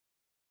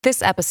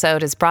This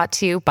episode is brought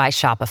to you by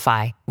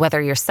Shopify.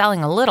 Whether you're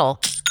selling a little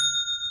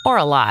or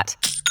a lot,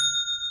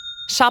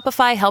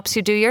 Shopify helps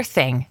you do your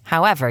thing,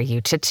 however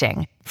you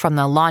cha-ching. From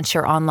the launch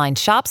your online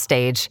shop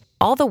stage,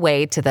 all the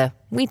way to the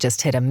we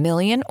just hit 1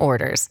 million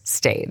orders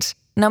stage.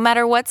 No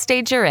matter what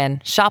stage you're in,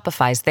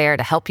 Shopify's there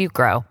to help you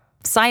grow.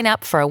 Sign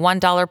up for a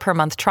 $1 per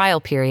month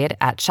trial period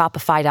at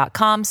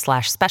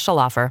shopify.com/special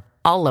offer,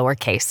 all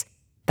lowercase.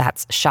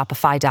 That's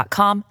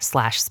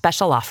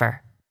shopify.com/special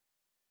offer.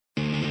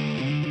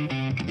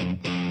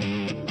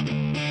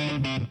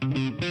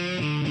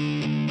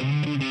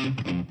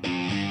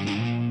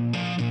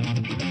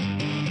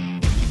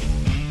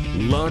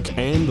 Lock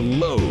and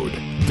load.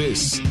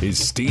 This is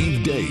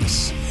Steve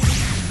Deace.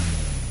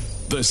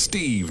 The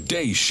Steve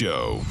Deace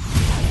Show.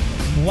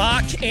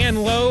 Lock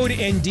and load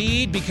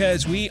indeed,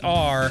 because we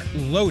are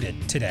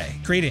loaded today.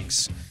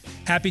 Greetings.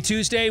 Happy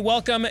Tuesday.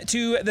 Welcome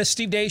to the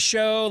Steve Deace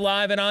Show,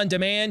 live and on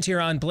demand here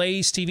on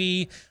Blaze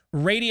TV,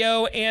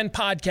 radio, and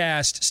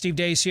podcast. Steve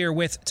Deace here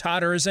with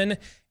Todd Erzin,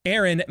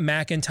 Aaron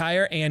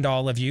McIntyre, and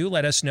all of you.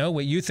 Let us know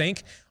what you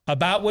think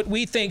about what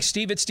we think.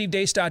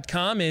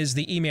 Steve@stevedeace.com is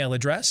the email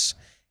address.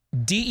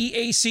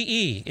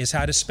 DEACE is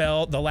how to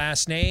spell the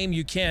last name.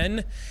 You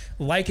can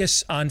like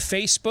us on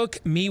Facebook,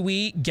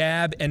 MeWe,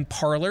 Gab, and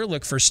Parler.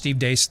 Look for Steve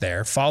Deace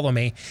there. Follow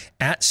me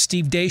at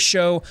Steve Deace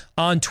Show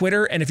on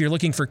Twitter. And if you're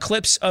looking for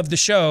clips of the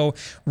show,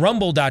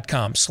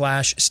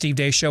 rumble.com/Steve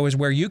Deace Show is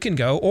where you can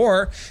go,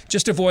 or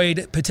just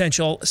avoid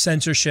potential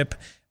censorship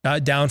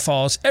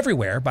downfalls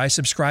everywhere by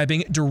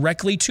subscribing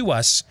directly to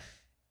us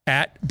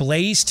at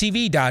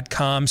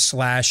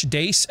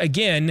blazetv.com/Deace.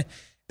 Again,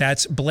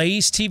 that's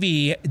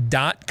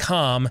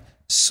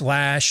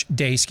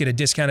blazetv.com/Deace. Get a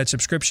discounted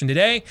subscription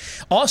today.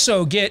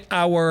 Also, get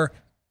our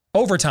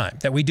overtime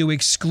that we do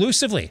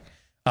exclusively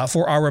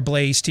for our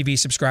Blaze TV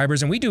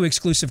subscribers. And we do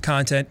exclusive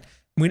content,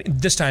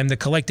 this time the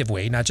collective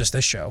we, not just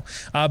this show,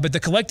 but the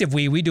collective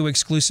we do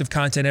exclusive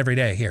content every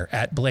day here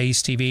at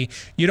Blaze TV.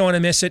 You don't want to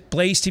miss it.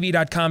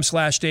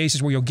 blazetv.com/Deace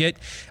is where you'll get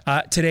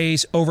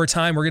today's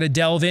overtime. We're going to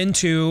delve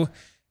into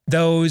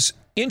those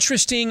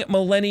interesting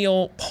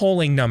millennial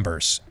polling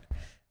numbers,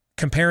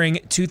 comparing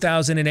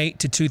 2008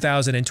 to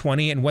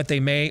 2020 and what they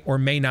may or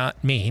may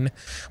not mean.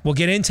 We'll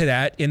get into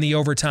that in the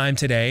overtime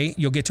today.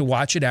 You'll get to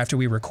watch it after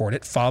we record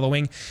it.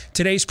 Following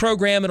today's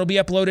program, it'll be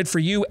uploaded for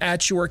you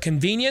at your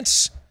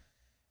convenience,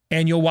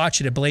 and you'll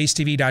watch it at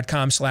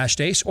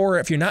blazetv.com/Deace. Or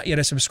if you're not yet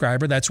a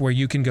subscriber, that's where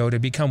you can go to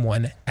become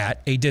one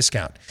at a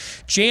discount.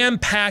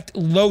 Jam-packed,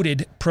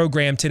 loaded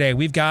program today.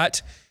 We've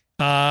got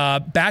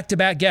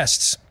back-to-back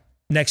guests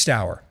next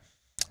hour.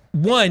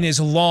 One is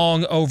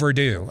long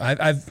overdue.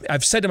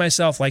 I've said to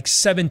myself like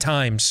 7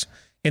 times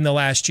in the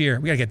last year,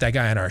 we got to get that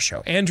guy on our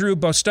show. Andrew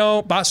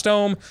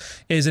Bostome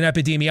is an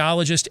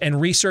epidemiologist and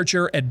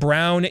researcher at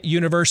Brown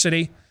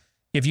University.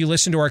 If you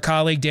listen to our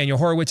colleague Daniel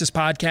Horowitz's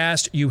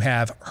podcast, you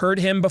have heard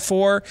him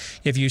before.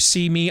 If you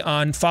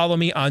follow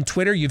me on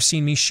Twitter, you've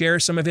seen me share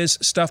some of his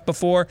stuff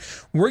before.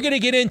 We're going to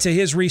get into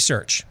his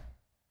research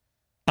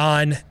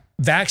on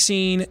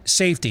vaccine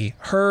safety,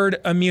 herd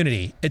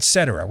immunity,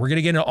 etc. We're going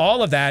to get into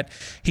all of that.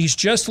 He's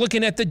just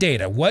looking at the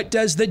data. What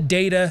does the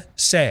data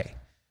say?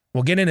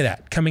 We'll get into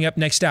that coming up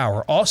next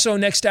hour. Also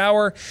next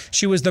hour,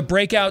 she was the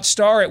breakout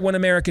star at One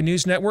American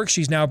News Network.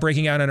 She's now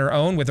breaking out on her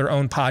own with her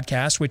own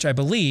podcast, which I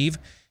believe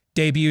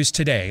debuts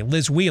today.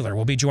 Liz Wheeler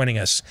will be joining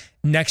us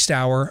next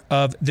hour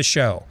of the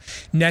show.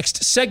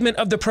 Next segment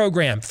of the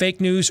program, Fake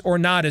News or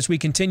Not, as we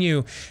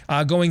continue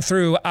going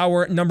through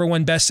our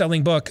 #1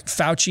 best-selling book,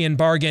 Fauci and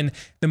Bargan,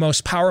 the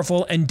most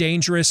powerful and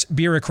dangerous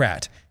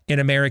bureaucrat in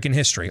American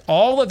history.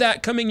 All of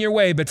that coming your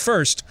way, but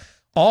first,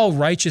 all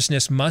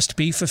righteousness must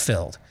be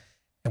fulfilled.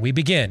 And we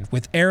begin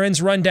with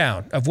Aaron's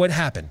rundown of what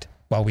happened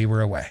while we were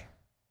away.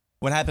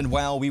 What happened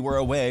while we were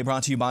away,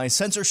 brought to you by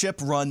Censorship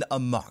Run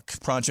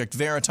Amok. Project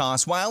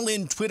Veritas, while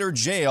in Twitter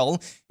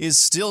jail, is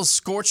still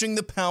scorching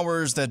the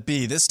powers that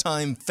be, this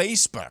time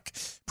Facebook.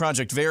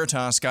 Project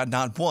Veritas got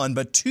not one,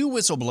 but 2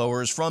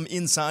 whistleblowers from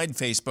inside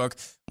Facebook,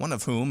 one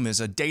of whom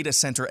is a data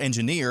center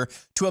engineer,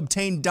 to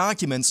obtain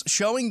documents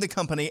showing the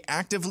company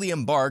actively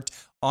embarked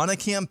on a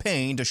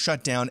campaign to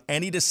shut down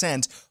any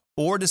dissent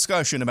or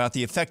discussion about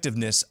the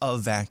effectiveness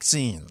of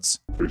vaccines.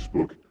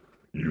 Facebook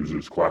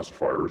uses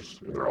classifiers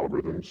in their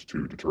algorithms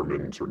to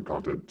determine certain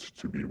content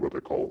to be what they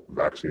call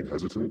vaccine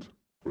hesitant,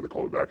 or they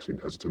call it vaccine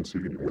hesitancy.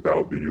 And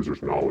without the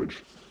user's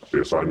knowledge,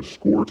 they assign a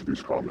score to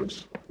these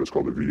comments that's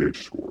called the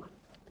VH score,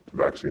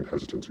 vaccine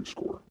hesitancy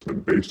score.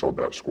 And based on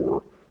that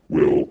score,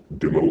 will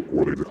demote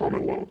or leave the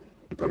comment alone,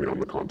 depending on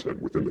the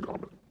content within the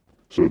comment.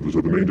 So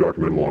the main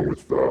document, along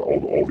with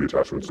all the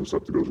attachments and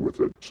stuff that goes with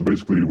it. So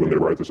basically, when they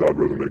write this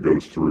algorithm, it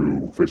goes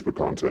through Facebook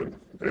content,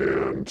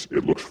 and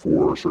it looks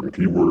for certain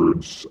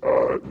keywords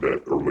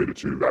that are related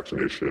to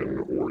vaccination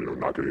or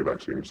not getting a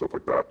vaccine and stuff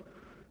like that.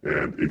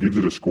 And it gives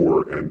it a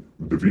score, and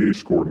the VH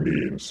score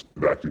means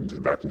vaccine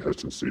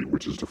hesitancy,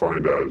 which is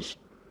defined as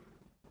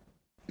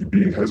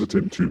being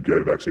hesitant to get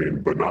a vaccine,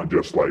 but not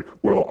just like,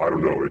 well, I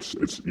don't know.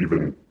 It's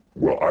even,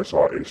 well, I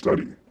saw a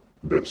study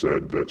that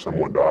said that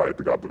someone died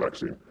that got the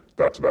vaccine.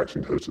 That's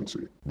vaccine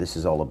hesitancy. This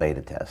is all a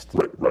beta test.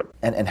 Right.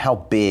 And how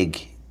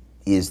big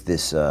is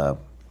this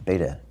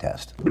beta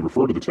test? They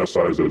refer to the test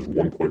size as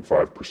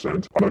 1.5%.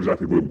 I'm not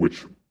exactly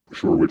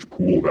sure which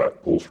pool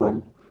that pulls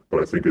from,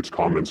 but I think it's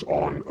comments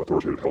on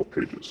authoritative health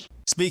pages.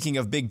 Speaking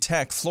of big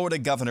tech, Florida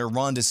Governor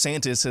Ron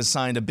DeSantis has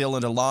signed a bill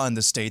into law in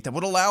the state that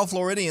would allow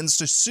Floridians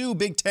to sue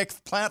big tech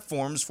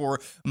platforms for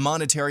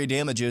monetary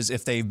damages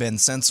if they've been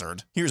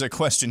censored. Here's a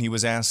question he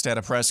was asked at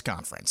a press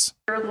conference.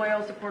 You're a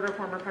loyal supporter of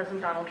former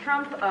President Donald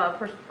Trump.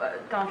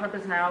 Donald Trump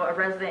is now a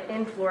resident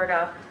in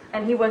Florida,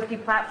 and he was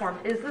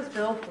deplatformed. Is this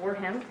bill for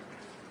him?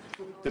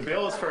 The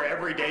bill is for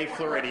everyday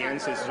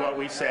Floridians, this is what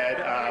we said,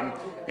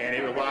 and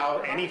it will allow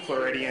any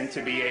Floridian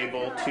to be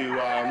able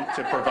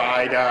to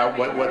provide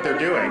what they're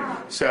doing.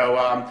 So,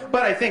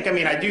 but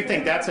I do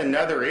think that's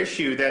another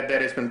issue that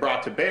has been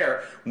brought to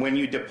bear. When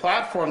you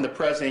deplatform the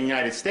President of the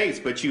United States,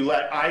 but you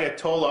let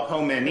Ayatollah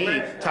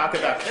Khomeini talk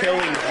about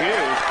killing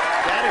Jews,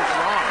 that is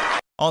wrong.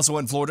 Also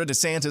in Florida,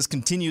 DeSantis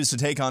continues to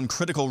take on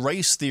critical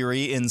race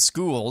theory in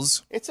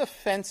schools. It's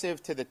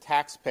offensive to the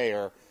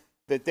taxpayer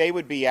that they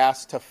would be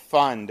asked to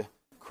fund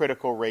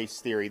critical race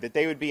theory, that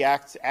they would be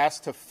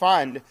asked to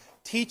fund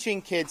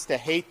teaching kids to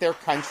hate their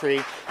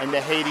country and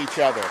to hate each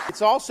other.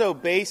 It's also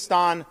based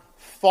on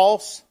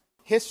false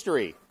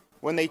history.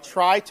 When they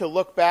try to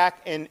look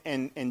back and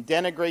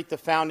denigrate the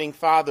founding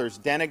fathers,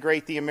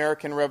 denigrate the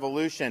American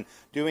Revolution,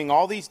 doing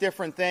all these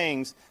different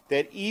things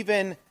that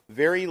even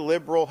very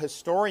liberal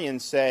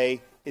historians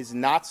say is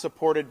not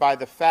supported by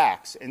the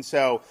facts. And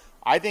so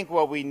I think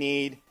what we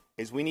need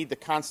is we need the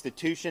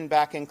Constitution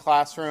back in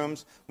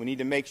classrooms. We need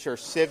to make sure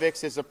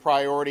civics is a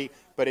priority,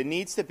 but it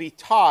needs to be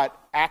taught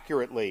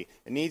accurately.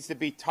 It needs to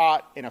be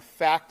taught in a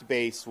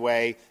fact-based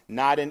way,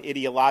 not an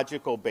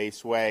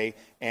ideological-based way.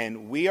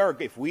 And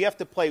if we have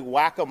to play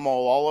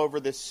whack-a-mole all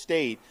over this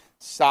state,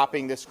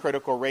 stopping this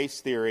critical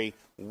race theory,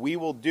 we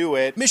will do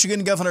it.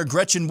 Michigan Governor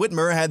Gretchen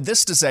Whitmer had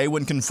this to say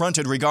when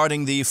confronted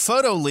regarding the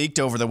photo leaked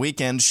over the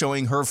weekend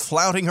showing her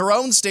flouting her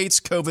own state's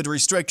COVID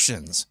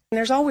restrictions.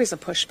 There's always a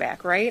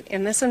pushback, right?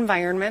 In this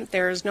environment,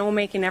 there's no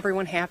making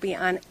everyone happy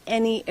on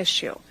any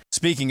issue.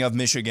 Speaking of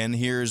Michigan,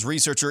 here's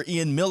researcher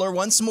Ian Miller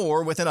once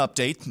more with an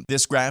update.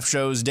 This graph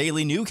shows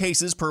daily new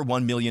cases per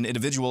 1 million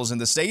individuals in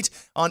the state.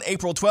 On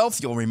April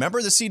 12th, you'll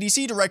remember the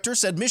CDC director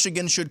said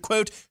Michigan should,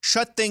 quote,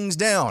 shut things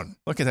down.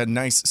 Look at that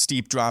nice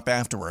steep drop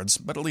afterwards,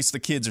 but at least the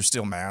kids are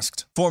still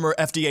masked. Former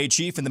FDA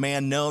chief and the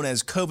man known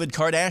as COVID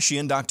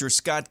Kardashian, Dr.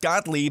 Scott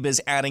Gottlieb, is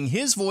adding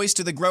his voice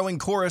to the growing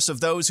chorus of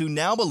those who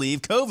now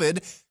believe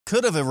COVID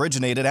could have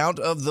originated out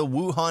of the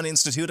Wuhan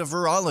Institute of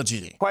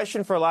Virology.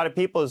 Question for a lot of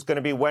people is going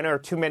to be, when are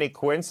too many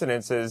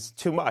coincidences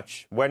too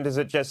much? When does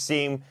it just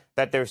seem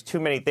that there's too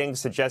many things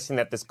suggesting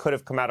that this could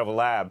have come out of a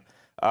lab?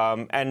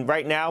 And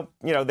right now,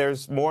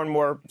 there's more and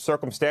more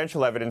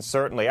circumstantial evidence,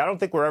 certainly. I don't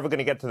think we're ever going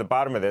to get to the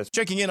bottom of this.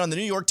 Checking in on the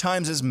New York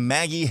Times is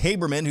Maggie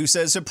Haberman, who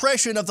says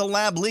suppression of the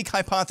lab leak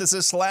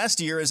hypothesis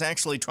last year is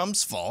actually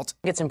Trump's fault.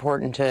 It's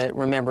important to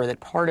remember that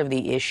part of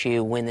the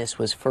issue when this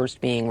was first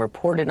being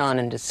reported on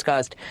and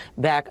discussed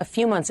back a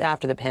few months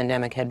after the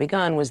pandemic had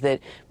begun was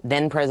that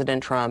then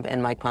President Trump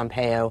and Mike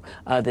Pompeo,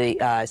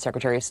 the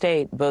Secretary of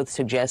State, both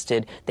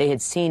suggested they had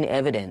seen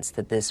evidence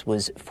that this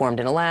was formed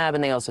in a lab,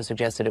 and they also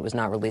suggested it was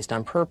not released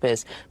on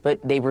purpose, but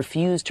they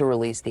refused to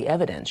release the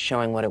evidence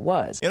showing what it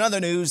was. In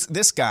other news,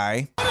 this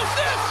guy... What is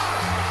this?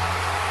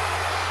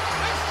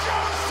 It's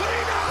John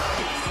Cena!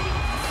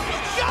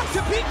 You've got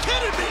to be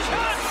kidding me!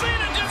 John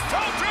Cena just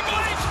told Triple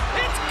H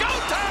it's go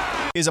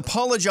time! ...is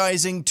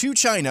apologizing to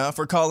China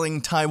for calling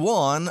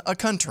Taiwan a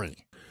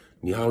country.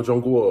 你好，中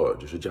国，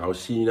这是叫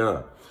西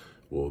纳。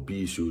我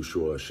必须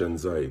说，现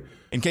在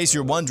In case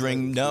you're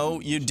wondering, no,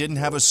 you didn't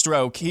have a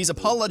stroke. He's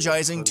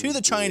apologizing to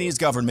the Chinese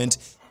government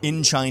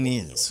in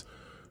Chinese.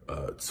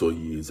 所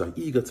以在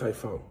一个采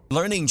访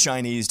Learning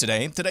Chinese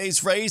today. Today's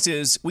phrase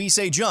is, we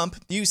say jump,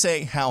 you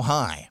say how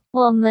high.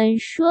 我们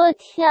说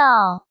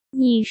跳，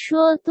你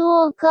说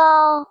多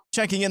高?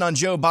 Checking in on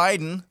Joe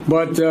Biden.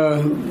 But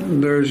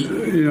there's,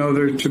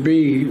 there to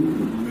be,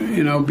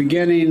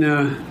 beginning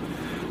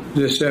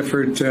this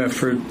effort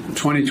for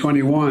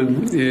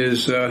 2021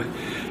 is, I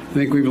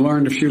think we've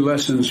learned a few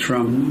lessons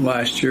from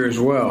last year as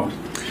well.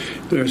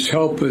 There's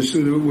help as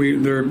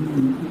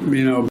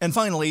And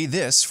finally,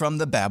 this from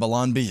the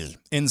Babylon Bee.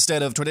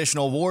 Instead of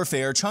traditional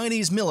warfare,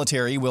 Chinese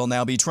military will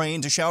now be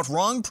trained to shout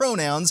wrong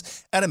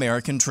pronouns at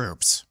American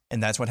troops.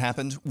 And that's what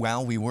happened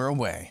while we were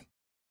away.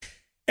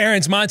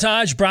 Aaron's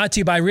Montage brought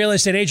to you by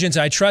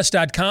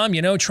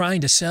realestateagentsitrust.com.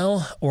 Trying to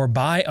sell or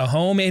buy a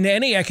home in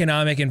any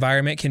economic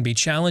environment can be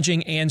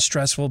challenging and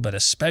stressful, but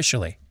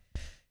especially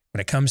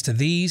when it comes to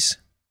these,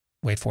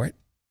 wait for it,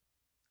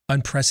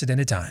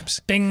 unprecedented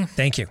times. Ding.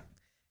 Thank you.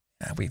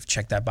 We've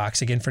checked that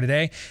box again for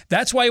today.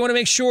 That's why you want to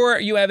make sure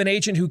you have an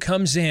agent who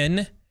comes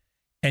in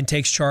and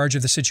takes charge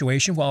of the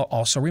situation while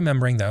also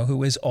remembering, though,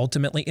 who is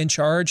ultimately in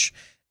charge.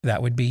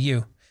 That would be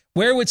you.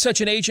 Where would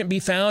such an agent be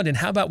found? And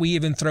how about we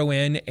even throw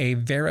in a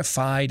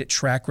verified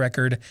track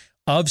record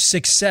of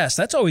success?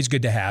 That's always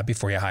good to have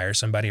before you hire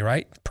somebody,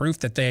 right? Proof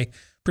that they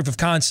proof of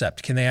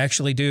concept. Can they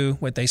actually do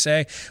what they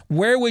say?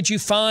 Where would you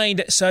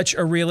find such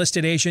a real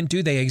estate agent?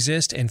 Do they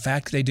exist? In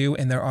fact, they do,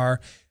 and there are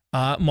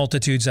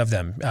multitudes of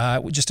them.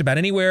 Just about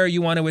anywhere you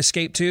want to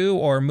escape to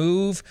or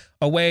move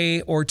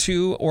away or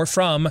to or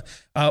from,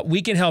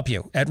 we can help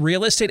you at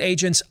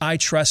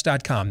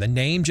realestateagentsitrust.com. The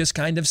name just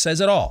kind of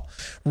says it all.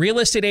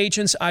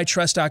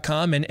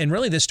 Realestateagentsitrust.com. And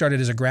really this started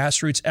as a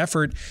grassroots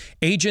effort.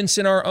 Agents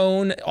in our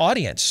own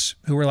audience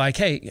who were like,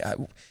 hey,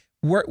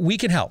 we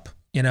can help.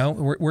 You know,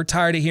 we're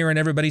tired of hearing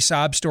everybody's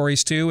sob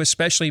stories too,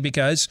 especially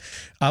because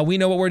we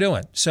know what we're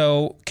doing.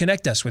 So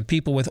connect us with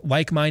people with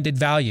like-minded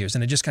values,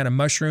 and it just kind of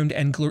mushroomed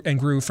and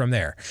grew from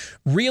there.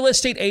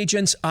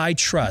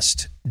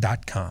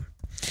 Realestateagentsitrust.com.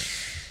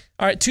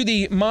 All right, to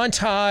the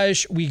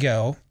montage we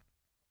go.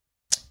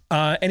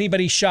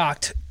 Anybody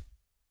shocked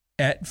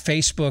at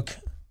Facebook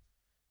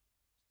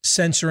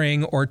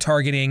censoring or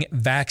targeting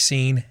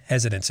vaccine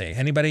hesitancy?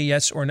 Anybody,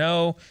 yes or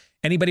no?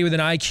 Anybody with an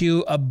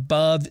IQ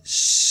above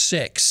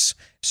 6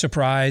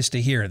 surprised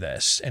to hear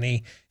this?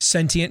 Any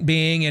sentient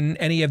being in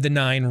any of the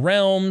 9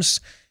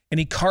 realms?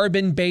 Any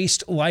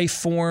carbon-based life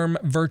form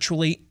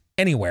virtually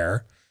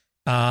anywhere?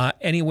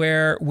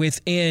 Anywhere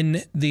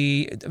within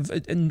the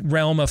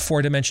realm of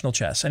 4-dimensional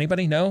chess?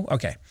 Anybody? No?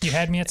 Okay. You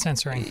had me at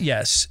censoring.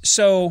 Yes.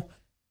 So,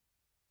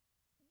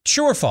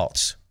 true or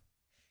false?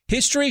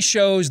 History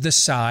shows the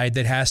side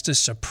that has to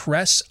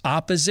suppress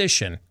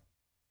opposition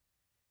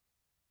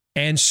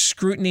and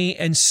scrutiny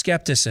and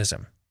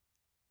skepticism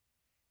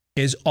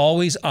is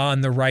always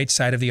on the right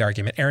side of the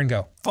argument. Aaron,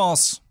 go.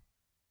 False.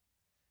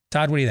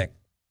 Todd, what do you think?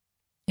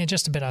 Yeah,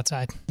 just a bit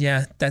outside.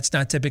 Yeah, that's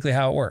not typically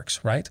how it works,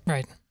 right?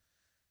 Right.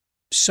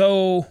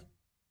 So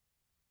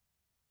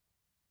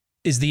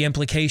is the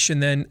implication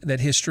then that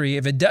history,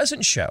 if it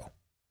doesn't show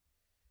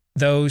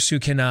those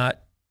who cannot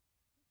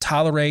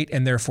tolerate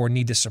and therefore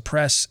need to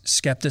suppress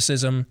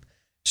skepticism,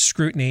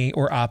 scrutiny,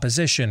 or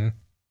opposition,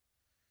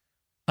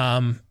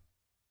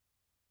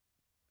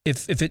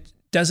 if it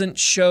doesn't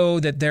show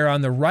that they're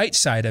on the right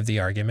side of the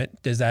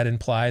argument, does that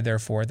imply,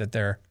 therefore, that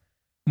they're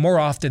more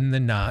often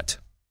than not?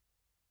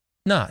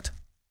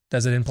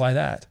 Does it imply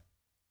that?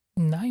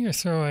 Now you're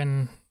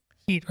throwing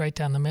heat right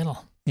down the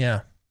middle.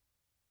 Yeah.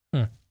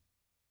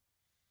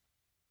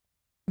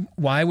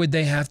 Why would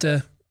they have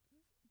to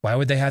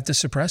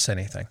suppress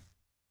anything?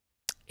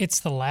 It's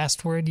the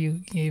last word.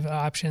 You gave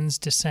options,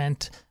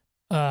 dissent,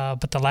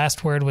 but the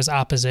last word was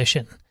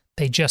opposition.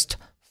 They just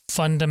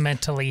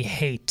fundamentally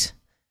hate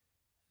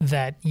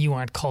that you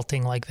aren't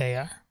culting like they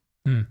are.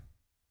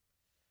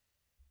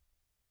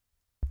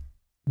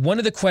 One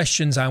of the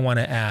questions I want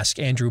to ask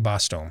Andrew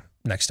Bostome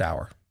next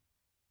hour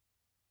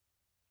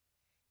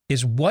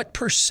is what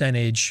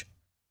percentage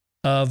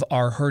of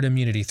our herd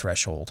immunity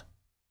threshold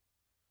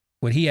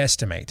would he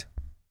estimate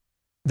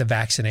the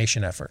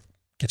vaccination effort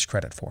gets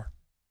credit for?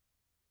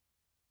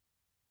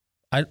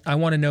 I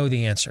want to know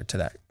the answer to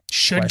that.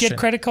 Should question. Get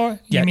credit for?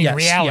 You mean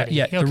reality?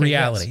 Yeah, okay, the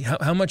reality. Yes.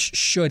 How much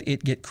should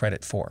it get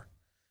credit for?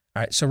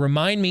 All right, so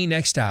remind me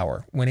next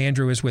hour when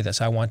Andrew is with us.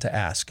 I want to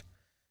ask.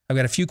 I've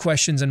got a few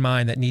questions in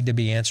mind that need to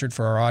be answered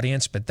for our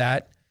audience, but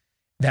that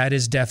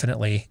is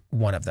definitely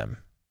one of them.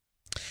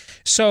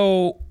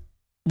 So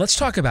let's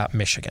talk about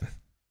Michigan,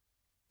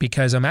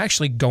 because I'm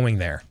actually going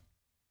there.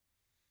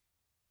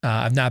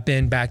 I've not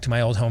been back to my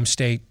old home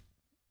state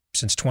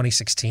since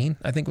 2016,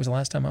 I think was the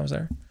last time I was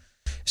there.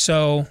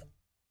 So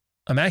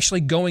I'm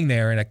actually going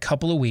there in a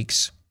couple of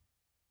weeks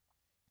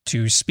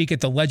to speak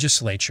at the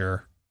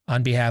legislature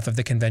on behalf of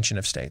the Convention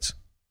of States.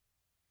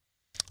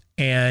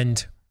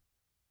 And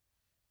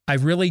I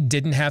really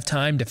didn't have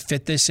time to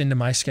fit this into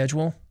my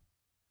schedule.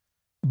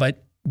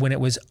 But when it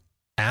was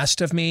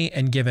asked of me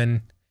and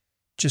given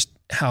just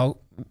how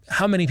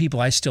many people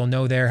I still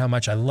know there, how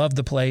much I love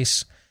the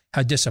place,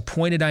 how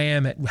disappointed I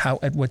am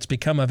at what's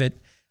become of it,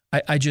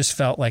 I just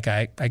felt like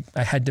I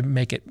had to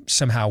make it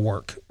somehow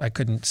work. I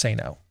couldn't say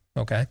no,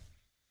 okay?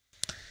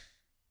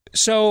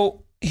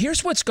 So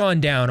here's what's gone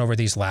down over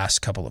these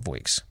last couple of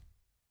weeks.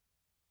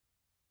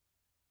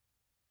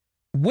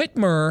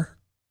 Whitmer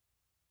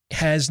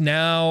has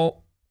now,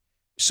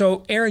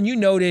 so Aaron, you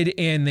noted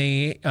in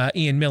the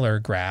Ian Miller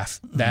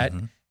graph that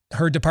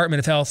her Department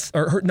of Health,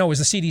 it was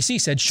the CDC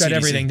said shut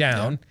everything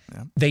down.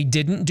 Yeah. They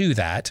didn't do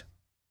that.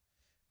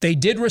 They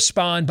did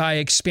respond by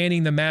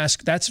expanding the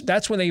mask.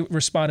 That's when they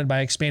responded by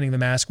expanding the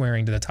mask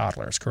wearing to the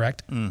toddlers,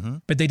 correct? Mm-hmm.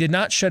 But they did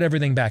not shut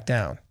everything back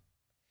down.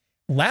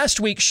 Last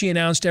week, she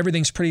announced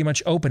everything's pretty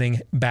much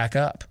opening back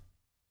up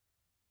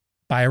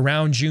by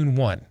around June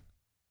 1.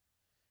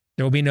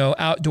 There will be no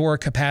outdoor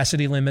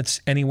capacity limits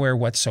anywhere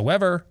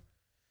whatsoever.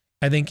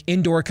 I think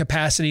indoor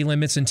capacity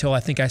limits until I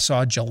think I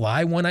saw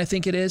July 1, I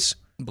think it is,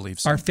 I believe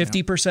so, are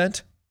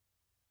 50%.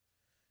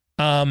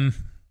 Yeah.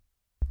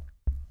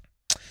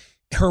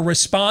 Her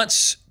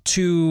response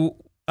to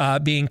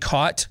being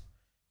caught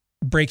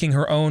breaking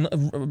her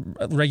own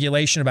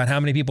regulation about how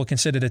many people can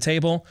sit at a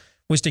table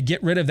was to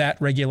get rid of that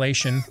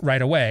regulation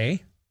right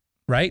away,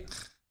 right?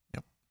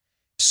 Yep.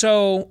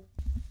 So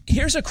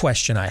here's a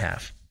question I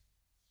have.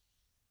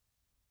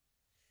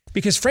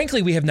 Because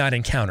frankly, we have not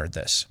encountered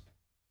this.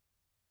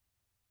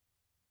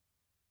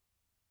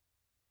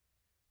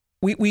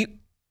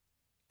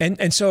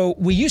 so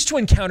we used to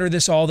encounter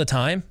this all the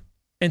time.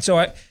 And so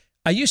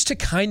I used to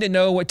kind of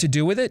know what to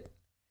do with it,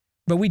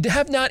 but we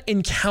have not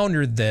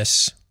encountered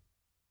this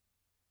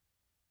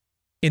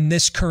in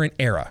this current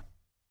era.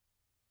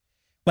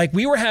 Like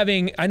we were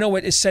having, I know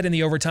what is said in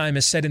the overtime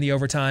is said in the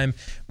overtime,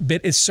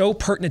 but it's so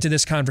pertinent to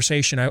this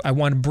conversation. I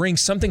want to bring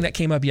something that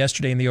came up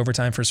yesterday in the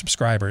overtime for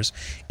subscribers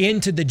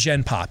into the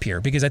Gen Pop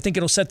here, because I think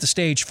it'll set the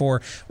stage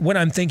for what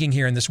I'm thinking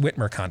here in this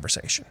Whitmer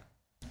conversation.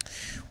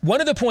 One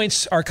of the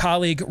points our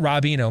colleague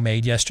Rob Eno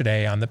made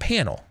yesterday on the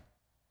panel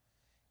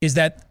is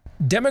that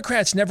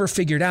Democrats never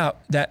figured out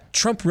that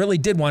Trump really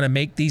did want to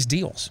make these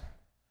deals.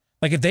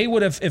 Like if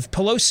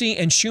Pelosi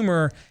and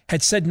Schumer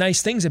had said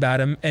nice things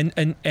about him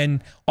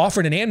and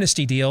offered an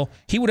amnesty deal,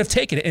 he would have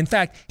taken it. In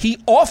fact,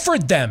 he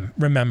offered them,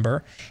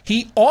 remember,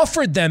 he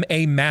offered them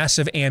a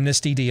massive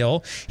amnesty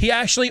deal. He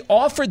actually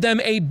offered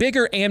them a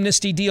bigger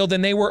amnesty deal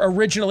than they were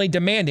originally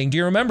demanding. Do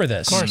you remember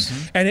this? Of course.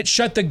 Mm-hmm. And it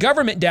shut the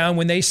government down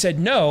when they said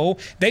no.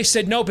 They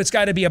said, nope, it's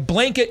got to be a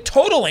blanket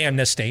total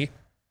amnesty.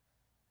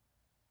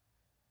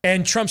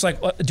 And Trump's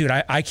like, well, dude,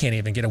 I can't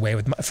even get away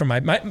with from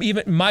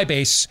my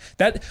base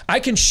that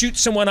I can shoot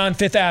someone on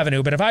Fifth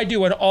Avenue, but if I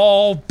do an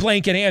all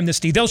blanket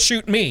amnesty, they'll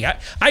shoot me.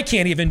 I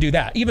can't even do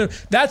that. Even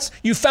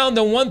you found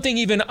the one thing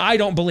even I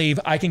don't believe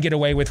I can get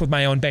away with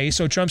my own base.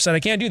 So Trump said, I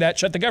can't do that.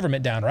 Shut the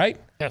government down, right?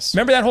 Yes.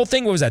 Remember that whole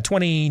thing? What was that?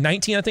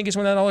 2019, I think is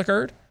when that all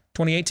occurred.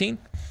 2018.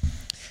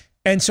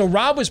 And so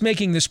Rob was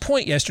making this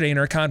point yesterday in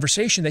our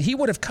conversation that he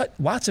would have cut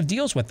lots of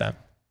deals with them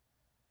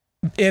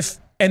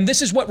and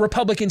this is what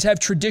Republicans have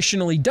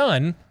traditionally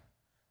done,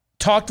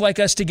 talked like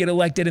us to get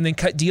elected and then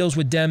cut deals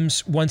with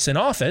Dems once in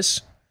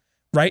office,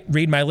 right?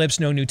 Read my lips,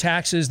 no new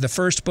taxes. The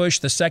first Bush,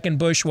 the second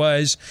Bush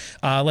was,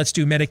 let's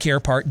do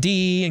Medicare Part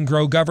D and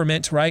grow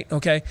government, right?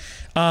 Okay.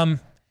 And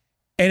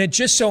it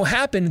just so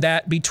happened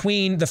that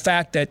between the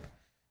fact that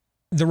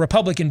the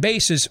Republican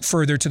base is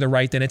further to the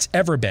right than it's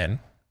ever been,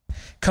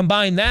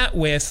 combine that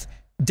with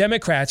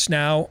Democrats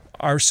now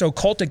are so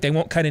cultic they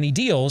won't cut any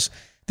deals,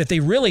 that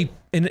they really,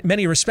 in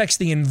many respects,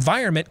 the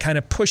environment kind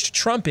of pushed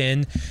Trump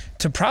in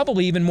to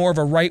probably even more of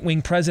a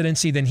right-wing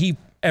presidency than he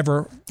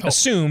ever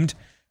assumed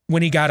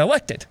when he got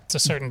elected. It's a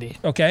certainty.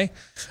 Okay.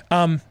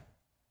 And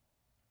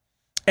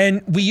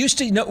we used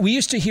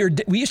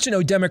to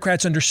know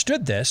Democrats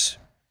understood this.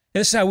 And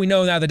this is how we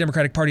know now the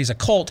Democratic Party is a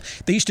cult.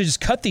 They used to just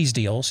cut these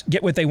deals,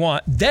 get what they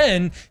want,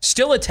 then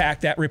still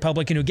attack that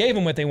Republican who gave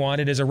them what they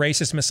wanted as a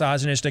racist,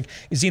 misogynistic,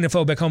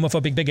 xenophobic,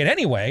 homophobic bigot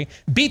anyway,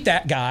 beat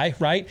that guy,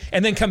 right?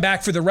 And then come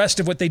back for the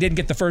rest of what they didn't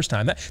get the first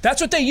time. That's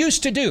what they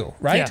used to do,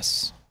 right?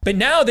 Yes. But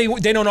now they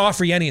don't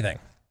offer you anything.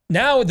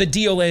 Now the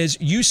deal is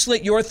you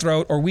slit your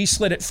throat or we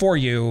slit it for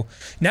you.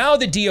 Now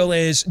the deal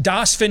is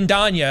das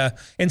Vindanya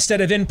instead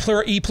of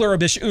e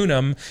pluribus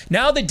unum.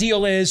 Now the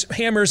deal is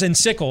hammers and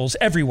sickles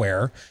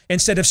everywhere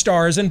instead of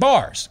stars and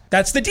bars.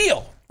 That's the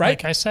deal, right?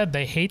 Like I said,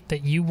 they hate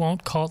that you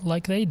won't cult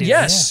like they do.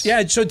 Yes.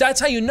 Yeah. So that's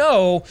how you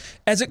know,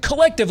 as it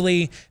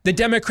collectively, the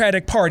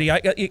Democratic Party,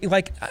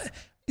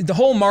 the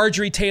whole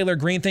Marjorie Taylor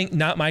Greene thing,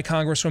 not my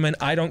congresswoman.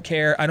 I don't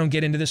care. I don't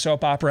get into the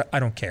soap opera.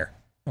 I don't care.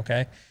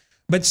 Okay.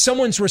 But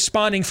someone's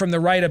responding from the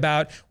right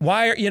about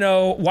why are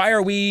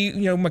we,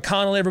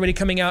 McConnell, everybody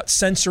coming out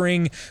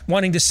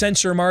wanting to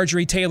censor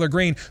Marjorie Taylor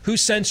Greene, who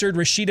censored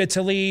Rashida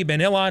Tlaib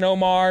and Ilhan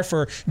Omar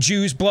for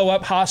Jews blow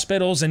up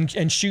hospitals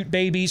and shoot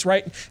babies,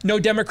 right? No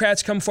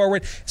Democrats come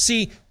forward.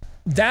 See,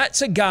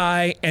 that's a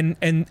guy and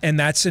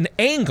that's an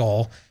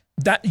angle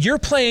that you're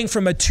playing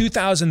from a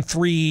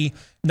 2003,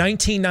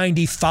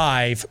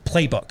 1995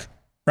 playbook,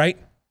 right?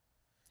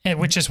 And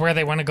which is where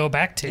they want to go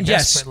back to.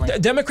 Yes, desperately. the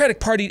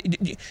Democratic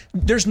Party,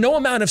 there's no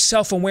amount of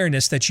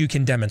self-awareness that you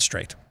can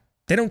demonstrate.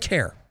 They don't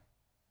care.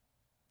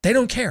 They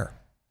don't care.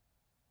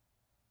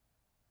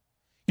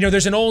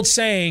 There's an old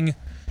saying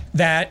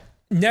that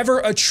never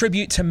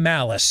attribute to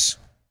malice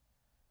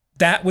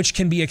that which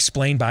can be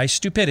explained by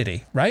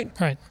stupidity, right?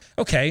 Right.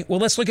 Okay, well,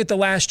 let's look at the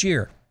last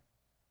year.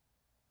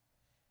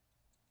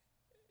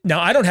 Now,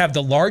 I don't have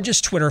the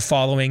largest Twitter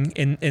following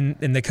in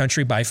the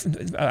country I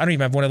don't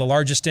even have one of the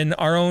largest in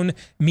our own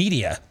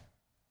media.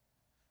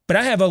 But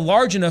I have a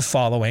large enough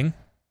following,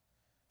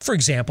 for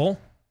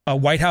example, a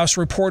White House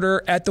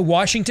reporter at the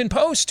Washington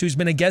Post who's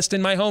been a guest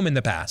in my home in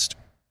the past.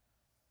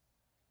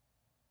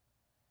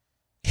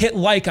 Hit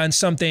like on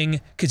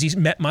something because he's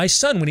met my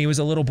son when he was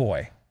a little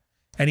boy.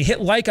 And he hit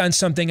like on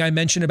something I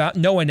mentioned about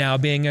Noah now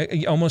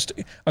being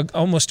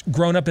almost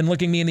grown up and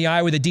looking me in the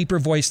eye with a deeper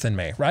voice than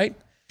me, right?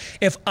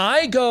 If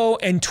I go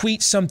and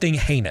tweet something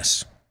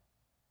heinous,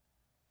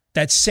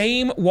 that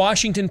same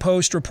Washington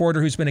Post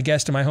reporter who's been a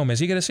guest in my home, is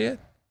he going to see it?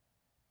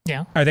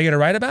 Yeah. Are they going to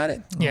write about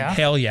it? Yeah.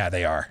 Hell yeah,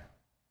 they are.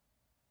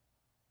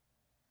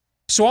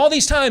 So all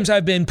these times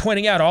I've been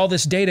pointing out all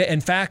this data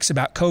and facts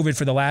about COVID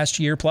for the last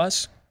year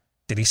plus,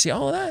 did he see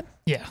all of that?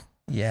 Yeah.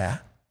 Yeah.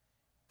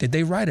 Did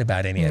they write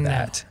about any of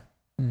that?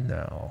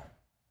 No.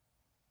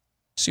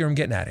 See what I'm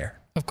getting at here?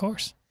 Of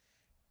course.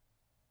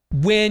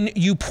 When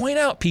you point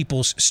out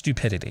people's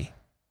stupidity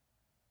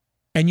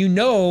and you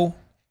know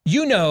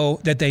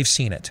that they've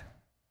seen it,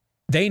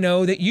 they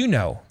know that you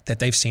know that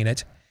they've seen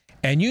it,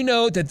 and you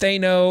know that they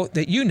know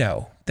that you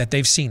know that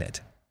they've seen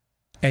it.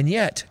 And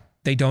yet,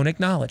 they don't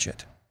acknowledge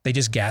it. They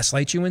just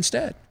gaslight you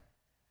instead.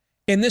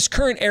 In this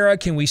current era,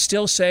 can we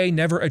still say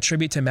never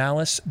attribute to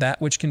malice that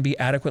which can be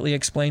adequately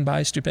explained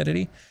by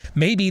stupidity?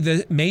 Maybe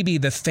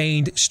the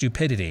feigned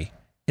stupidity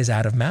is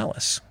out of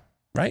malice,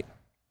 right?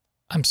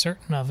 I'm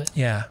certain of it.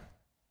 Yeah.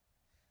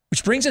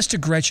 Which brings us to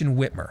Gretchen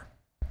Whitmer.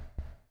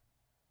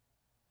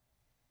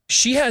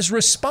 She has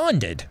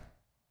responded.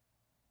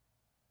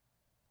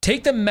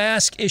 Take the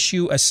mask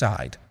issue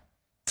aside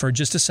for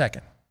just a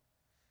second.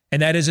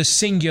 And that is a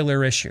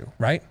singular issue,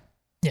 right?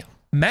 Yeah.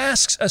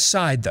 Masks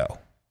aside, though,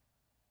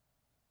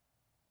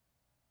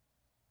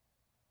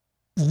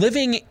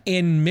 living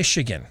in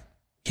Michigan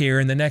here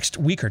in the next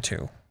week or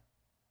two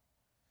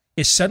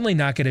is suddenly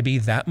not going to be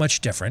that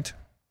much different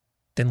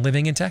than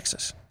living in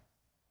Texas.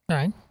 All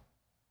right.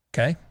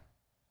 Okay.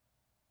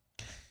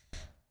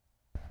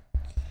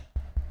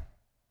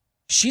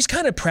 She's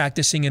kind of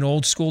practicing an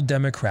old school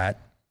Democrat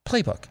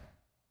playbook.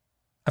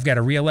 I've got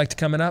a re-elect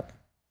coming up.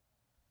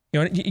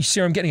 You see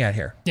what I'm getting at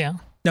here? Yeah.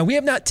 Now, we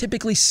have not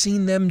typically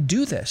seen them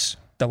do this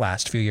the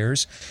last few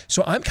years,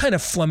 so I'm kind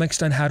of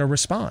flummoxed on how to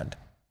respond.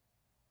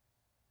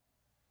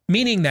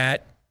 Meaning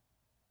that,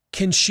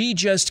 can she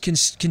just,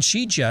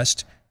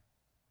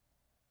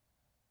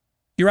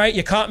 you're right,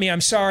 you caught me, I'm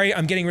sorry,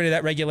 I'm getting rid of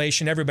that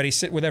regulation, everybody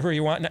sit whatever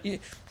you want.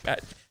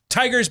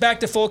 Tigers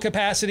back to full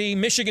capacity,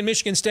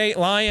 Michigan State,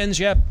 Lions,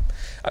 yep.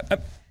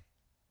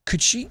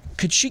 Could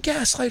she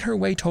gaslight her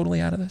way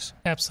totally out of this?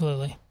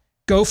 Absolutely.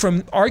 Go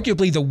from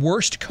arguably the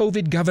worst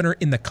COVID governor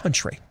in the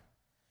country.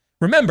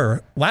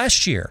 Remember,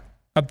 last year,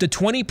 up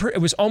to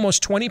it was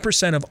almost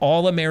 20% of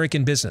all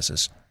American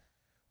businesses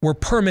were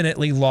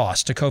permanently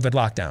lost to COVID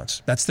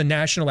lockdowns. That's the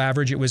national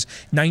average. It was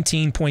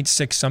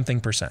 19.6 something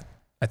percent,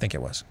 I think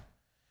it was.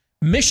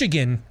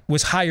 Michigan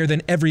was higher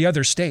than every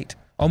other state.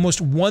 Almost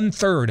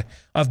 1/3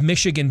 of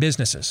Michigan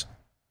businesses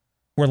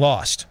were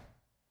lost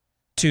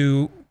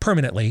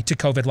permanently to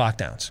COVID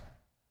lockdowns.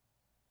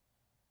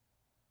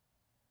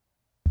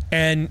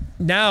 And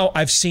now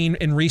I've seen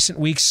in recent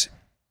weeks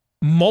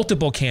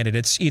multiple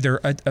candidates either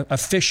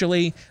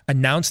officially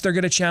announce they're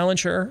going to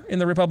challenge her in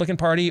the Republican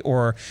Party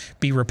or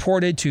be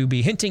reported to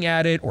be hinting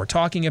at it or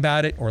talking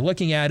about it or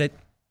looking at it.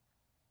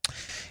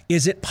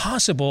 Is it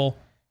possible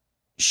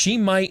she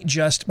might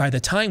just, by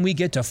the time we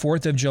get to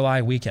 4th of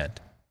July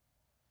weekend,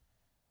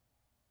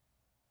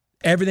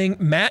 everything,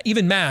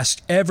 even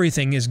masked,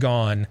 everything is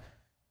gone,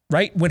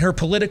 right? When her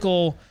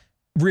political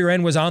rear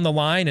end was on the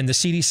line and the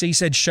CDC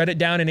said shut it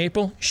down in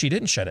April, she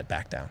didn't shut it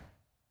back down.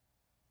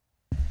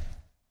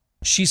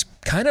 She's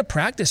kind of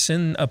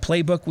practicing a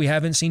playbook we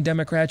haven't seen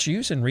Democrats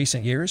use in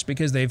recent years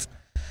because they've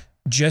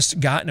just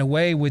gotten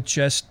away with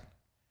just,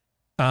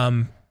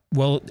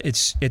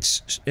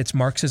 it's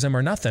Marxism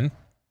or nothing.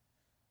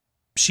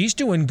 She's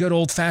doing good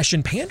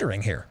old-fashioned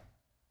pandering here.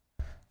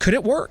 Could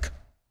it work?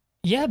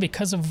 Yeah,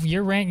 because of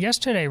your rant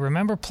yesterday.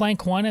 Remember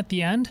plank 1 at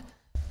the end?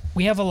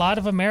 We have a lot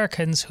of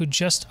Americans who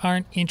just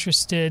aren't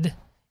interested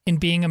in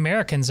being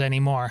Americans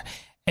anymore.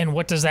 And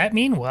what does that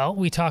mean? Well,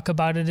 we talk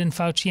about it in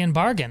Faucian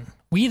bargain.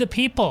 We the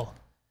people.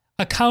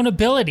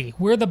 Accountability.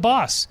 We're the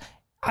boss.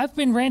 I've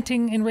been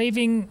ranting and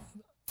raving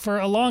for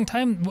a long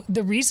time.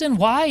 The reason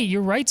why,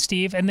 you're right,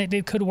 Steve, and that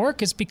it could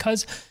work is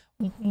because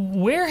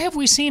where have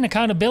we seen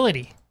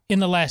accountability in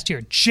the last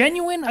year?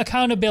 Genuine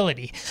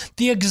accountability.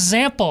 The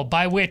example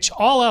by which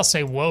all else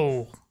say,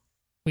 whoa,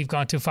 we've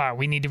gone too far.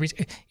 We need to reach.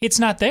 It's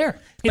not there.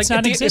 It's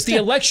not existent. If the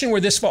election were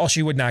this fall,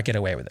 she would not get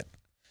away with it.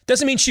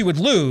 Doesn't mean she would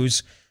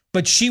lose,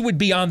 but she would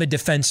be on the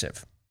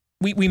defensive.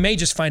 We may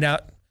just find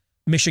out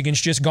Michigan's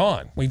just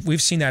gone.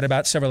 We've seen that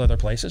about several other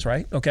places,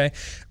 right? Okay.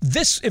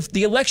 If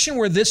the election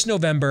were this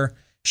November,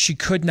 she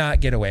could not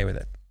get away with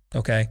it.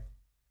 Okay.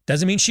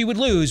 Doesn't mean she would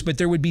lose, but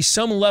there would be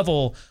some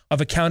level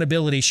of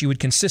accountability she would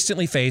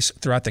consistently face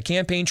throughout the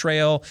campaign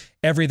trail,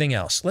 everything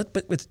else. But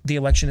the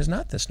election is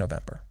not this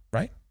November,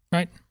 right?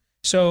 Right.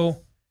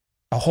 So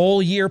a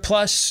whole year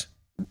plus,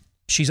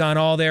 she's on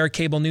all their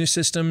cable news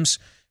systems,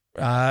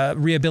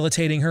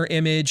 rehabilitating her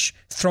image,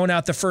 throwing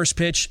out the first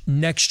pitch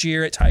next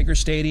year at Tiger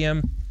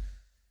Stadium.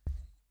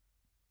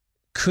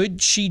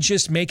 Could she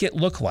just make it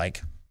look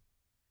like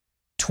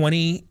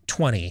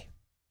 2020,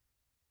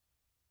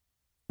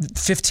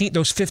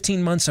 those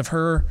 15 months of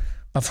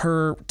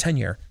her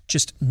tenure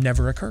just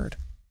never occurred?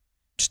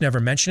 Just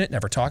never mention it,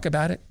 never talk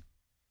about it.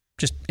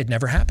 Just, it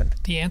never happened.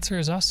 The answer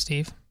is us,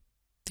 Steve.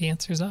 The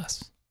answer is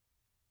us.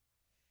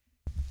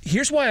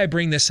 Here's why I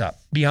bring this up,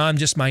 beyond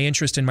just my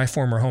interest in my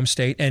former home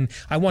state, and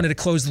I wanted to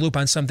close the loop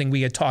on something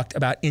we had talked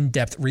about in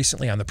depth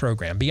recently on the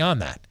program.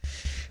 Beyond that,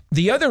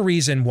 the other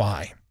reason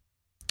why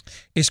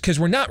is because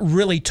we're not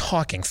really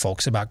talking,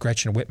 folks, about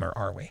Gretchen Whitmer,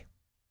 are we?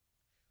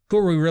 Who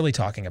are we really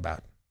talking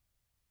about?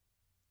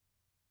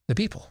 The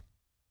people.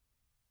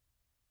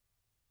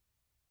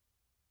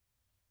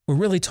 We're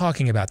really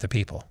talking about the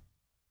people.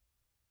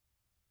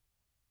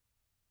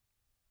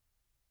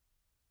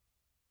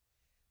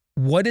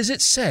 What does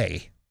it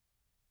say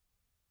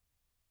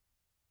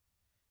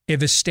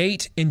if a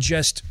state in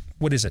just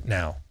what is it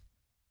now?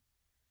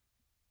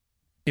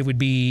 It would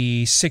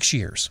be 6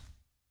 years.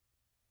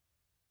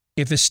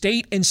 If a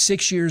state in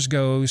 6 years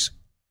goes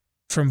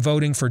from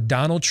voting for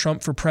Donald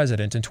Trump for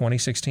president in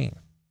 2016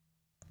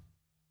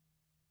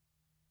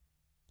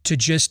 to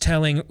just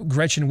telling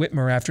Gretchen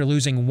Whitmer after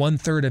losing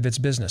 1/3 of its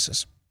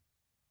businesses,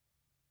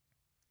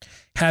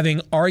 having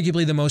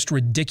arguably the most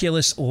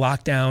ridiculous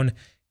lockdown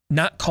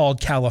not called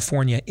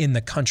California in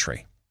the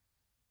country,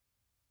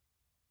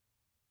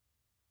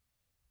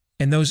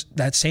 and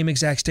that same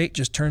exact state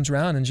just turns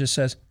around and just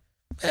says,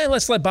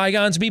 let's let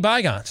bygones be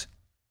bygones.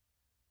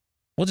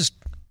 It's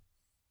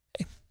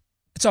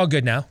all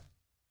good now.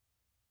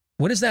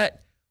 What's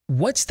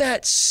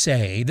that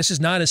say? This is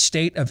not a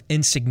state of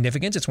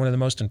insignificance. It's one of the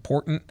most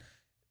important,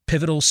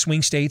 pivotal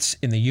swing states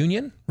in the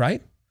union,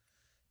 right?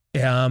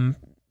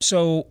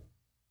 So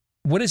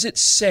what does it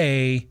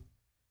say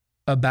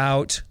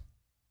about,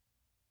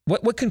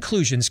 what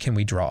conclusions can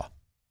we draw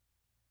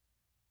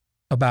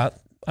about,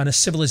 on a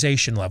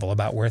civilization level,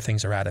 about where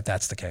things are at if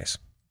that's the case?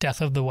 Death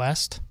of the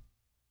West.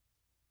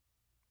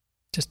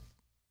 Just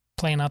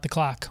playing out the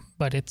clock,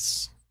 but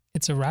it's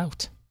a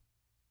rout.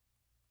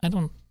 I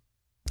don't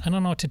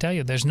know what to tell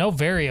you. There's no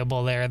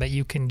variable there that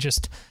you can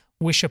just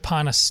wish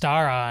upon a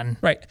star on.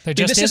 Right. There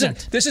just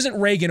isn't. This isn't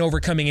Reagan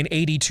overcoming an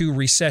 82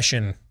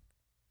 recession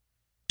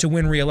to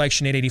win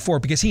re-election in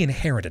 84, because he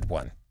inherited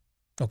one.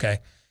 Okay?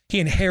 He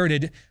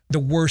inherited the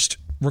worst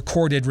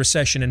recorded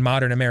recession in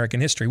modern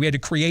American history. We had to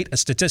create a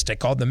statistic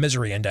called the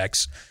Misery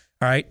Index,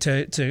 all right,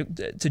 to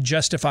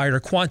justify or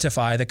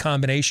quantify the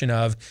combination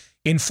of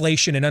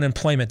inflation and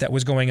unemployment that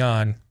was going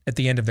on at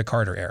the end of the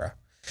Carter era.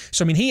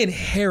 So, I mean, he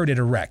inherited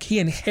a wreck. He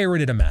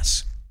inherited a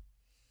mess.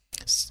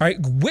 All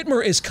right,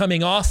 Whitmer is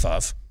coming off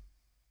of,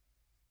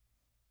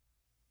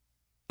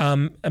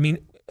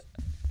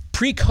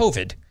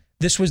 pre-COVID,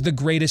 this was the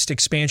greatest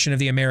expansion of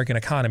the American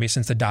economy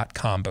since the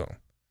dot-com boom.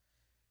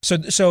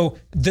 So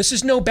this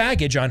is no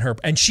baggage on her,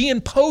 and she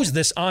imposed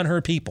this on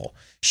her people.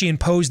 She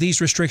imposed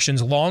these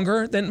restrictions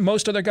longer than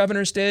most other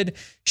governors did.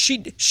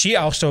 She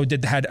also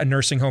had a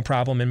nursing home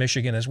problem in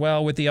Michigan as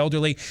well with the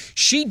elderly.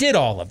 She did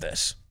all of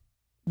this.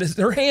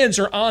 Her hands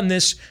are on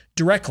this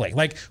directly.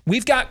 Like,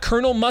 we've got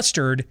Colonel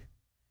Mustard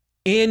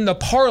in the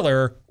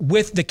parlor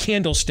with the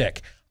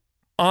candlestick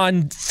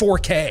on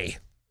 4K,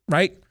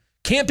 right?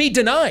 Can't be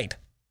denied.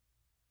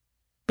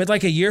 But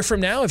like a year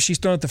from now, if she's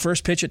thrown at the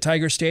first pitch at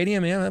Tiger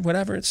Stadium,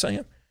 whatever, it's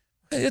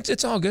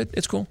all good.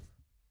 It's cool.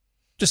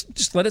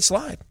 Just let it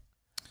slide.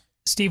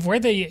 Steve,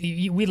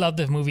 we love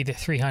the movie The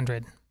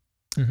 300.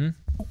 Mm-hmm.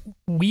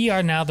 We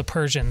are now the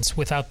Persians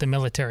without the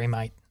military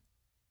might.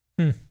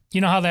 You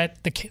know how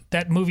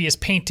that movie is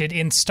painted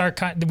in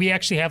stark. We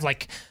actually have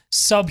like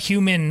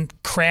subhuman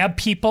crab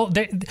people.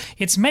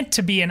 It's meant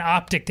to be an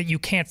optic that you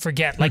can't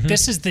forget. Like,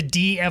 this is the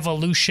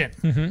de-evolution.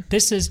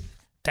 Mm-hmm.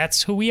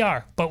 That's who we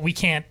are, but we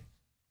can't.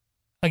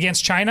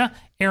 Against China,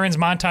 Aaron's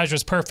montage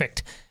was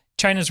perfect.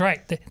 China's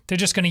right. They're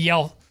just going to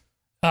yell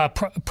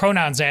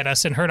pronouns at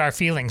us and hurt our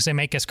feelings and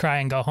make us cry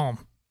and go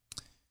home.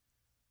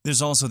 There's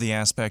also the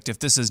aspect, if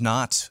this is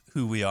not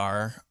who we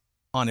are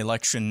on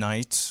election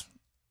night,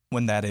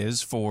 when that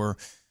is, for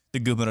the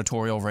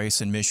gubernatorial race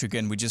in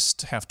Michigan, we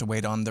just have to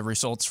wait on the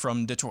results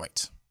from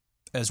Detroit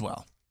as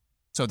well.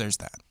 So there's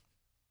that.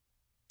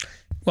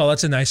 Well,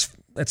 that's a nice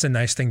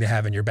thing to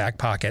have in your back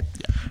pocket.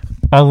 Yeah.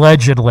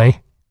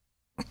 Allegedly.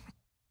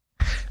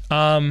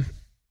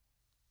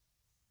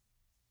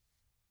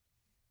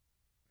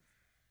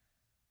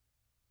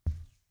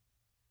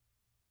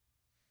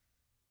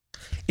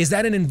 Is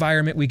that an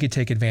environment we could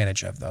take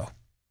advantage of, though?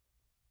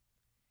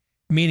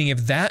 Meaning,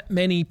 if that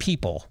many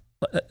people,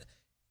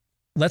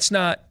 let's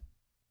not,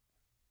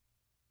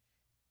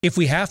 if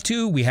we have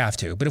to, we have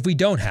to. But if we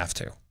don't have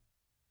to,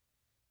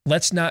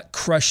 let's not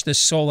crush the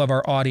soul of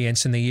our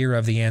audience in the year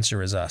of The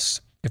Answer Is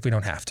Us, if we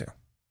don't have to,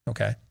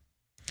 okay?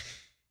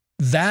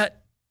 That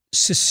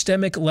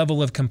systemic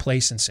level of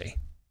complacency,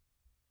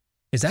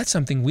 is that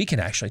something we can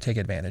actually take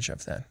advantage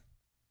of then?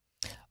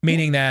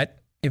 Meaning that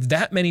if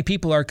that many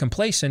people are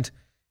complacent,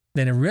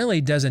 then it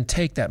really doesn't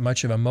take that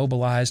much of a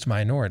mobilized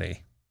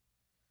minority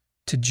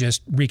to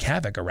just wreak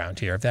havoc around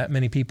here. If that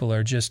many people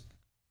are just,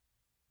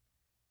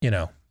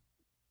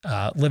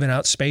 living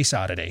out Space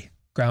Oddity,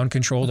 ground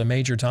control to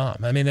Major Tom.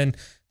 I mean, then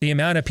the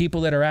amount of people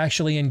that are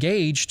actually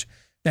engaged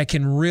that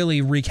can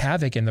really wreak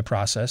havoc in the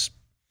process,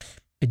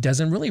 it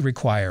doesn't really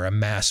require a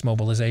mass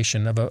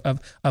mobilization of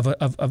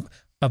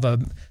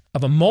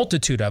a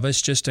multitude of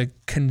us, just a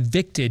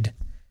convicted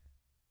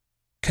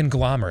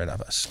conglomerate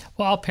of us.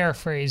 Well, I'll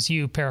paraphrase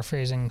you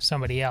paraphrasing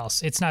somebody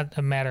else. It's not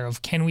a matter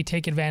of can we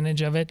take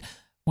advantage of it.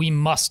 We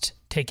must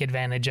take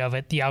advantage of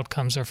it. The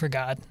outcomes are for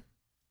God.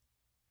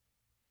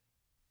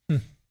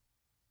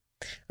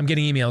 I'm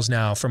getting emails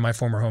now from my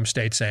former home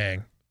state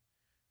saying,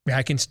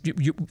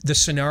 the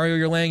scenario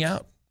you're laying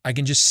out, I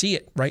can just see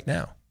it right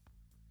now.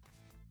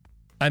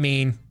 I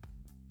mean,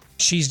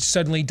 she's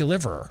suddenly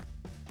deliverer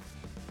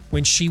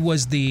when she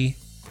was the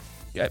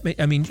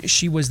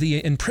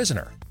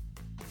imprisoner.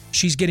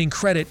 She's getting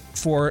credit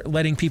for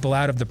letting people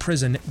out of the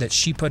prison that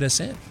she put us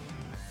in.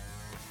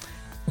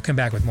 We'll come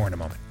back with more in a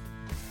moment.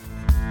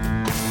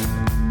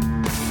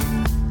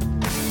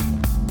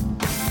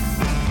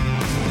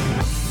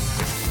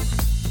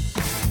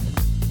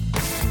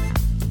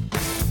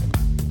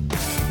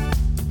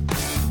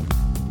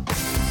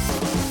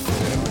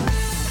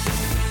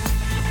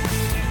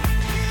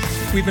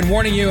 We've been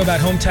warning you about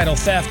home title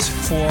theft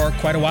for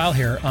quite a while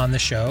here on the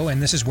show,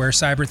 and this is where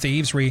cyber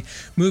thieves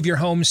remove your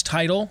home's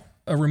title,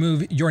 or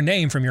remove your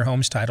name from your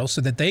home's title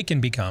so that they can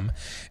become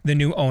the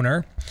new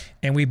owner.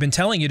 And we've been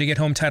telling you to get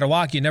Home Title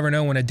Lock. You never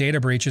know when a data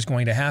breach is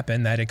going to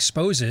happen that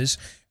exposes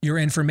your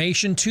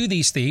information to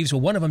these thieves.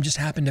 Well, one of them just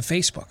happened to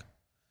Facebook.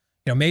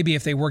 You know, maybe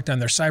if they worked on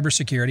their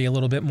cybersecurity a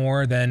little bit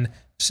more than,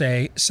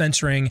 say,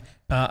 censoring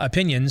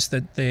opinions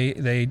that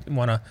they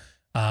want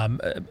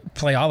to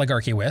play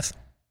oligarchy with,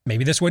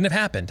 maybe this wouldn't have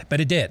happened,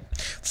 but it did.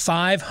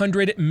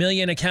 500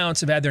 million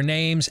accounts have had their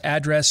names,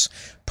 address,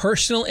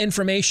 personal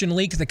information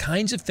leaked, the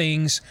kinds of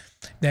things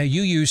that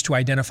you use to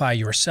identify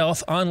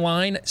yourself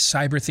online.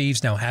 Cyber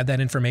thieves now have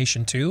that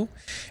information too.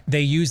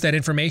 They use that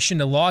information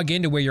to log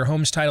into where your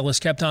home's title is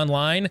kept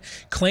online,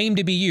 claim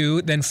to be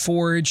you, then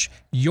forge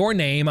your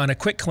name on a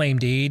quick claim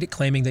deed,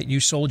 claiming that you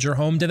sold your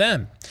home to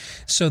them.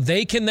 So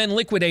they can then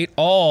liquidate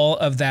all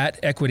of that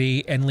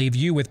equity and leave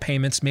you with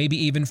payments, maybe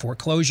even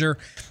foreclosure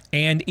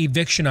and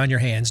eviction on your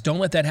hands. Don't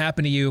let that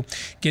happen to you.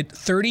 Get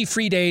 30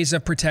 free days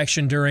of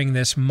protection during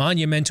this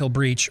monumental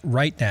breach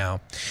right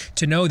now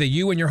to know that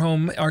you and your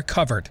home are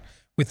covered.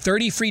 With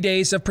 30 free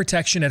days of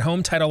protection at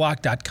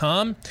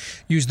HomeTitleLock.com,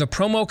 use the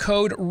promo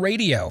code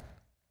RADIO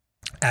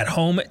at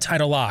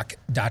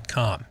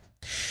HomeTitleLock.com.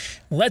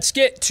 Let's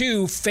get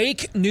to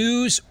fake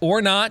news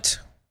or not.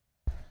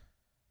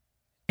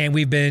 And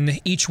we've been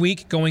each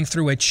week going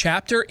through a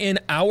chapter in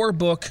our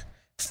book,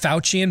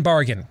 Faucian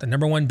Bargain, the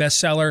 #1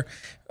 bestseller,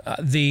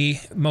 the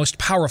most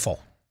powerful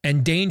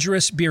and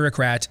dangerous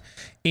bureaucrat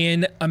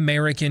in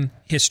American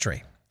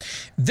history.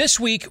 This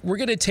week, we're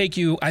going to take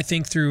you, I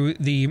think, through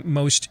the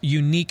most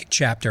unique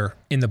chapter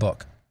in the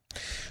book,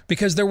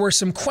 because there were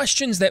some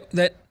questions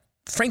that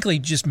frankly,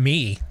 just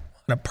me,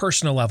 on a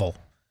personal level,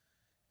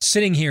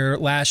 sitting here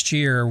last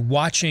year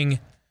watching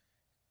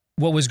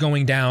what was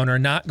going down or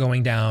not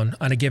going down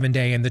on a given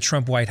day in the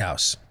Trump White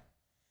House.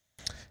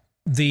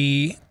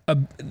 The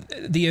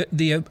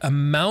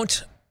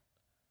amount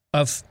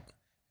of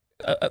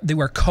they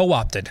were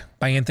co-opted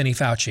by Anthony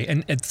Fauci,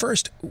 and at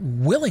first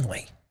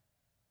willingly.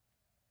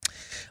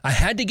 I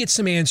had to get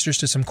some answers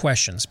to some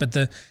questions, but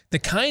the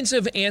kinds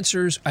of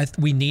answers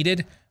we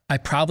needed, I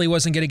probably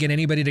wasn't going to get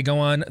anybody to go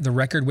on the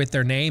record with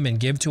their name and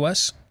give to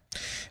us.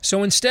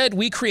 So instead,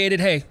 we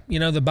created, hey,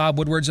 the Bob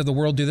Woodwards of the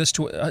world do this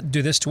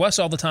to us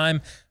all the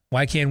time.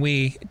 Why can't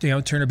we,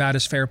 turn about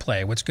as fair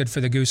play? What's good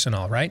for the goose and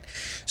all, right?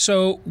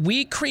 So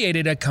we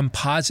created a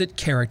composite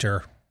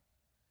character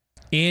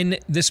in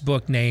this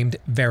book named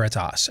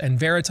Veritas. And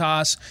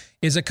Veritas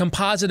is a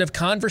composite of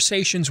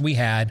conversations we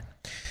had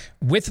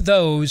with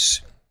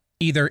those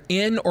either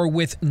in or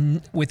with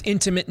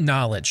intimate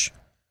knowledge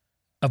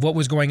of what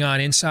was going on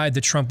inside the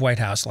Trump White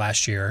House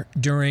last year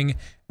during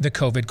the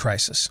COVID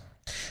crisis.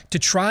 To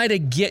try to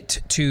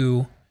get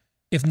to,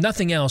 if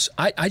nothing else,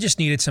 I just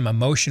needed some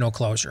emotional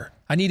closure.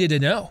 I needed to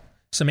know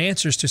some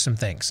answers to some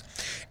things.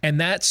 And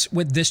that's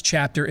what this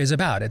chapter is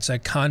about. It's a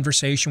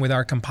conversation with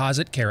our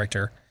composite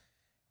character,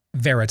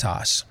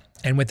 Veritas.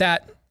 And with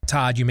that,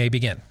 Todd, you may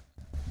begin.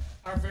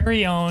 Our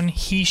very own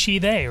he, she,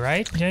 they,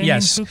 right?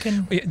 Yes. Who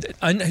can...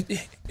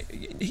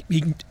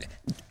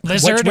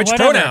 Lizard, which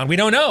pronoun? We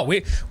don't know.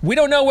 We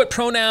don't know what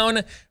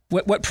pronoun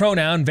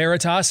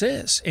Veritas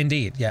is.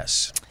 Indeed,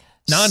 yes.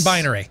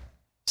 Non-binary.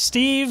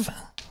 Steve,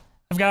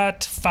 I've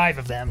got 5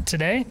 of them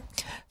today.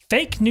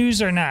 Fake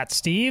news or not,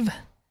 Steve?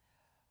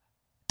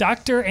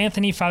 Dr.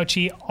 Anthony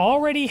Fauci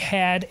already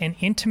had an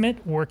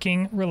intimate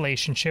working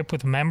relationship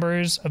with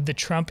members of the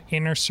Trump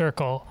inner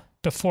circle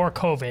before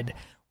COVID,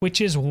 which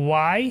is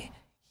why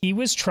he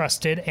was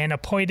trusted and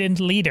appointed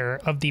leader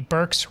of the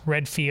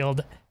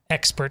Birx-Redfield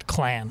expert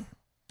clan.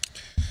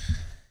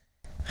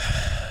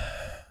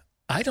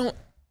 I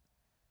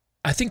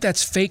think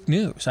that's fake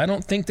news. I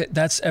don't think that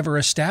that's ever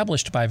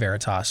established by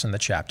Veritas in the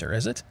chapter,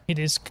 is it? It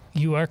is.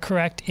 You are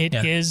correct. It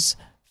is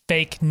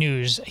fake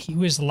news. He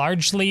was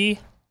largely,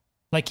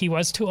 like he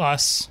was to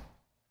us,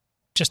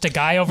 just a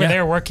guy over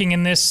there working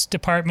in this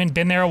department,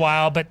 been there a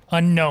while, but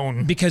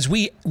unknown. Because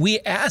we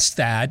asked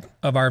that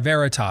of our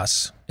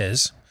Veritas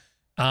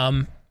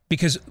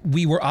because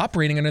we were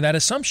operating under that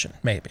assumption,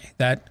 maybe,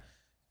 that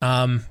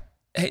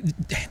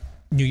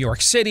New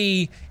York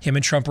City, him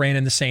and Trump ran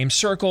in the same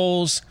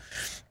circles.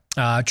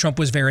 Trump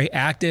was very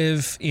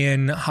active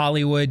in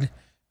Hollywood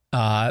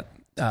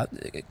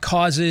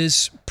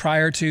causes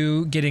prior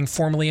to getting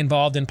formally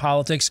involved in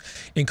politics,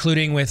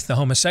 including with the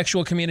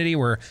homosexual community,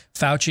 where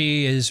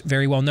Fauci is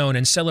very well known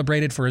and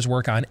celebrated for his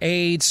work on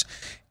AIDS.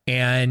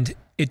 And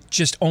it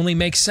just only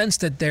makes sense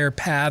that their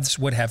paths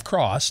would have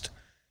crossed,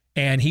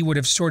 and he would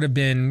have sort of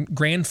been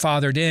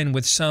grandfathered in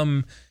with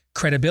some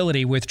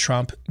credibility with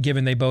Trump,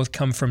 given they both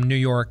come from New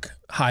York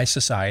high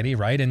society,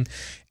 right? And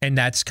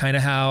that's kind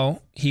of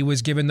how he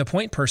was given the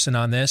point person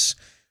on this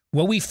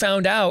What we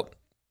found out,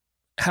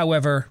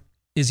 however,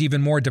 is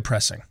even more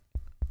depressing.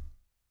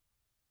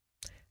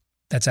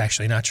 That's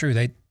actually not true.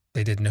 They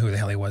didn't know who the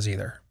hell he was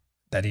either.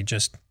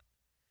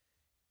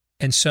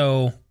 And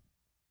so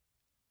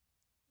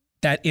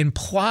that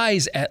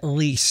implies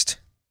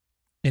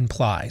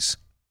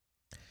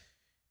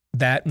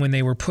that when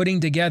they were putting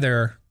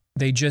together,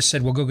 they just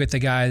said, we'll go get the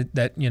guy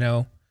that,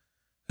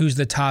 who's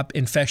the top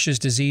infectious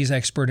disease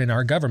expert in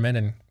our government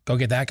and go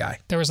get that guy.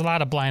 There was a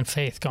lot of blind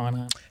faith going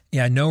on.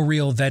 Yeah, no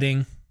real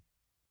vetting,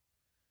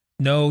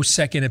 no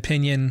second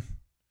opinion.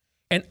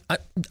 And I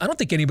don't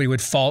think anybody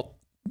would fault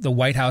the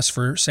White House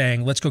for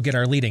saying, let's go get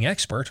our leading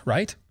expert,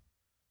 right?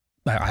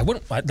 I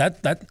wouldn't,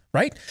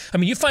 right? I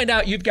mean, you find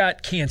out you've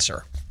got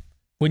cancer.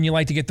 Wouldn't you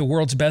like to get the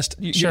world's best,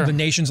 Sure. the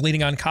nation's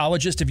leading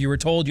oncologist, if you were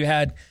told you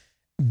had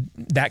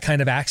that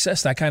kind of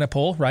access, that kind of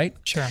pull, right?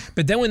 Sure.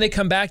 But then when they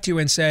come back to you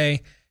and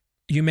say,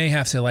 you may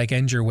have to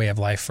end your way of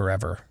life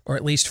forever, or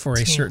at least for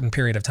a certain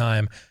period of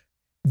time,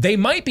 they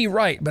might be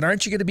right, but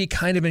aren't you going to be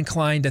kind of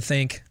inclined to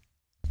think,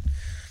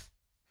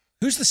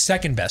 who's the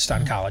second best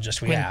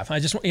oncologist we have?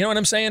 You know what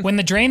I'm saying? When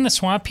the Drain the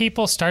Swamp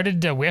people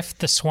started to whiff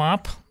the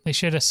swamp, they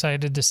should have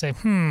decided to say,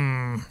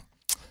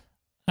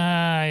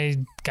 I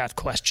got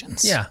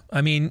questions. Yeah.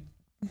 I mean,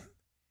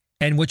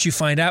 and what you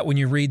find out when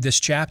you read this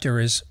chapter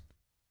is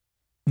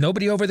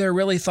nobody over there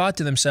really thought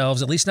to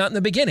themselves, at least not in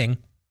the beginning,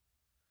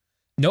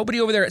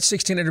 nobody over there at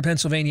 1600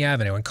 Pennsylvania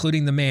Avenue,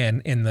 including the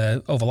man in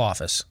the Oval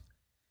Office,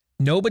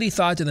 nobody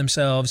thought to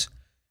themselves,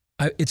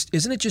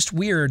 isn't it just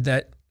weird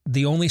that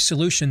the only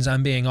solutions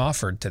I'm being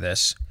offered to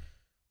this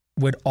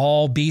would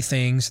all be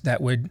things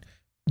that would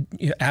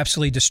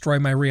absolutely destroy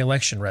my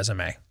reelection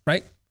resume,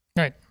 right?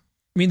 Right.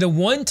 I mean, the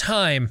one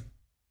time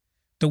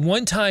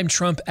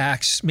Trump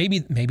acts, maybe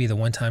the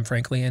one time,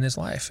 frankly, in his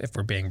life, if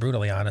we're being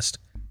brutally honest,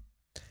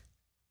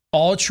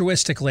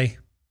 altruistically,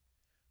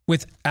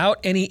 without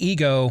any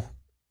ego,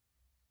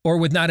 or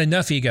with not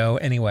enough ego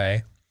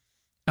anyway,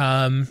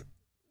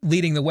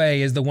 leading the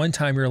way is the one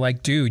time you're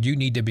like, dude, you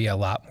need to be a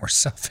lot more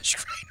selfish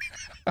right now.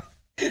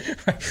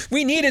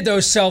 We needed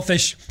those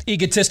selfish,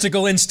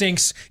 egotistical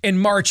instincts in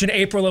March and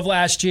April of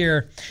last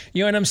year.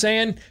 You know what I'm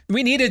saying?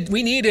 We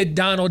needed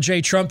Donald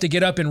J. Trump to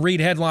get up and read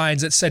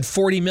headlines that said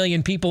 40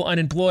 million people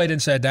unemployed and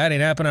said, that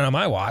ain't happening on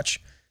my watch.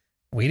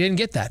 We didn't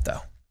get that,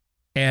 though.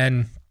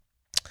 And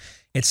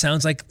it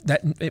sounds like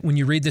that when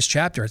you read this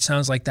chapter, it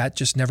sounds like that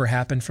just never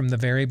happened from the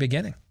very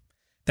beginning.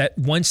 That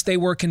once they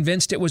were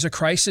convinced it was a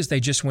crisis,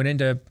 they just went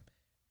into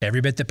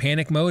every bit the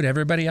panic mode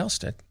everybody else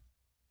did.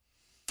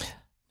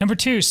 Number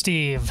 2,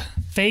 Steve,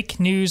 fake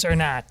news or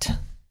not.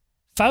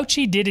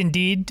 Fauci did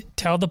indeed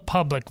tell the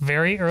public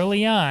very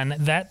early on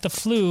that the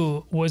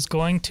flu was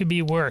going to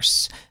be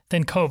worse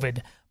than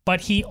COVID,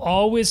 but he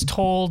always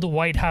told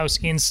White House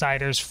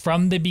insiders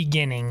from the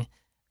beginning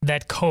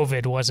that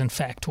COVID was in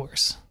fact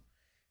worse.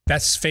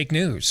 That's fake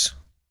news.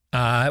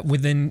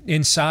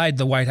 Inside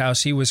the White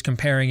House, he was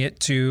comparing it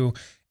to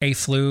a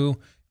flu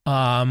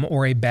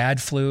or a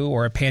bad flu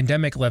or a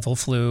pandemic level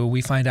flu.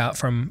 We find out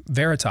from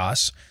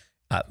Veritas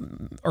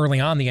early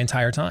on the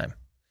entire time.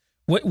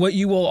 What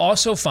you will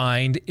also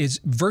find is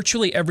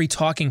virtually every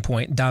talking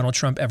point Donald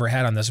Trump ever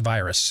had on this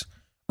virus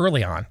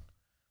early on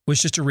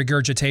was just a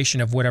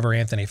regurgitation of whatever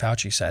Anthony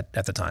Fauci said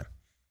at the time.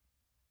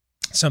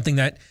 Something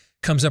that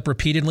comes up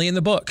repeatedly in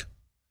the book.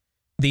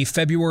 The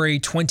February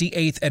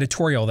 28th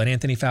editorial that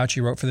Anthony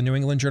Fauci wrote for the New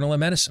England Journal of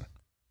Medicine.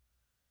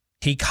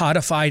 He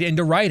codified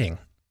into writing,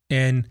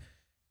 and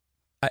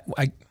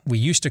we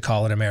used to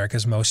call it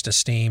America's most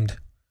esteemed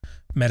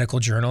medical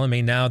journal. I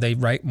mean, now they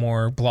write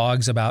more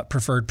blogs about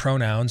preferred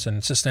pronouns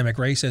and systemic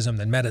racism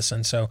than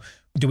medicine. So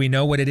do we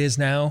know what it is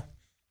now?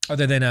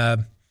 Other than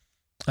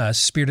a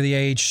spirit of the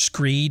age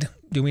screed,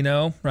 do we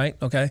know? Right?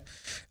 Okay.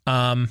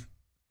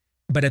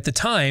 But at the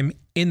time,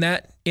 in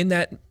that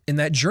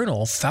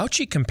journal,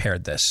 Fauci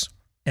compared this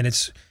and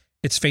its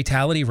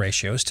fatality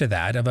ratios to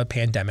that of a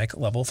pandemic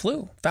level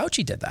flu.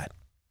 Fauci did that.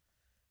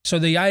 So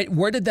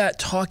where did that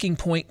talking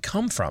point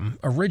come from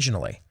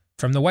originally?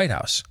 From the White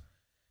House?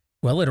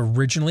 Well, it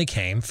originally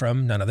came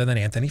from none other than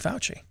Anthony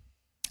Fauci.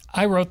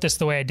 I wrote this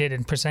the way I did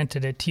and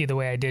presented it to you the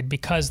way I did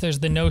because there's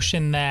the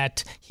notion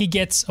that he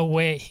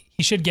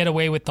should get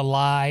away with the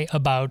lie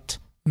about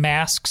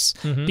masks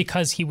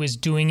because he was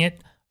doing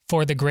it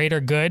for the greater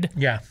good.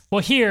 Yeah.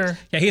 Well,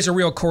 he's a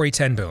real Corey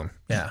ten Boom.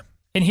 Yeah.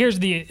 And here's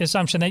the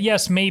assumption that,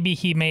 yes, maybe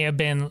he may have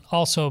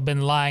also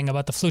been lying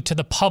about the flu to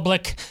the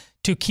public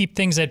to keep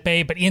things at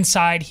bay, but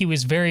inside he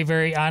was very,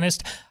 very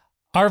honest.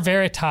 Our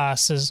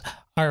Veritas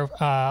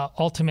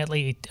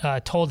ultimately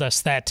told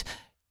us that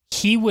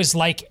he was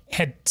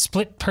had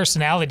split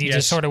personality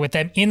disorder with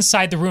them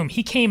inside the room.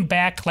 He came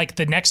back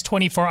the next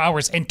 24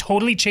 hours and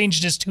totally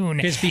changed his tune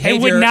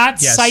and would not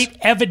cite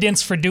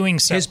evidence for doing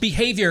so. His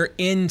behavior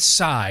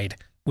inside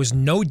was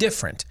no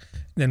different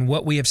than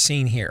what we have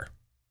seen here.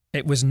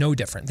 It was no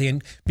different.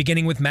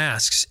 Beginning with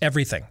masks,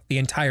 everything, the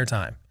entire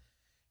time.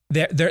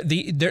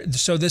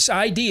 So this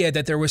idea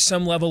that there was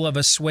some level of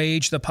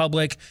assuage the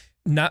public,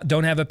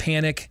 don't have a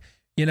panic,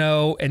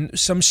 and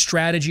some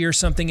strategy or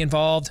something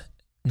involved,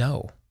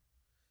 no.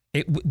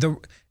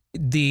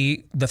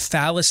 The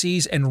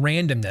fallacies and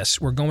randomness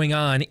were going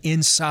on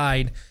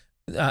inside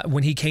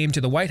when he came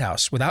to the White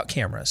House without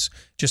cameras,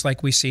 just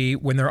like we see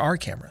when there are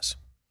cameras.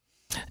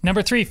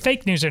 Number 3,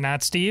 fake news or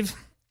not, Steve.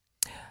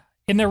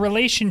 In their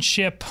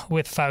relationship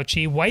with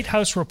Fauci, White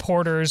House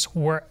reporters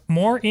were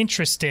more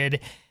interested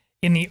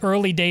in the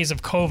early days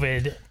of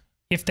COVID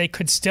if they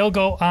could still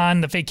go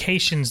on the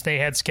vacations they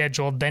had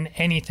scheduled than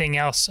anything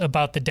else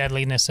about the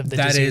deadliness of the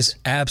disease. That is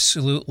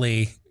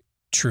absolutely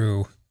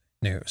true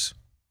news.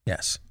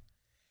 Yes.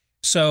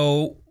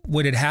 So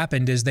what had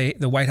happened is the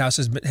White House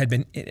had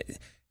been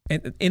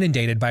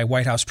inundated by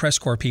White House press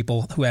corps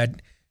people who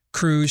had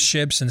cruise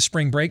ships and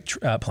spring break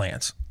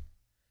plans.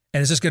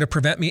 And is this going to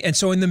prevent me? And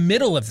so in the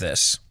middle of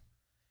this,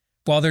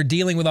 while they're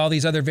dealing with all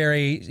these other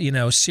very,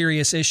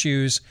 serious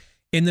issues,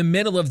 in the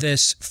middle of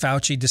this,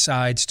 Fauci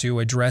decides to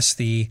address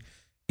the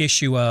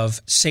issue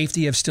of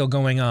safety of still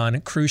going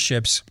on cruise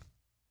ships,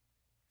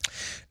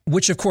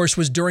 which of course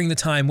was during the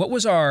time. What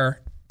was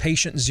our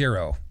patient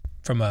zero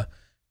from a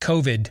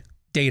COVID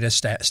data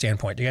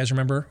standpoint? Do you guys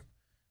remember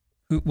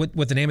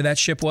what the name of that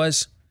ship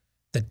was?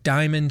 The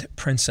Diamond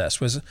Princess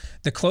was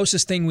the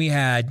closest thing we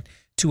had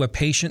to a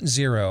patient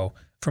zero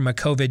from a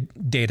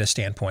COVID data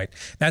standpoint.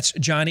 That's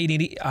John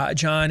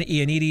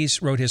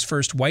Ioannidis wrote his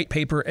first white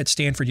paper at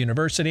Stanford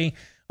University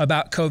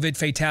about COVID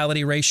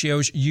fatality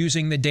ratios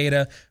using the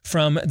data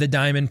from the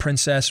Diamond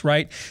Princess,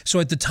 right?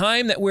 So at the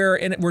time that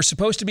we're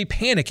supposed to be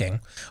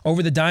panicking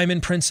over the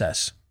Diamond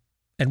Princess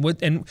and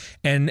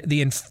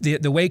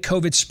the way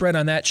COVID spread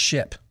on that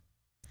ship,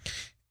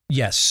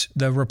 yes,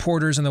 the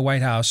reporters in the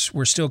White House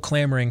were still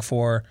clamoring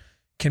for,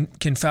 can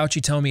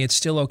Fauci tell me it's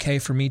still okay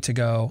for me to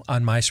go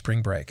on my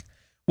spring break?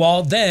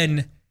 While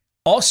then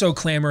also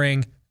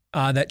clamoring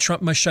that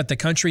Trump must shut the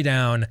country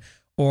down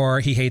or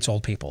he hates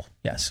old people.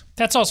 Yes.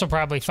 That's also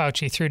probably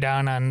Fauci threw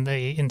down on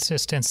the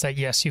insistence that,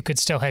 yes, you could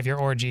still have your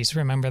orgies.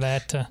 Remember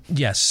that?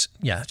 Yes.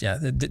 Yeah.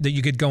 That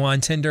you could go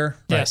on Tinder.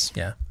 Right? Yes.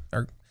 Yeah.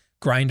 Or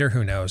Grindr.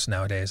 Who knows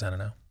nowadays? I don't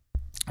know.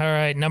 All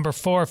right. Number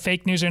 4,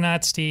 fake news or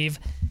not, Steve.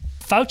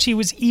 Fauci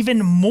was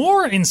even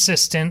more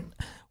insistent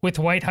with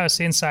White House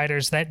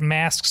insiders that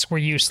masks were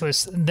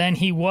useless than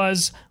he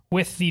was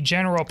with the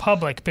general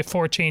public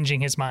before changing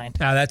his mind.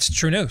 Now, that's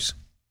true news.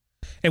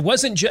 It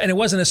wasn't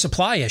a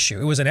supply issue.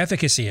 It was an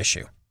efficacy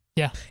issue.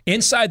 Yeah.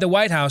 Inside the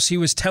White House, he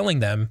was telling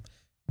them,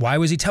 why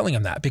was he telling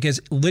them that? Because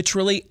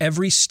literally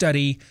every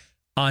study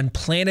on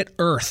planet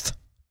Earth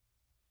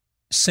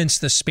since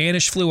the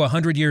Spanish flu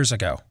 100 years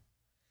ago,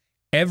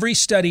 every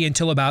study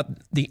until about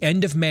the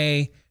end of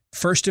May,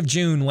 1st of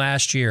June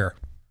last year,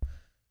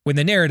 when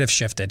the narrative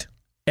shifted,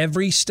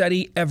 every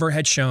study ever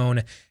had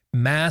shown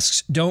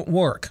masks don't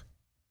work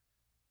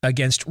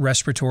against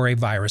respiratory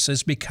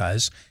viruses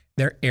because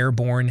they're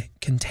airborne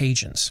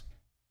contagions.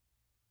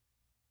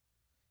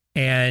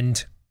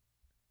 And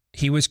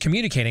he was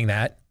communicating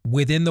that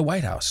within the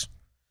White House.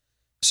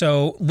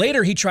 So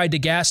later he tried to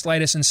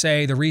gaslight us and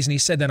say the reason he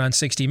said that on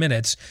 60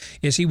 Minutes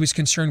is he was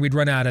concerned we'd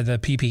run out of the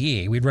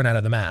PPE, we'd run out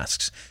of the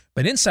masks.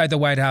 But inside the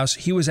White House,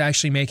 he was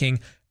actually making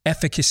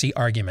efficacy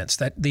arguments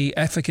that the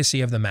efficacy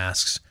of the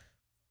masks,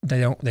 they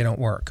don't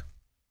work.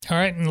 All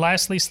right, and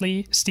lastly,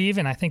 Steve,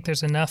 and I think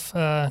there's enough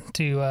for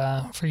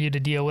you to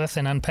deal with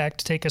and unpack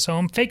to take us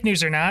home. Fake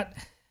news or not,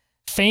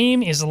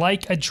 fame is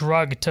like a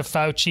drug to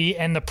Fauci,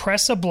 and the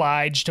press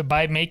obliged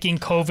by making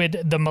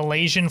COVID the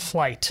Malaysian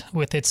flight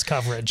with its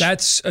coverage.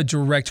 That's a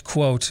direct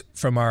quote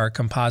from our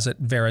Composite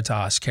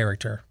Veritas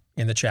character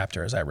in the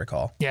chapter, as I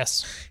recall.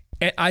 Yes.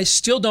 And I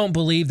still don't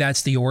believe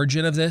that's the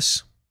origin of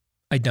this.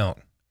 I don't.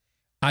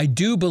 I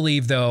do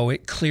believe, though,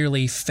 it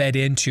clearly fed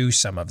into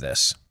some of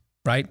this,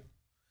 right?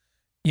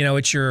 You know,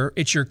 it's your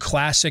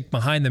classic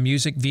Behind the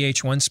Music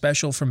VH1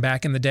 special from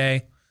back in the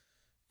day.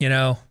 You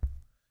know,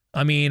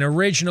 I mean,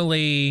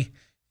 originally,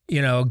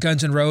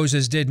 Guns N'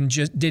 Roses didn't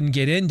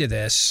get into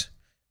this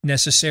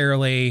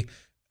necessarily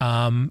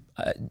to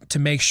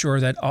make sure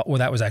that,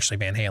 that was actually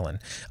Van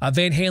Halen.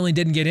 Van Halen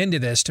didn't get into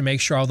this to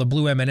make sure all the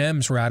blue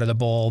M&Ms were out of the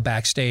bowl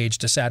backstage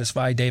to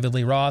satisfy David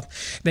Lee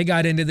Roth. They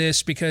got into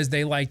this because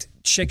they liked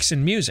chicks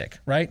and music,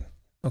 right?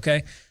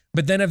 Okay.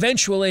 But then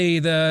eventually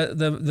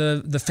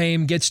the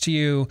fame gets to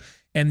you,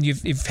 and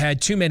you've had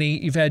too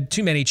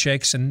many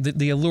chicks, and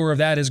the allure of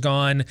that is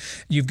gone.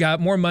 You've got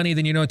more money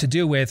than you know what to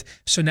do with.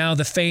 So now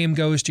the fame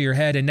goes to your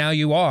head, and now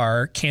you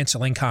are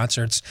canceling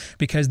concerts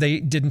because they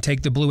didn't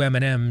take the blue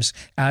M&Ms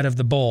out of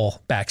the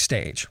bowl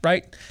backstage,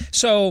 right?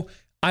 So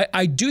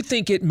I do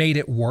think it made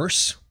it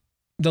worse,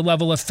 the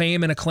level of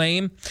fame and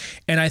acclaim,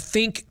 and I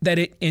think that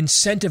it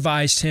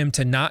incentivized him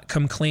to not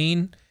come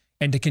clean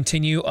and to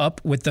continue up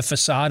with the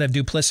facade of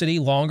duplicity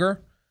longer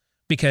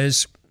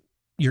because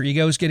your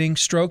ego is getting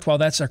stroked while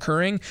that's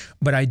occurring.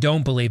 But I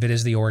don't believe it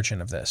is the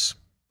origin of this.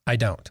 I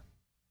don't.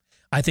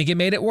 I think it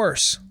made it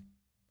worse,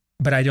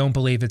 but I don't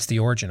believe it's the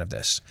origin of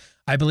this.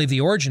 I believe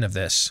the origin of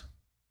this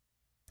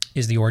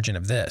is the origin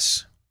of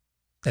this,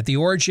 that the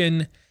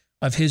origin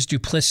of his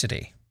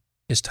duplicity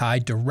is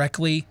tied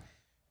directly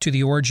to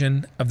the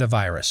origin of the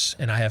virus.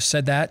 And I have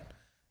said that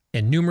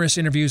in numerous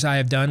interviews I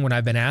have done when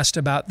I've been asked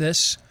about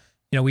this.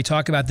 You know, we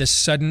talk about this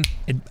sudden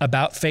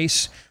about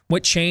face.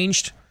 What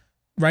changed?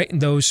 Right?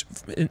 And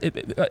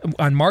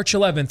on March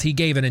 11th, he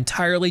gave an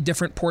entirely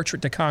different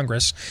portrait to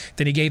Congress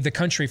than he gave the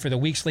country for the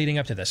weeks leading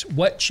up to this.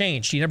 What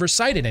changed? He never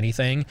cited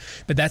anything,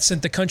 but that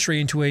sent the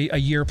country into a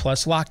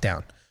year-plus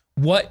lockdown.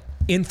 What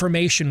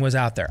information was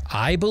out there?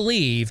 I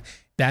believe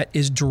that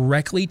is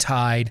directly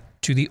tied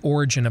to the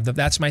origin of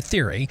that's my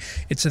theory.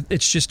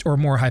 It's just, or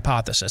more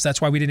hypothesis.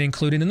 That's why we didn't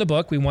include it in the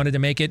book. We wanted to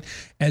make it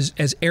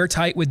as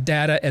airtight with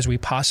data as we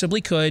possibly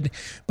could,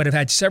 but I've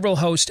had several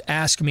hosts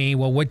ask me,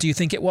 well, what do you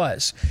think it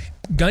was?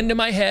 Gun to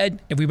my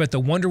head, if we put the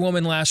Wonder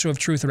Woman lasso of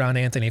truth around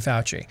Anthony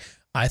Fauci,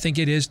 I think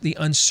it is the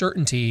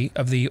uncertainty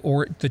of the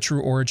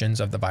true origins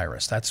of the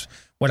virus. That's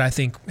what I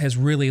think has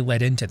really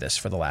led into this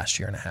for the last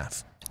year and a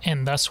half.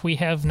 And thus we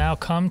have now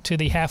come to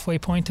the halfway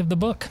point of the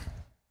book.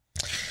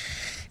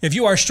 If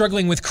you are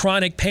struggling with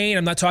chronic pain,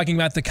 I'm not talking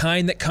about the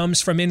kind that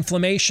comes from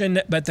inflammation,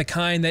 but the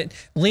kind that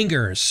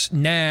lingers,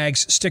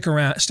 nags,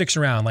 sticks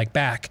around, like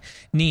back,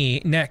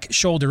 knee, neck,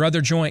 shoulder,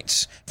 other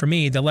joints. For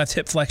me, the left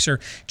hip flexor,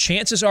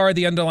 chances are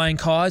the underlying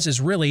cause is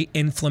really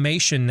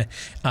inflammation.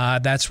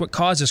 That's what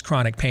causes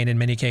chronic pain in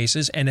many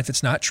cases, and if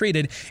it's not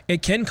treated,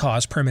 it can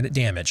cause permanent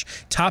damage.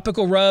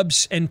 Topical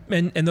rubs and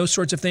those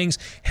sorts of things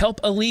help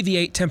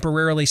alleviate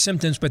temporarily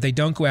symptoms, but they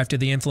don't go after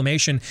the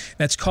inflammation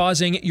that's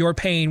causing your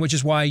pain, which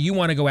is why you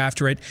want to go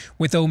after it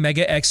with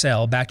Omega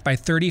XL. Backed by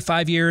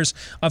 35 years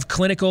of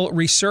clinical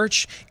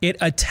research, it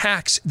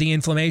attacks the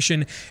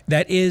inflammation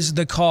that is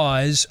the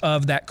cause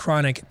of that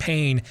chronic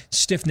pain,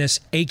 stiffness,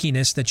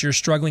 achiness that you're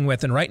struggling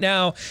with. And right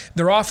now,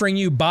 they're offering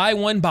you buy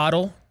one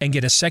bottle and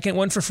get a second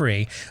one for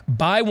free.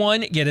 Buy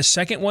one, get a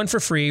second one for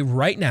free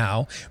right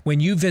now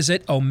when you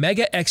visit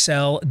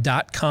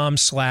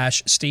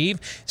OmegaXL.com/Steve.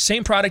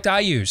 Same product I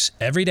use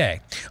every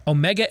day.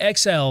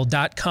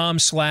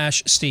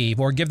 OmegaXL.com/Steve,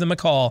 or give them a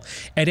call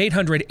at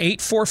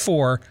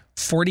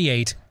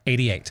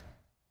 800-844-4888.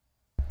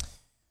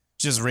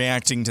 Just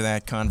reacting to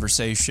that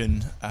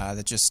conversation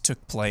that just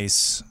took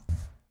place,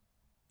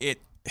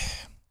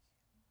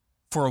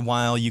 for a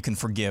while you can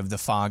forgive the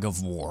fog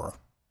of war.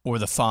 Or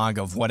the fog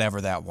of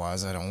whatever that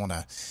was. I don't want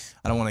to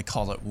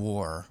call it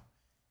war.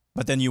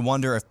 But then you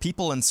wonder if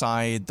people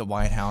inside the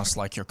White House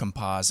like your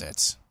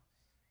composite,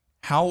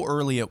 how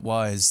early it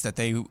was that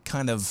they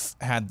kind of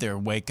had their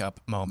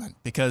wake-up moment.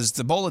 Because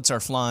the bullets are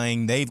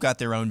flying, they've got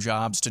their own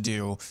jobs to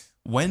do.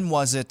 When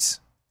was it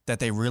that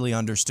they really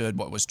understood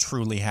what was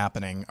truly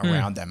happening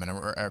around them and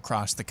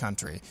across the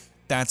country?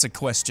 That's a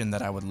question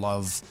that I would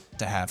love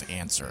to have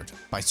answered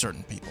by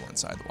certain people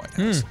inside the White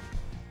House.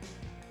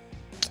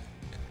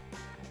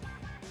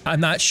 I'm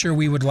not sure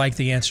we would like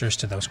the answers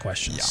to those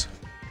questions.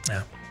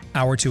 Yeah.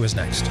 Hour 2 is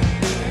next.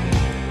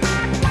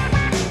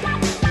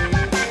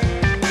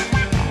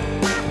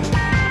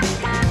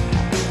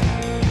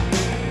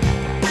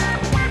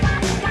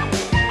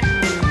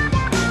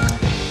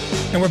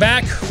 And we're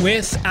back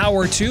with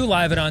Hour 2,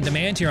 live and on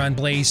demand here on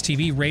Blaze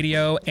TV,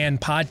 radio,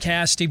 and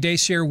podcast. Steve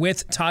Deace here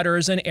with Todd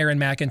Erzin, Aaron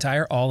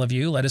McIntyre. All of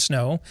you, let us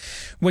know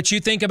what you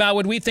think about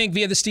what we think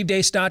via the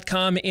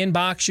stevedeace.com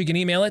inbox. You can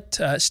email it,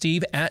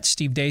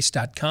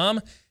 steve@stevedeace.com.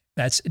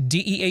 That's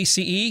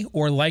DEACE,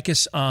 or like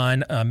us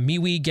on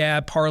MeWe,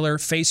 Gab, Parler,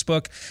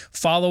 Facebook.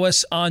 Follow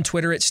us on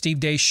Twitter at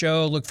Steve Deace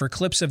Show. Look for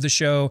clips of the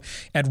show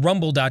at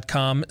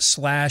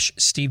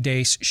rumble.com/Steve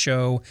Deace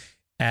Show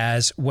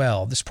as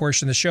well. This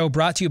portion of the show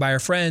brought to you by our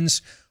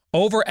friends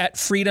over at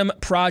Freedom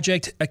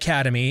Project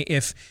Academy.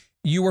 If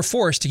you were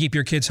forced to keep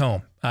your kids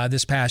home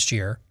this past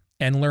year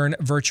and learn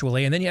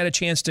virtually, and then you had a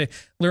chance to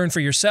learn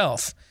for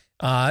yourself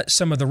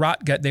some of the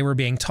rot gut they were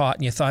being taught,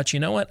 and you thought, you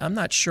know what, I'm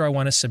not sure I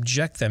want to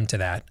subject them to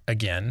that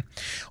again.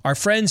 Our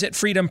friends at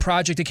Freedom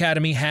Project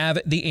Academy have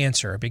the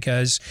answer,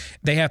 because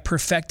they have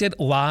perfected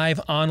live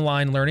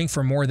online learning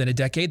for more than a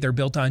decade. They're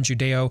built on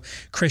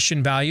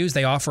Judeo-Christian values.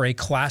 They offer a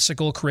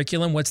classical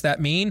curriculum. What's that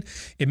mean?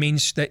 It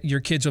means that your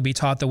kids will be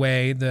taught the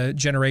way the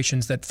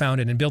generations that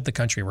founded and built the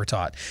country were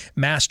taught.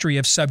 Mastery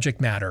of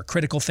subject matter,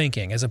 critical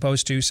thinking, as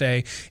opposed to,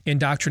 say,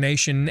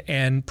 indoctrination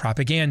and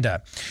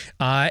propaganda.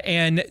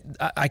 And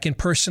I can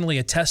personally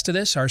attest to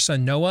this. Our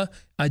son Noah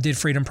did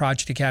Freedom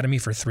Project Academy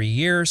for 3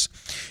 years.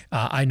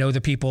 I know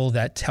the people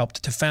that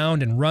helped to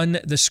found and run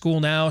the school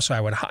now, so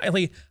I would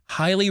highly,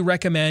 highly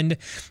recommend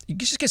you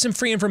just get some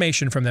free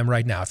information from them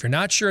right now. If you're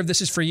not sure if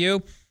this is for you,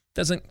 it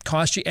doesn't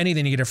cost you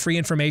anything to get a free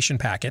information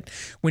packet.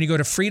 When you go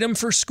to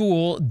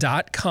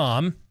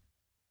freedomforschool.com,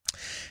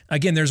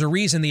 again, there's a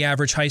reason the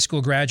average high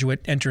school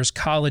graduate enters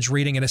college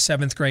reading at a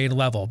 7th grade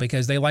level,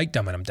 because they like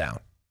dumbing them down.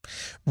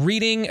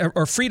 Reading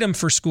or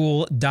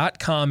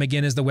freedomforschool.com,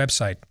 again, is the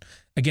website.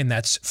 Again,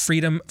 that's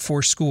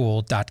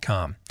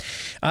freedomforschool.com.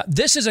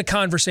 This is a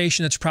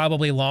conversation that's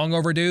probably long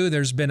overdue.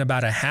 There's been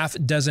about a half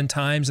dozen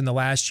times in the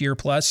last year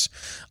plus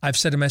I've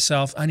said to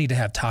myself, I need to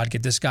have Todd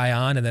get this guy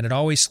on, and then it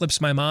always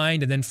slips my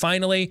mind. And then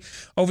finally,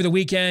 over the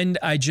weekend,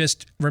 I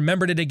just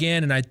remembered it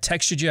again, and I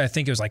texted you, I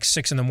think it was like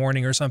 6 a.m.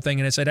 or something,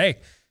 and I said, hey,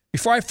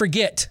 before I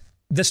forget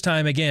this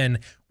time again,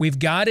 we've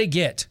got to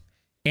get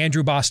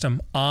Andrew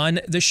Bostom on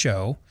the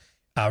show.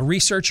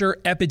 researcher,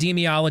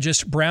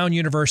 epidemiologist. Brown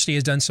University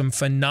has done some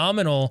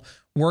phenomenal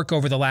work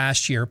over the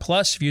last year.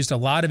 Plus, used a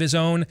lot of his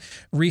own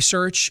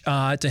research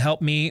to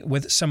help me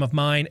with some of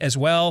mine as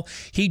well.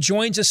 He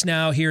joins us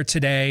now here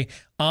today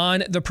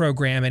on the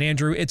program. And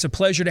Andrew, it's a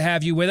pleasure to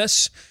have you with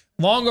us.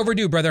 Long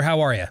overdue, brother.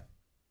 How are you?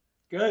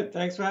 Good.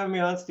 Thanks for having me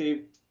on,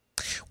 Steve.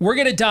 We're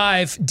going to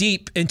dive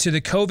deep into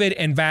the COVID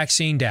and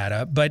vaccine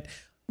data, but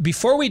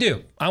before we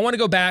do, I want to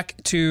go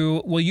back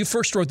to, well, you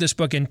first wrote this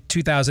book in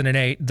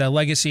 2008, The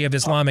Legacy of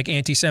Islamic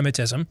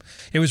Anti-Semitism.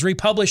 It was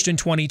republished in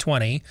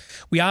 2020.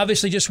 We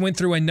obviously just went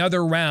through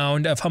another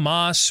round of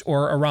Hamas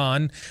or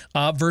Iran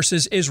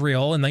versus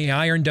Israel and the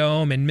Iron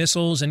Dome and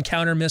missiles and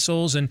counter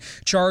missiles and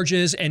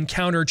charges and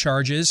counter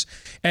charges.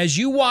 As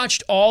you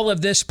watched all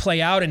of this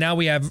play out, and now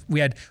we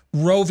had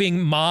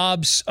roving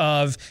mobs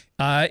of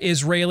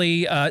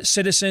Israeli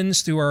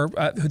citizens who are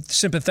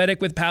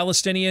sympathetic with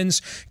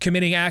Palestinians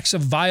committing acts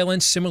of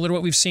violence similar to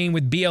what we've seen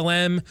with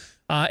BLM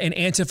and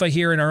Antifa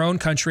here in our own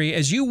country.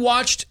 As you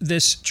watched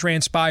this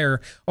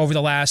transpire over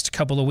the last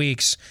couple of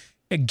weeks,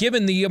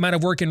 given the amount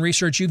of work and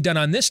research you've done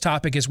on this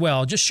topic as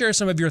well, just share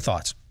some of your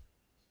thoughts.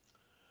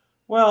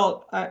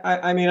 Well,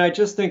 I mean, I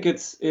just think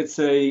it's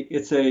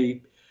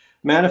a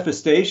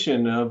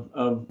manifestation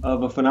of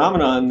a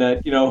phenomenon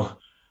that,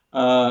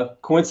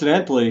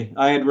 coincidentally,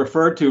 I had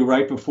referred to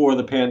right before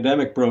the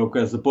pandemic broke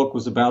as the book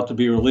was about to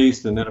be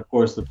released. And then, of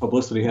course, the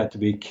publicity had to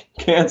be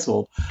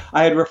canceled.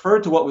 I had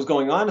referred to what was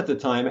going on at the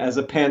time as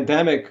a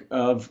pandemic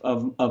of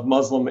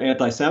Muslim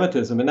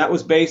anti-Semitism. And that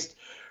was based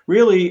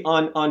really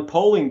on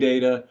polling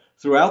data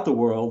throughout the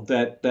world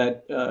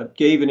that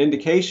gave an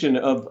indication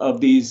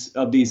of these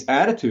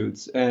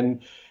attitudes. And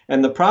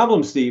the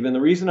problem, Steve, and the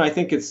reason I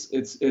think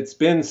it's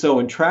been so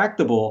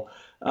intractable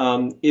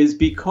is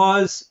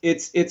because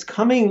it's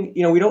coming,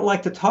 we don't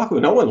like to talk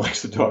about, no one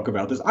likes to talk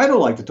about this. I don't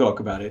like to talk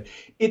about it.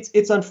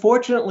 It's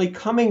unfortunately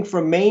coming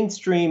from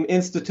mainstream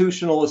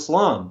institutional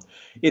Islam.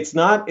 It's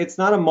not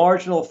a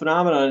marginal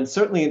phenomenon, and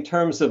certainly in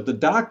terms of the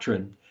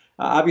doctrine.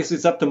 Obviously,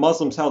 it's up to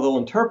Muslims how they'll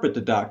interpret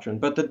the doctrine,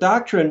 but the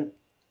doctrine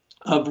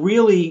of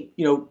really,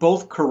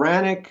 both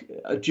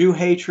Quranic Jew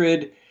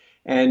hatred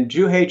and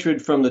Jew hatred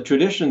from the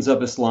traditions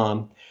of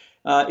Islam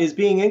is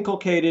being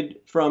inculcated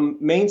from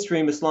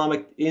mainstream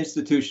Islamic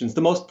institutions,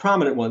 the most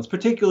prominent ones,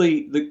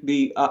 particularly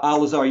the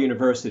Al-Azhar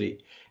University.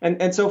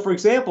 And so, for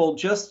example,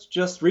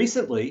 just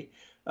recently,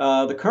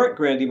 the current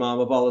Grand Imam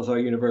of Al-Azhar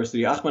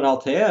University, Ahmed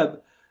Al-Tayeb,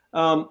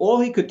 all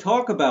he could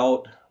talk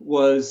about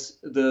was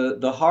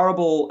the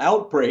horrible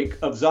outbreak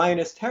of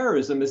Zionist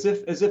terrorism, as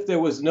if there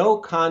was no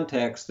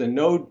context and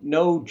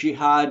no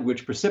jihad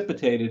which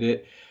precipitated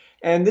it.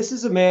 And this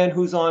is a man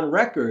who's on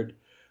record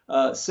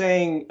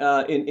saying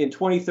in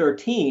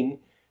 2013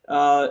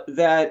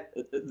 that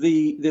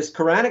this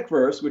Quranic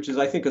verse, which is,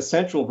 I think, a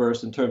central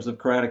verse in terms of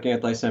Quranic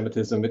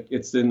anti-Semitism,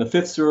 it's in the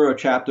 5th surah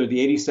chapter, the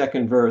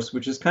 82nd verse,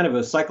 which is kind of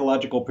a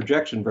psychological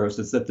projection verse.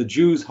 It's that the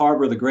Jews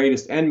harbor the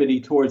greatest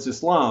enmity towards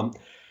Islam,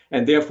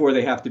 and therefore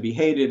they have to be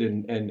hated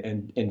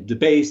and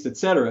debased,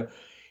 etc.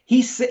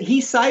 He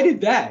cited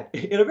that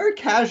in a very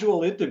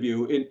casual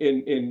interview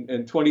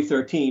in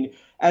 2013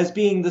 as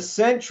being the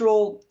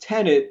central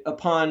tenet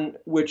upon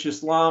which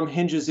Islam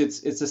hinges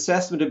its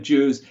assessment of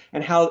Jews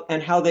and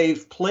how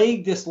they've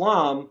plagued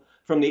Islam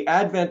from the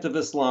advent of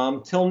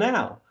Islam till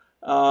now.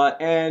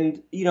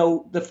 And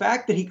the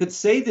fact that he could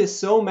say this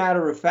so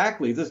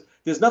matter-of-factly,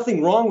 there's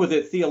nothing wrong with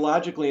it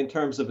theologically in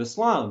terms of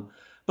Islam,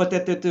 but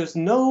that there's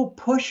no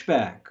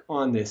pushback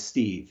on this,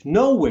 Steve.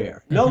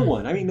 Nowhere. No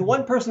one. I mean, the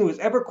one person who has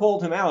ever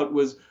called him out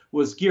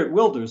was Geert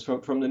Wilders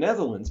from the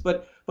Netherlands,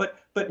 but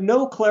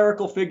no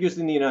clerical figures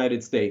in the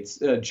United States,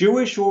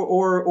 Jewish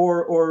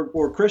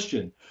or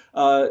Christian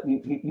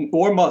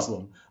or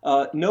Muslim,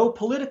 no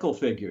political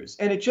figures,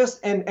 and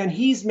and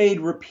he's made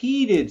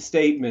repeated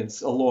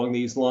statements along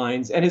these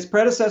lines. And his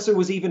predecessor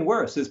was even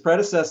worse. His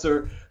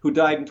predecessor, who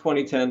died in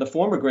 2010, the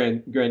former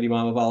Grand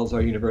Imam of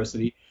Al-Azhar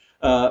University,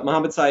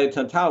 Mohammed Syed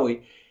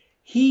Tantawi,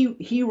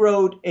 he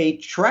wrote a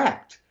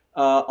tract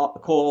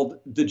called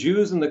 "The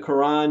Jews and the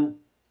Quran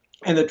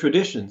and the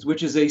Traditions,"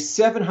 which is a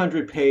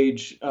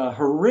 700-page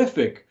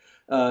horrific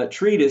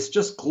treatise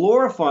just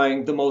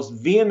glorifying the most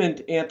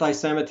vehement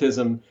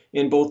anti-Semitism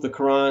in both the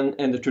Quran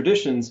and the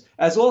traditions,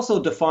 as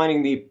also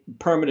defining the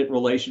permanent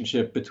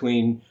relationship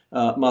between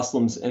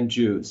Muslims and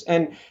Jews.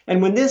 And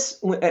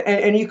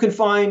you can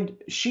find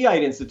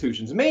Shiite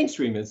institutions,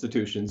 mainstream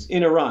institutions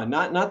in Iran,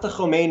 not the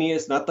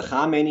Khomeinyists, not the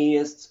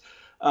Khameneists,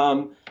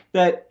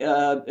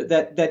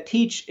 that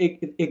teach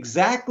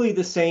exactly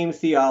the same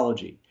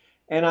theology.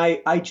 And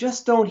I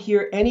just don't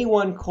hear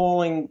anyone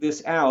calling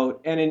this out.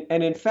 And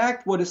in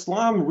fact, what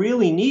Islam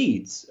really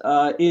needs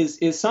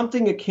is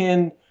something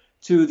akin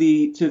to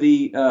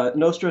the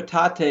Nostra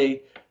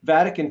Aetate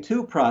Vatican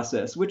II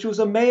process, which was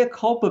a mea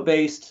culpa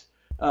based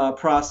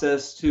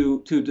process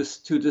to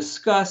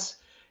discuss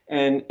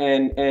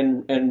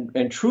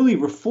and truly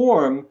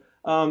reform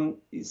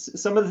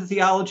some of the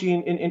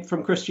theology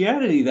from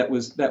Christianity that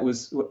was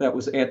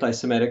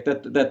anti-Semitic,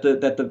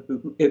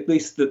 that at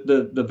least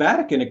the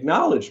Vatican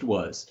acknowledged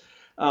was.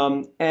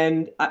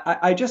 And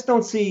I just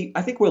don't see.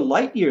 I think we're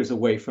light years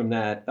away from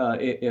that.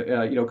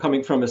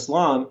 Coming from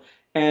Islam.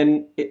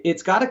 And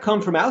it's got to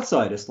come from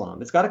outside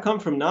Islam. It's got to come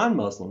from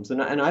non-Muslims.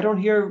 And I don't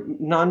hear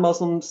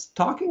non-Muslims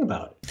talking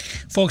about it.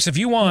 Folks, if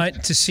you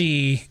want to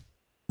see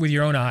with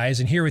your own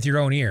eyes and hear with your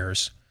own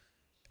ears,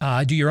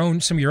 do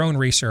some of your own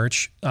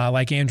research,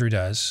 like Andrew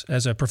does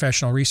as a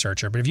professional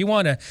researcher. But if you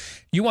want to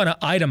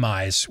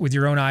itemize with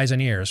your own eyes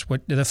and ears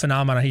what the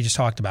phenomena he just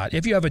talked about,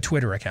 if you have a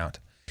Twitter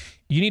account,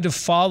 you need to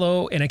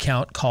follow an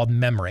account called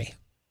MEMRI,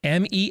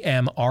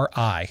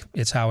 MEMRI.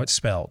 It's how it's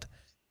spelled,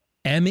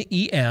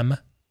 MEM.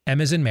 M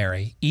as in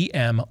Mary,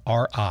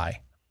 EMRI.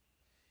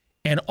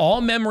 And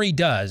all MEMRI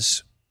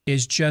does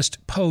is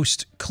just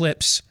post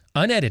clips,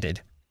 unedited,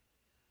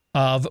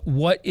 of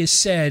what is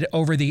said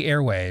over the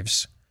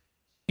airwaves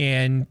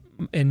in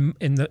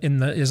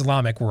the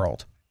Islamic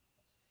world.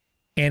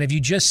 And if you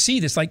just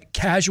see this like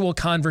casual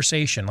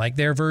conversation, like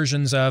their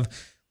versions of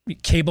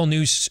cable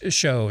news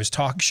shows,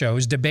 talk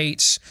shows,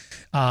 debates,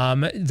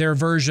 their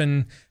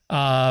version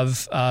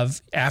of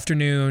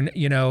afternoon,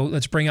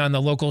 let's bring on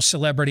the local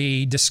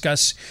celebrity,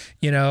 discuss,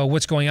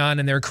 what's going on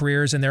in their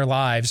careers and their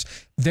lives.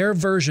 Their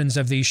versions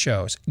of these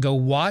shows. Go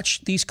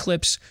watch these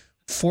clips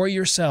for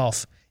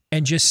yourself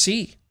and just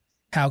see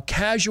how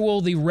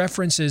casual the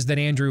references that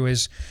Andrew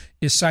is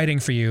citing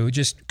for you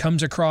just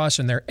comes across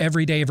in their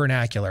everyday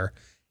vernacular.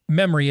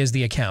 MEMRI is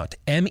the account,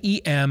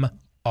 MEMRI.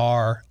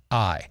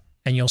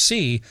 And you'll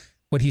see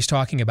what he's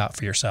talking about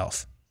for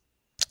yourself.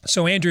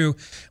 So, Andrew,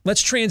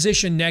 let's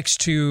transition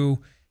next to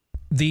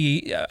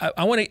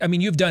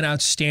you've done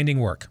outstanding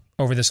work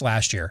over this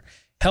last year.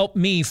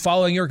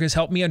 Following your work has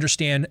helped me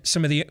understand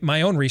some of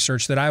my own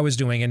research that I was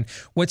doing and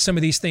what some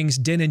of these things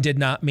did and did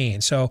not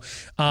mean. So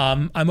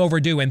I'm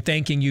overdue in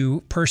thanking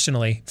you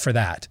personally for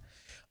that.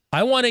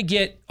 I want to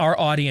get our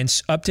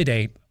audience up to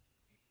date.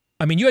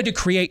 I mean, you had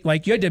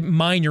to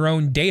mine your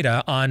own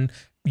data on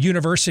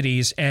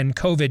universities and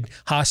COVID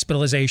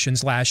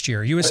hospitalizations last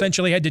year. You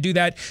essentially had to do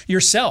that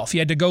yourself. You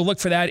had to go look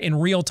for that in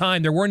real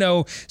time. There were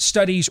no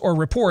studies or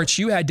reports.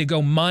 You had to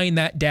go mine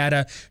that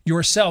data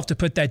yourself to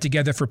put that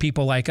together for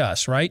people like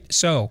us, right?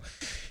 So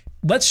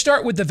let's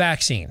start with the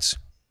vaccines.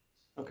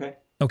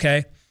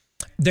 Okay.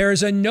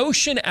 There's a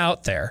notion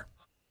out there.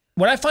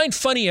 What I find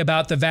funny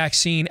about the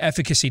vaccine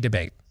efficacy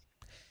debate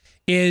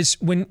is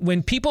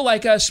when people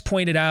like us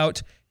pointed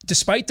out,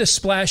 despite the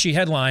splashy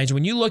headlines,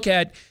 when you look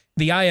at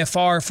the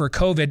IFR for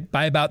COVID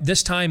by about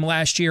this time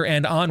last year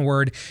and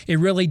onward, it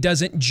really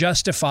doesn't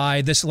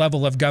justify this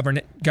level of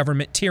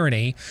government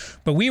tyranny.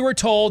 But we were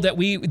told that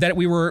we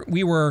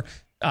were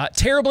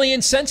terribly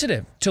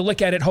insensitive to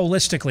look at it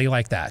holistically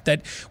like that.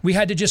 That we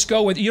had to just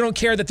go with, you don't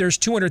care that there's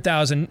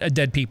 200,000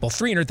 dead people,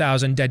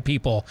 300,000 dead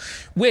people,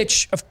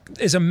 which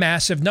is a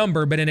massive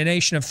number, but in a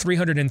nation of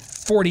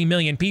 340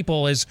 million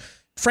people is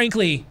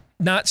frankly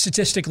not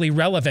statistically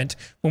relevant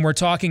when we're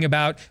talking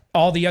about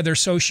all the other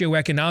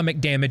socioeconomic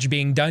damage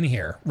being done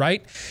here,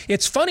 right?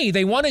 It's funny,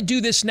 they want to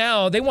do this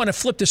now. They want to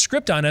flip the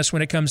script on us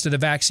when it comes to the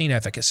vaccine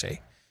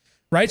efficacy,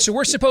 right? So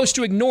we're supposed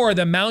to ignore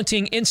the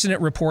mounting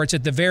incident reports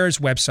at the VAERS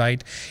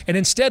website and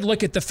instead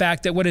look at the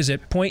fact that,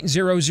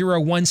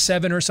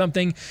 0.0017 or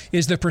something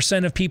is the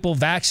percent of people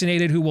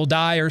vaccinated who will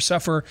die or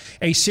suffer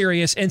a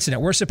serious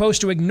incident. We're supposed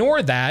to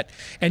ignore that.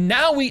 And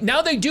now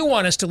they do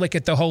want us to look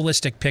at the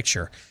holistic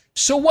picture.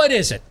 So what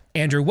is it,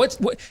 Andrew? What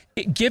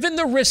given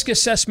the risk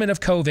assessment of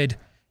COVID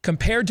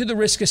compared to the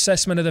risk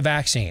assessment of the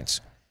vaccines,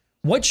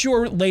 what's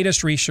your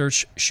latest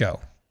research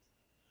show?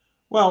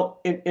 Well,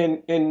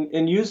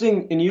 in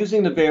using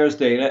the VAERS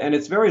data, and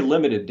it's very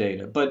limited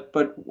data, but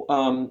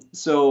for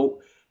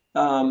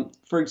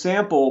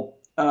example,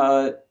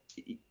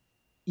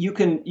 you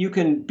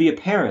can be a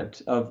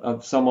parent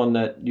of someone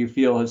that you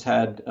feel has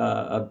had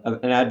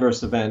an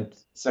adverse event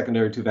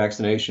secondary to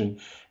vaccination,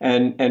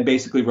 and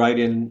basically write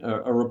in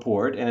a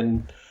report.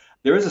 And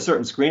there is a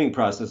certain screening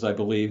process, I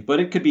believe, but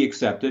it could be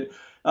accepted.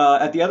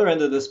 At the other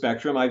end of the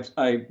spectrum,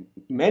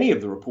 many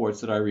of the reports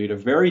that I read are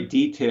very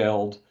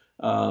detailed,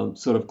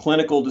 sort of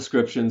clinical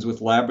descriptions with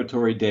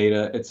laboratory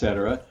data, et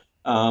cetera.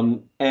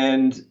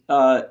 Again,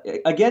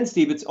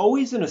 Steve, it's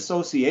always an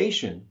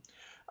association.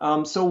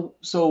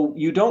 So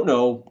you don't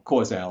know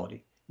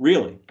causality,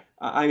 really.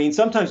 I mean,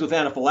 sometimes with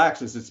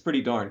anaphylaxis, it's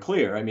pretty darn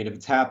clear. I mean, if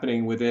it's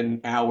happening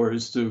within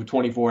hours to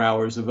 24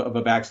 hours of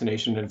a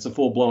vaccination and it's a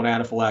full-blown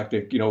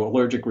anaphylactic,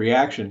 allergic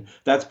reaction,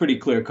 that's pretty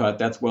clear-cut.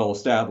 That's well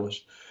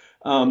established.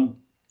 And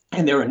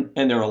there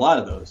are a lot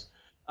of those.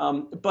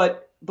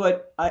 But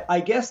I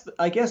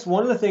guess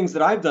one of the things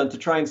that I've done to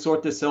try and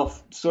sort this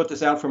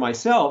out for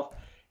myself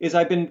is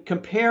I've been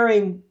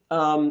comparing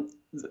the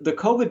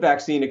COVID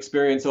vaccine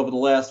experience over the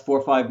last 4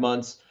 or 5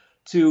 months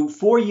to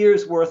 4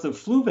 years worth of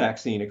flu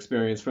vaccine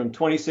experience from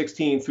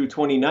 2016 through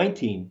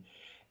 2019.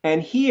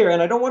 And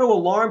I don't want to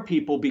alarm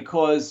people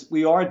because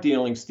we are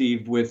dealing,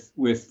 Steve,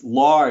 with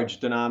large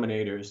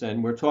denominators,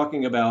 and we're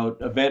talking about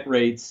event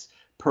rates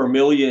per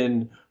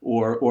million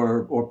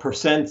or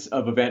percent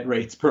of event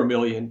rates per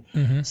million.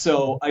 Mm-hmm.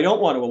 So I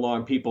don't want to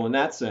alarm people in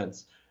that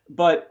sense.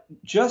 but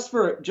just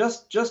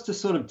to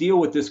sort of deal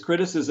with this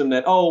criticism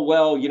that, oh,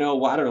 well,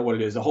 I don't know what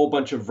it is, a whole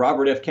bunch of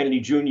Robert F. Kennedy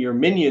Jr.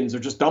 minions are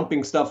just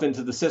dumping stuff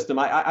into the system.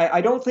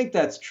 I don't think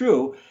that's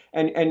true.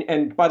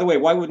 And by the way,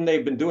 why wouldn't they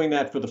have been doing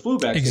that for the flu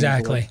vaccine?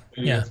 Exactly.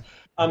 Yeah.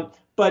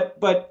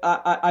 But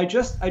I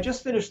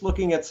just finished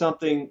looking at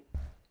something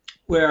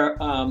where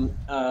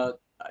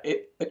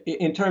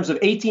in terms of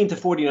 18 to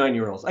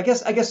 49-year-olds, I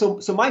guess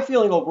so my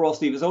feeling overall,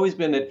 Steve, has always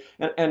been that,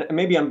 and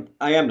maybe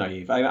I am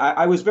naive.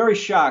 I was very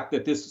shocked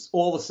that this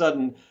all of a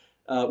sudden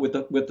with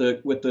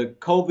the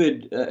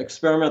COVID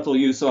experimental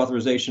use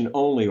authorization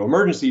only, or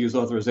emergency use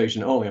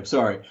authorization only. I'm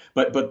sorry,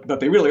 but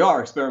they really are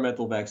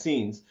experimental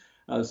vaccines.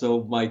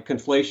 So my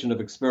conflation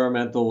of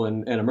experimental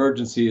and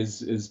emergency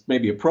is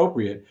maybe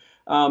appropriate.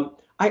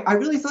 I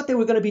really thought they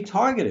were going to be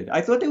targeted.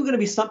 I thought they were going to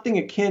be something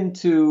akin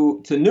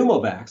to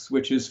Pneumovax,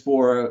 which is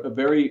for a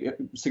very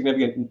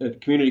significant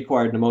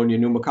community-acquired pneumonia,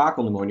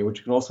 pneumococcal pneumonia,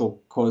 which can also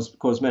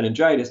cause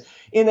meningitis,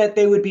 in that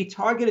they would be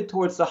targeted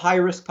towards the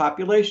high-risk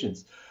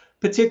populations,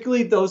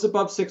 particularly those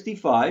above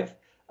 65.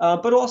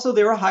 But also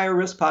there are higher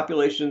risk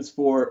populations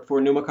for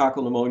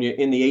pneumococcal pneumonia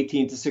in the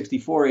 18 to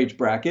 64 age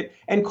bracket,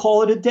 and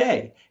call it a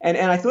day. And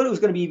I thought it was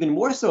going to be even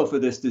more so for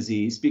this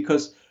disease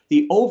because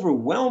the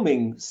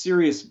overwhelming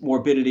serious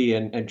morbidity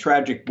and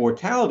tragic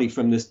mortality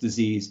from this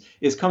disease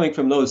is coming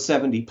from those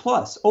 70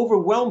 plus,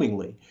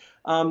 overwhelmingly.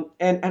 And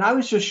I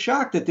was just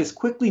shocked that this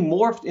quickly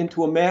morphed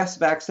into a mass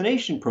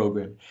vaccination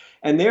program.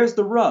 And there's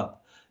the rub.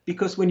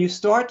 Because when you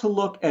start to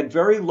look at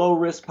very low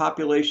risk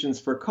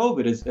populations for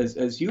COVID,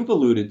 as you've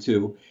alluded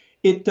to,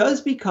 it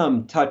does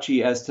become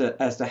touchy as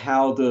to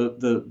how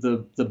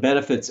the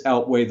benefits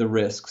outweigh the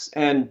risks.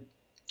 And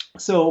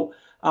so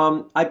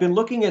I've been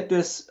looking at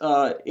this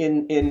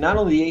in not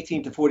only the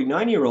 18 to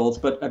 49-year-olds,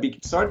 but I've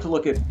started to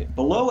look at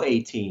below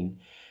 18.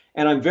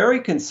 And I'm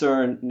very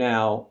concerned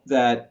now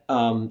that,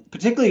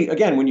 particularly,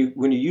 again, when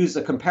you use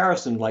a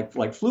comparison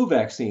like flu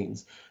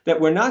vaccines,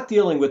 that we're not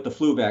dealing with the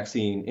flu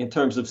vaccine in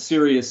terms of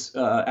serious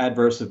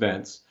adverse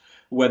events,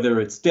 whether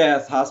it's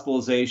death,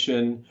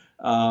 hospitalization,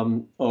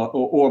 or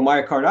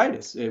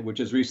myocarditis, which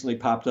has recently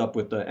popped up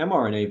with the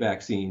mRNA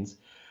vaccines.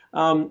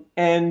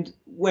 And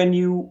when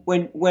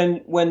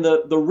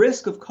the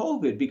risk of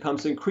COVID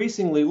becomes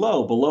increasingly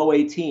low, below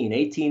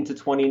 18 to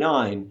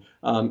 29,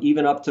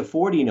 even up to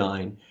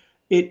 49,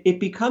 it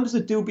becomes a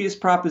dubious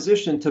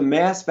proposition to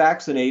mass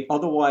vaccinate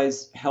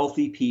otherwise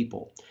healthy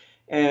people.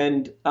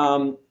 And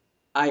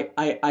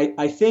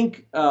I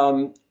think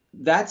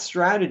that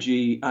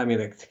strategy, I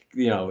mean,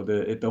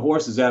 the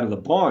horse is out of the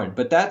barn,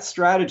 but that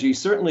strategy,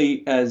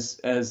 certainly as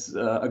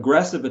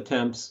aggressive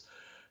attempts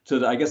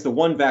to, I guess the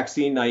one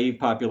vaccine naive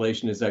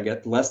population is, I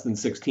guess, less than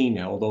 16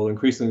 now, although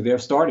increasingly they're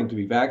starting to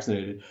be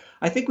vaccinated.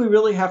 I think we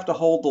really have to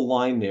hold the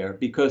line there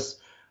because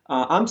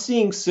I'm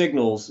seeing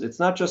signals. It's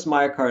not just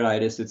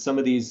myocarditis. It's some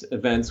of these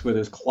events where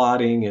there's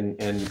clotting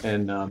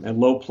and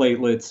low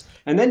platelets,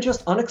 and then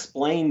just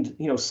unexplained,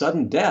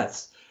 sudden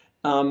deaths.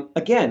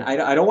 Again,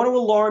 I don't want to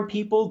alarm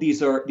people.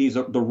 These are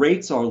the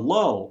rates are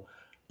low,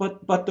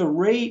 but the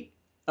rate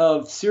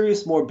of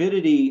serious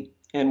morbidity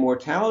and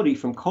mortality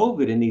from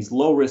COVID in these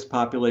low risk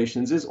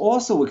populations is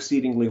also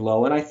exceedingly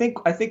low. And I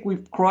think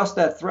we've crossed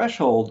that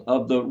threshold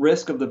of the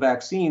risk of the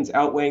vaccines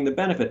outweighing the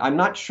benefit. I'm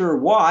not sure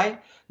why.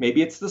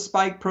 Maybe it's the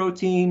spike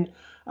protein.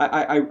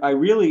 I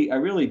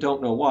really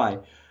don't know why.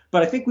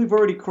 But I think we've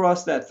already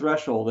crossed that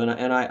threshold.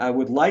 And I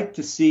would like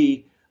to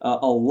see a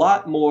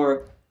lot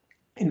more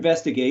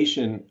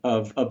investigation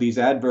of these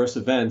adverse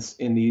events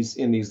in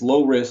these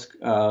low risk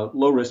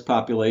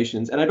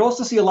populations. And I'd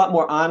also see a lot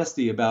more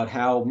honesty about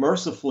how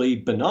mercifully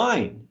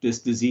benign this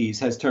disease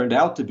has turned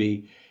out to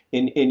be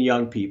in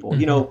young people.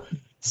 Mm-hmm.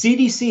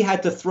 CDC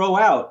had to throw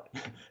out,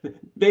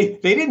 they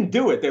didn't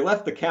do it, they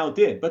left the count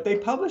in, but they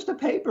published a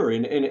paper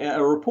in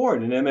a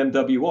report in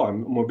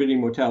MMWR, Morbidity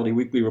and Mortality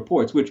Weekly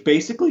Reports, which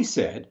basically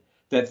said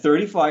that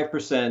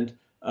 35%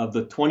 of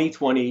the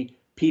 2020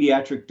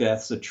 pediatric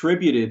deaths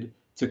attributed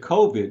to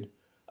COVID,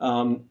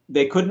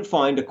 they couldn't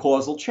find a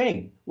causal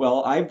chain.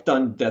 Well, I've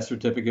done death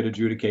certificate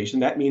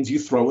adjudication. That means you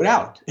throw it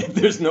out. If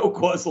there's no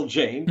causal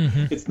chain,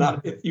 mm-hmm. It's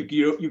not,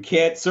 you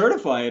can't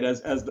certify it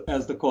as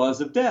the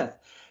cause of death.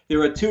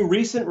 There are two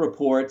recent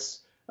reports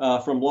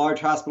from large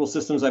hospital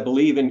systems, I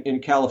believe, in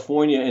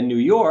California and New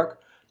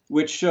York,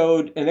 which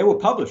showed, and they were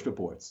published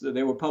reports,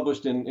 they were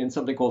published in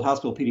something called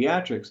Hospital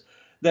Pediatrics,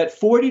 that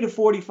 40 to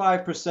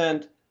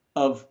 45%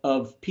 of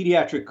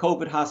pediatric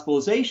COVID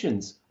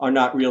hospitalizations are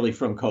not really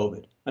from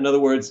COVID. In other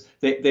words,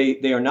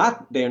 they are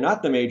not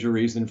the major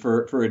reason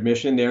for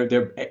admission.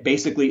 They're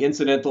basically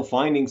incidental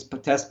findings,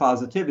 test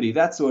positivity,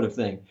 that sort of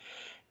thing.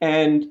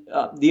 And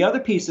the other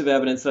piece of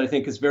evidence that I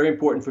think is very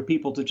important for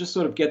people to just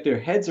sort of get their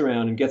heads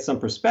around and get some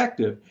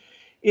perspective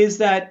is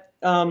that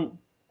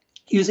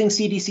using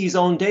CDC's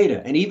own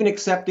data and even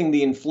accepting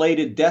the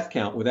inflated death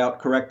count without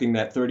correcting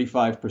that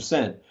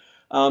 35%,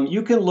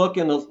 you can look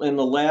in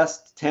the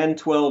last 10,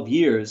 12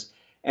 years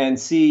and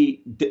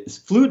see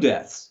flu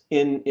deaths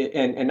and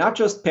not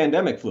just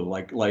pandemic flu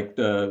like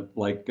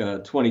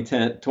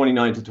 2010,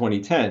 29 to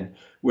 2010,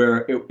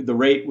 where the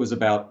rate was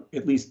about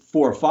at least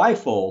 4 or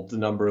 5-fold the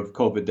number of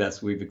COVID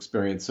deaths we've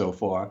experienced so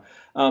far.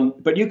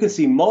 But you can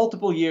see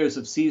multiple years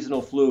of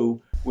seasonal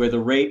flu where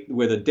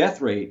the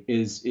death rate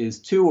is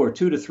 2 or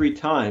 2 to 3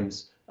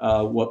 times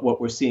what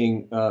we're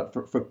seeing for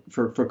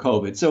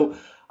COVID. So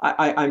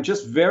I'm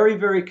just very,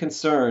 very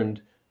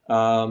concerned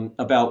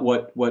about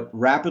what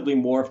rapidly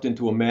morphed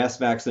into a mass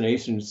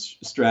vaccination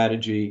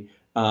strategy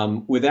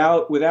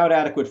without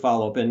adequate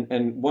follow-up.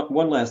 And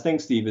one last thing,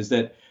 Steve, is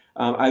that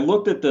I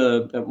looked at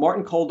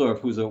Martin Kulldorff,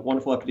 who's a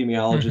wonderful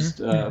epidemiologist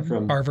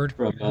from Harvard,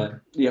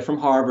 from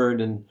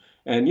Harvard, and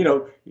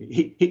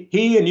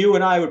he and you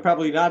and I would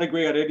probably not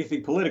agree on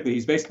anything politically.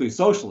 He's basically a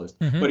socialist,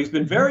 but he's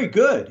been very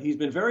good. He's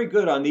been very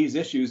good on these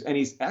issues, and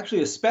he's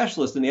actually a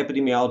specialist in the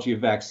epidemiology of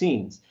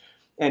vaccines.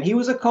 And he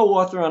was a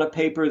co-author on a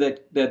paper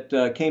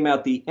that came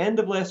out the end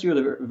of last year,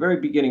 the very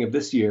beginning of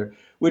this year,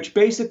 which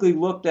basically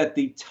looked at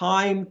the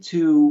time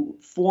to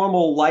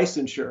formal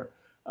licensure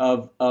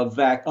of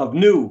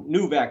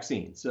new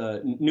vaccines,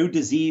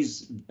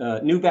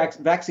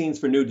 vaccines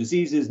for new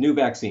diseases, new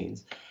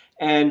vaccines,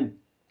 and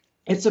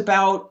it's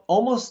about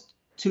almost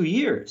 2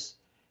 years.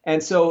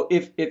 And so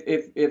if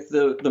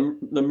the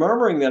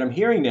murmuring that I'm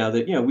hearing now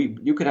that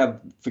you could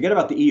forget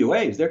about the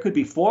EUAs, there could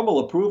be formal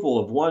approval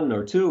of 1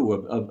 or 2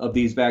 of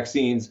these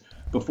vaccines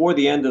before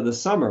the end of the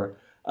summer,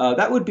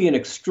 that would be an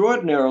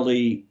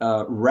extraordinarily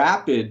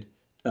rapid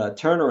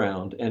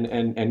turnaround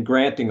and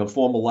granting of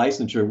formal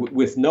licensure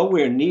with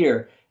nowhere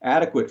near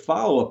adequate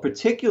follow-up,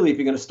 particularly if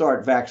you're going to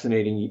start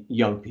vaccinating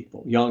young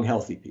people, young,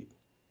 healthy people.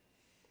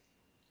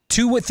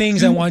 Two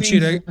things I want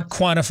you to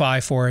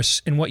quantify for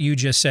us in what you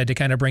just said to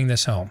kind of bring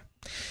this home.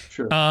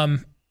 Sure.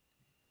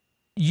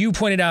 You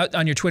pointed out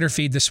on your Twitter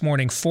feed this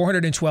morning,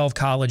 412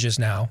 colleges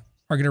now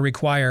are going to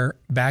require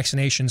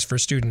vaccinations for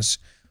students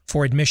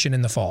for admission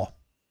in the fall.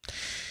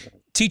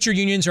 Teacher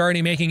unions are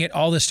already making it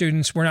all the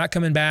students, we're not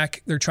coming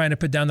back. They're trying to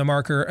put down the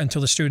marker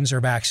until the students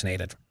are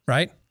vaccinated,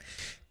 right?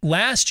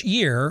 Last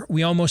year,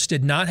 we almost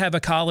did not have a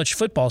college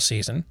football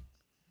season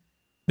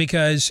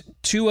because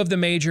 2 of the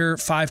major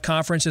 5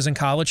 conferences in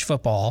college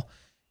football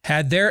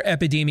had their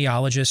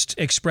epidemiologists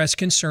express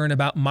concern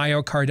about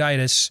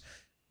myocarditis,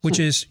 which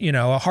is,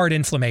 a heart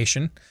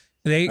inflammation.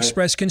 They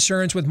expressed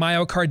concerns with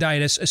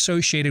myocarditis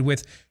associated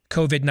with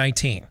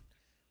COVID-19.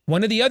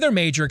 One of the other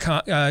major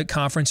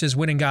conferences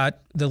went and got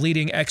the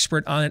leading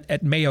expert on it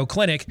at Mayo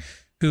Clinic,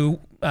 who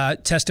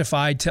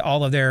testified to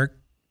all of their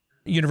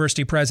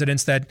university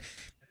presidents that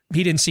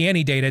he didn't see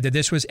any data that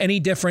this was any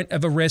different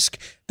of a risk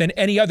than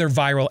any other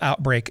viral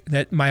outbreak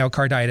that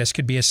myocarditis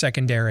could be a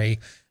secondary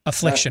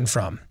affliction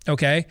from.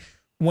 Okay.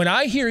 What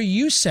I hear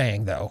you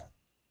saying, though,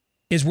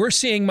 is we're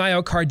seeing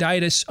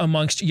myocarditis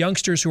amongst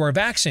youngsters who are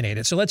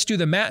vaccinated. So let's do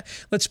the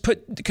math. Let's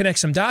connect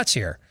some dots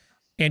here.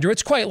 Andrew,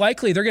 it's quite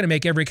likely they're going to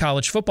make every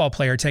college football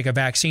player take a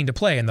vaccine to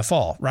play in the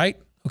fall, right?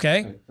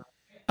 Okay.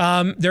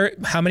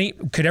 How many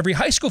could every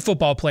high school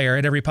football player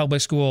at every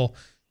public school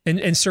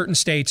in certain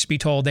states be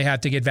told they have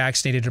to get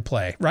vaccinated to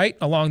play, right?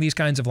 Along these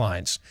kinds of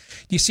lines.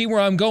 Do you see where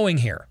I'm going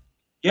here?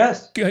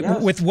 Yes.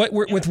 With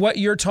what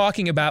you're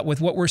talking about,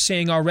 with what we're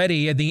seeing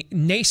already at the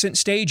nascent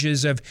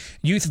stages of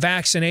youth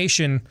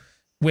vaccination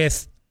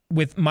with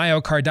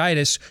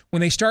myocarditis, when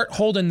they start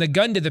holding the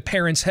gun to the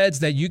parents'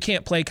 heads that you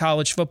can't play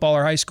college football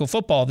or high school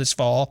football this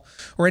fall,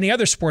 or any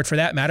other sport for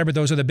that matter, but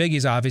those are the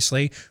biggies,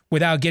 obviously,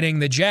 without getting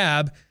the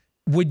jab,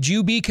 would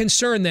you be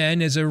concerned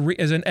then as an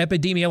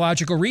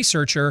epidemiological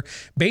researcher,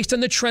 based on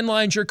the trend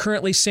lines you're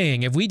currently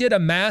seeing, if we did a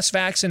mass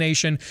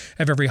vaccination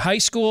of every high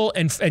school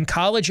and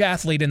college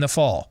athlete in the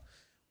fall,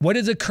 what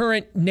does the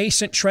current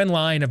nascent trend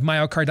line of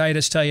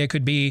myocarditis tell you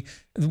could be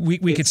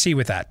we could see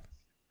with that?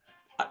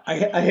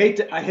 I hate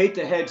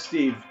to hedge,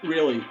 Steve,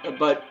 really,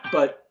 but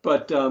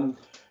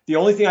the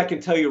only thing I can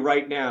tell you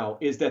right now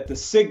is that the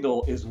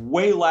signal is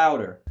way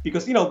louder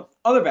because,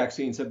 other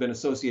vaccines have been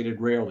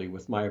associated rarely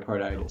with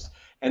myocarditis.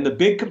 And the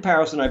big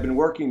comparison I've been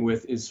working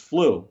with is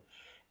flu.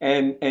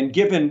 And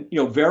given,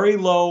 very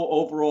low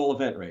overall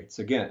event rates,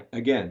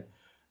 again,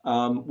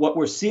 what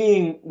we're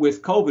seeing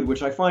with COVID,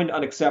 which I find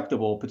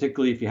unacceptable,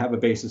 particularly if you have a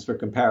basis for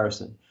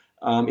comparison,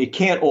 it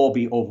can't all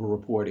be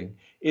over-reporting,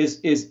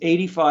 is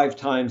 85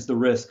 times the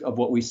risk of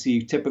what we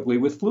see typically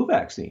with flu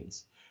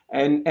vaccines.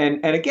 And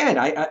again,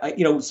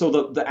 so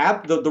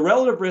the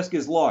relative risk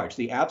is large.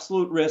 The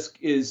absolute risk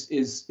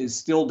is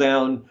still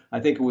down. I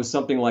think it was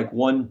something like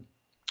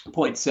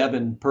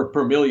 1.7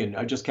 per million.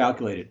 I just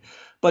calculated.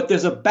 But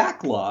there's a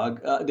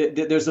backlog.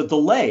 There's a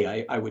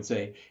delay, I would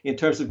say, in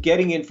terms of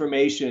getting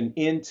information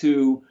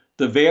into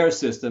the VAERS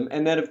system,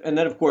 and then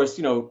of course,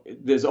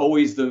 there's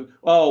always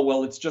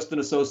it's just an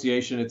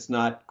association. It's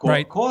not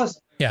cause.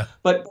 Yeah.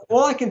 But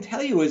all I can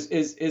tell you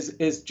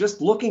is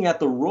just looking at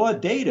the raw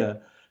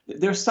data,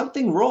 there's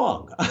something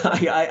wrong.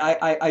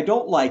 I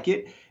don't like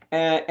it,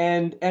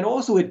 and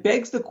also it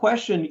begs the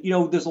question.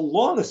 There's a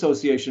long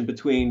association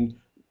between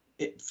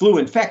flu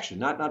infection,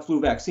 not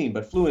flu vaccine,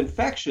 but flu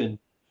infection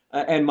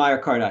and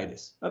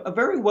myocarditis, a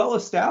very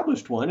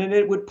well-established one, and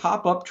it would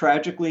pop up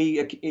tragically,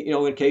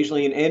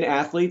 occasionally in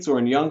athletes or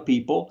in young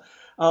people.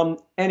 And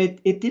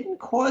it didn't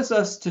cause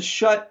us to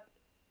shut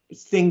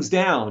things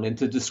down and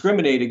to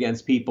discriminate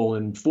against people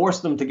and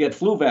force them to get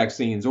flu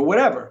vaccines or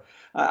whatever.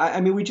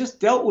 I mean, we just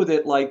dealt with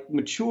it like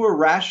mature,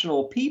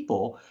 rational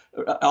people,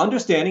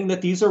 understanding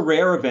that these are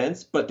rare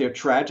events, but they're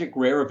tragic,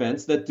 rare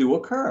events that do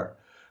occur.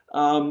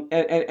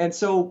 And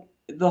so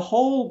the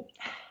whole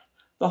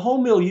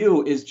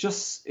milieu is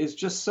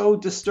just so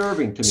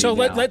disturbing to me. So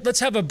now.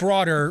 let's have a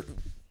broader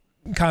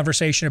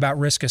conversation about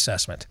risk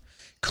assessment.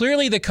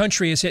 Clearly, the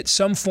country has hit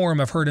some form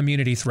of herd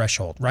immunity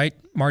threshold, right?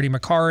 Marty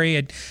Makary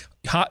at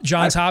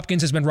Johns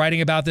Hopkins has been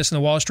writing about this in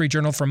the Wall Street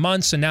Journal for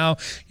months, and now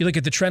you look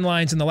at the trend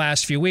lines in the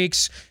last few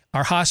weeks.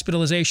 Our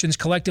hospitalizations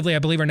collectively, I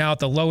believe, are now at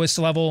the lowest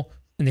level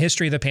in the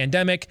history of the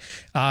pandemic.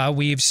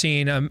 We've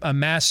seen a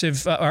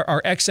massive,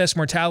 our excess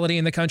mortality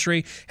in the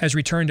country has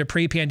returned to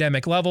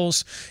pre-pandemic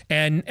levels.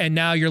 And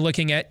now you're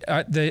looking at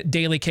the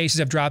daily cases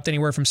have dropped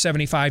anywhere from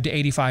 75 to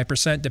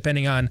 85%,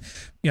 depending on,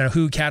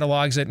 who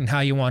catalogs it and how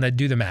you want to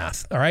do the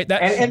math. All right.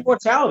 And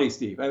mortality,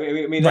 Steve. I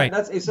mean, right.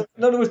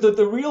 In other words,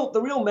 the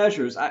real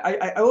measures.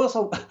 I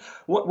also,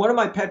 one of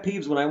my pet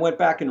peeves when I went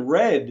back and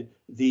read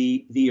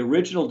the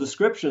original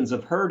descriptions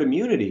of herd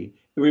immunity.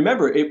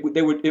 Remember,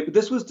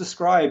 this was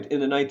described in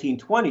the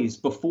 1920s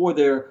before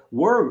there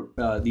were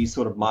these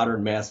sort of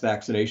modern mass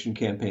vaccination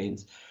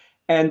campaigns.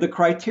 And the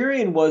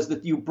criterion was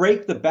that you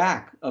break the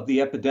back of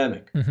the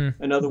epidemic.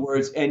 Mm-hmm. In other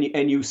words,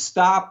 and you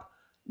stop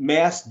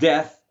mass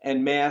death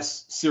and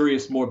mass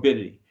serious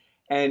morbidity.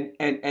 And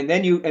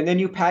then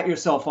you pat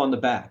yourself on the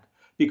back,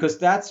 because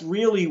that's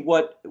really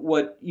what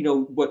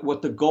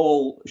the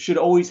goal should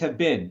always have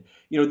been.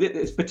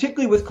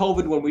 Particularly with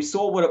COVID, when we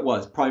saw what it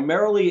was,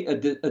 primarily a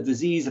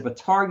disease of a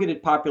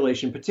targeted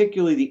population,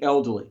 particularly the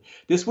elderly.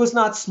 This was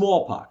not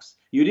smallpox.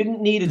 You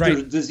didn't need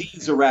a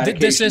disease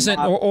eradication. This isn't,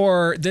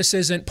 or this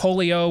isn't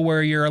polio,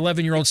 where your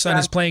 11-year-old son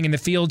is playing in the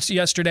fields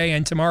yesterday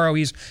and tomorrow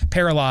he's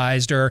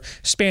paralyzed, or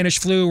Spanish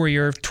flu, where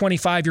your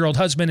 25-year-old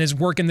husband is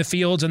working the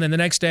fields and then the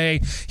next day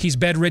he's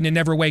bedridden and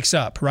never wakes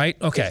up,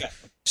 right? Okay.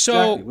 Exactly.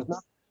 So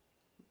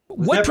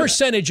what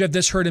percentage of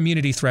this herd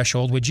immunity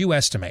threshold would you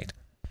estimate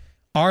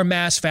our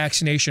mass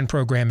vaccination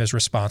program is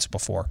responsible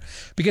for?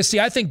 Because, see,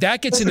 I think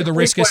that gets into the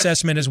risk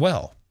assessment as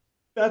well.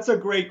 That's a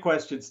great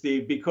question,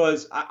 Steve,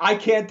 because I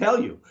can't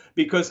tell you,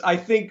 because I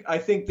think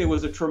there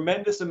was a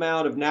tremendous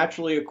amount of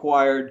naturally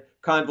acquired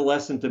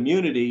convalescent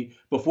immunity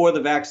before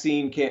the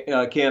vaccine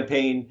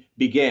campaign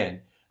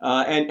began.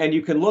 And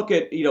you can look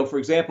at, for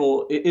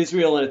example,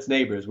 Israel and its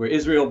neighbors, where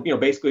Israel,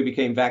 basically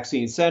became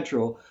vaccine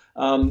central.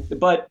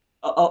 But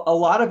a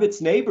lot of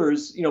its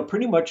neighbors,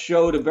 pretty much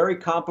showed a very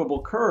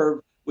comparable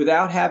curve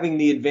without having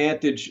the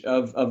advantage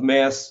of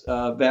mass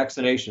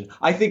vaccination.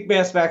 I think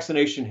mass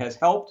vaccination has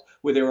helped,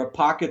 where there are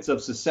pockets of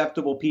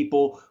susceptible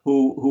people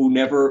who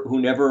never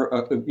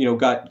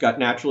got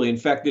naturally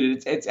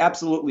infected. It's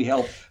absolutely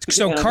helped.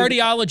 So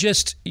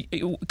cardiologist,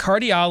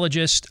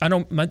 I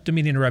don't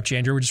mean to interrupt you,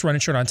 Andrew. We're just running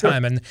short on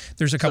time, and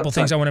there's a couple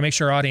things I want to make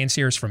sure our audience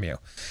hears from you.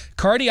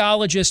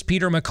 Cardiologist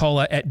Peter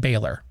McCullough at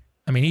Baylor.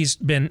 I mean, he's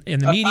been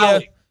in the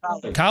media.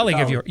 Colleague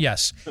of yours,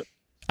 yes.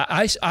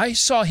 I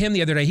saw him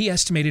the other day. He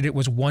estimated it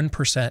was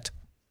 1%.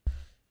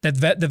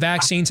 That the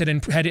vaccines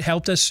had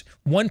helped us.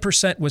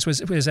 1% was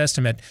his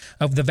estimate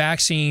of the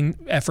vaccine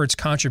effort's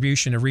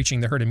contribution to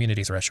reaching the herd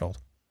immunity threshold.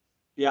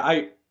 Yeah,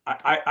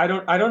 I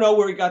don't know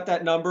where he got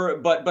that number,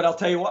 but I'll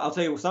tell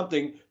you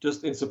something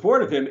just in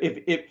support of him.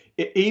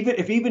 If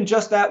even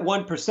just that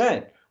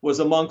 1% was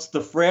amongst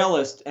the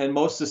frailest and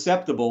most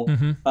susceptible,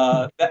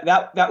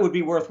 that would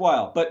be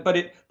worthwhile. But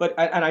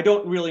I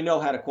don't really know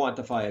how to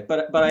quantify it.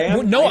 But I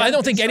am. No, I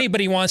don't think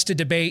anybody wants to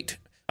debate,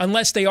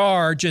 unless they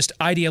are just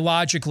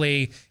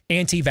ideologically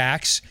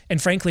anti-vax.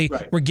 And frankly,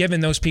 we're giving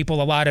those people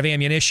a lot of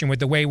ammunition with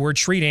the way we're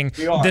treating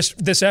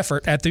this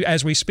effort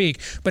as we speak.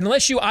 But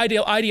unless you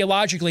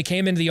ideologically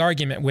came into the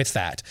argument with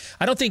that,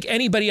 I don't think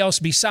anybody else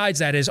besides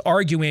that is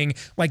arguing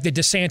like the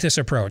DeSantis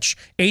approach.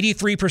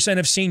 83%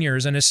 of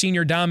seniors in a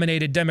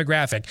senior-dominated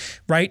demographic,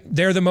 right?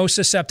 They're the most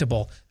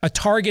susceptible. A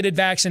targeted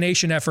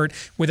vaccination effort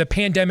with a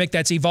pandemic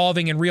that's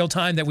evolving in real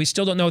time that we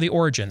still don't know the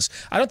origins.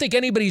 I don't think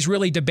anybody's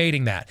really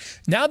debating that.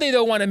 Now they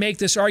don't want to make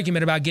this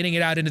argument about getting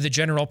it out into the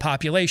general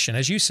population,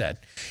 as you said.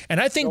 And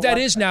I think that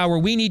is now where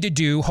we need to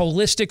do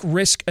holistic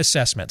risk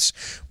assessments.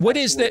 What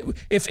is that?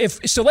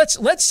 So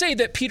let's say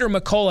that Peter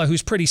McCullough,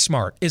 who's pretty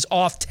smart, is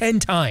off 10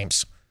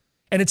 times,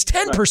 and it's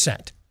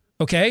 10%.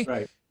 Okay?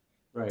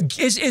 Right.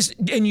 Is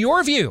in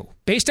your view,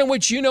 based on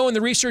what you know and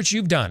the research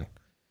you've done,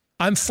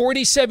 I'm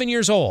 47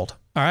 years old.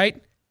 All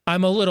right.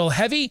 I'm a little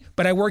heavy,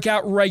 but I work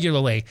out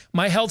regularly.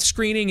 My health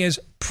screening is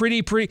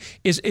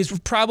is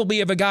probably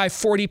of a guy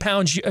 40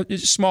 pounds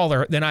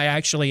smaller than I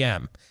actually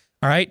am.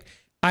 All right.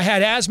 I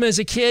had asthma as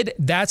a kid.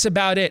 That's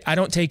about it. I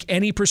don't take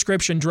any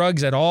prescription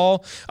drugs at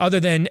all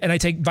and I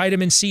take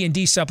vitamin C and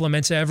D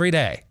supplements every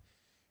day.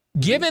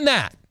 Given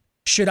that,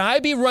 should I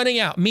be running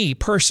out, me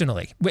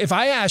personally, if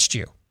I asked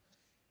you,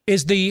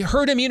 is the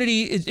herd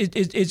immunity,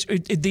 is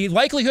the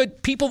likelihood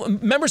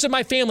members of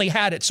my family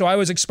had it, so I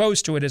was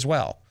exposed to it as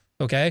well.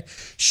 Okay.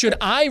 Should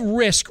I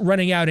risk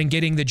running out and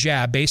getting the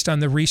jab based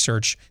on the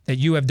research that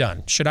you have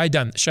done? Should I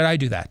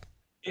do that?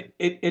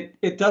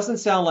 It doesn't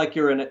sound like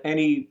you're in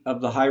any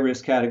of the high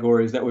risk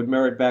categories that would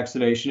merit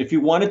vaccination. If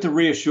you wanted to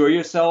reassure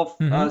yourself,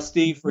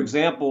 Steve, for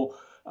example,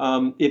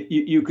 if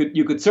you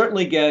could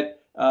certainly get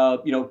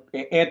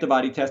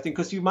antibody testing,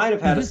 because you might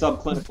have had a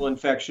subclinical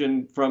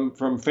infection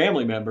from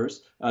family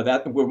members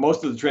where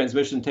most of the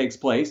transmission takes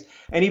place.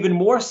 And even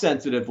more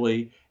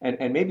sensitively,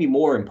 and maybe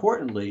more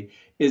importantly,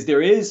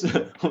 there is,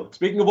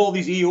 speaking of all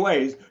these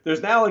EUAs,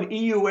 there's now an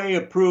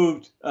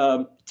EUA-approved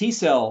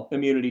T-cell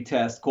immunity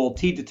test called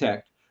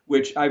T-Detect,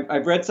 which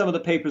I've read some of the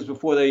papers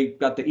before they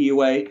got the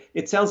EUA.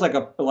 It sounds like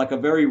a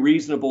very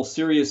reasonable,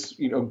 serious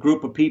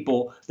group of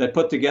people that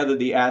put together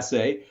the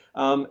assay.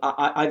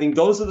 I think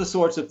those are the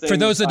sorts of things. For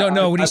those that don't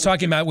know, what he's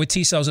talking about with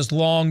T cells is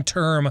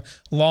long-form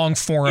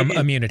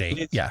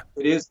immunity. It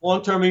is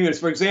long-term immunity.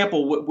 For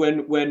example, when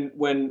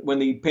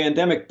the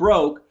pandemic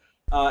broke,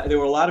 there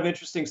were a lot of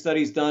interesting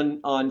studies done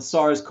on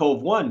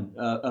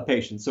SARS-CoV-1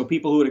 patients. So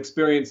people who had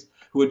experienced,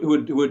 who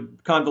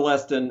had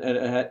convalesced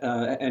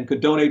and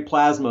could donate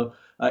plasma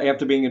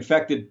after being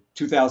infected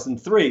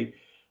 2003,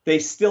 they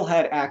still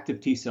had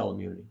active T cell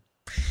immunity.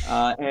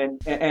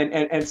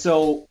 And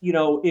so,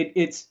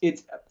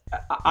 it's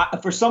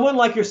for someone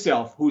like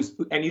yourself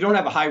and you don't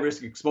have a high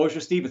risk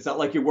exposure, Steve. It's not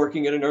like you're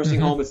working in a nursing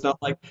home. It's not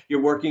like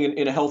you're working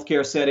in a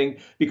healthcare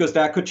setting, because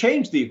that could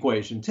change the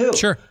equation too.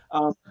 Sure.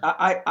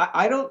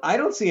 I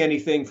don't see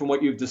anything from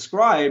what you've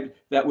described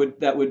that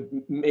would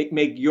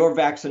make your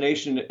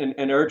vaccination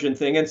an urgent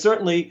thing. And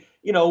certainly,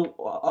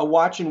 a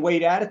watch and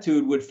wait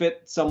attitude would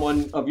fit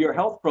someone of your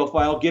health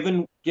profile,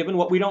 given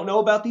what we don't know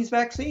about these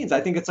vaccines. I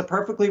think it's a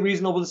perfectly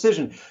reasonable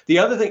decision. The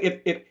other thing,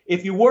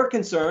 if you were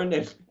concerned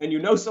and you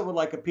know someone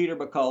like a Peter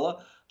McCullough,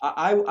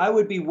 I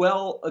would be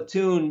well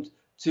attuned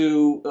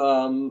to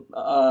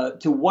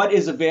what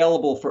is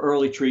available for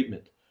early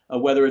treatment.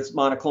 Whether it's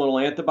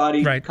monoclonal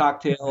antibody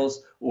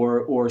cocktails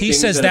or he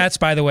says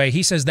by the way,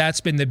 he says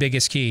that's been the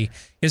biggest key,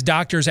 is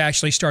doctors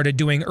actually started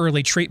doing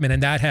early treatment,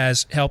 and that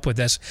has helped with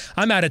this.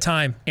 I'm out of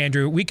time,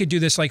 Andrew. We could do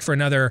this for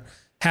another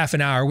half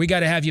an hour. We got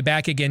to have you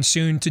back again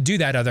soon to do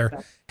that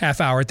other half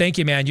hour. Thank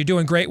you, man. You're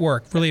doing great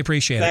work. Really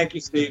appreciate it. Thank you,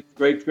 Steve.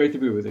 Great to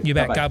be with you. You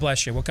bet. Bye-bye. God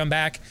bless you. We'll come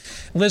back.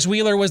 Liz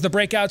Wheeler was the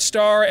breakout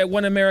star at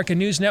One America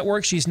News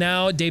Network. She's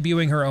now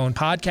debuting her own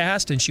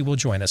podcast, and she will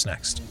join us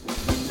next.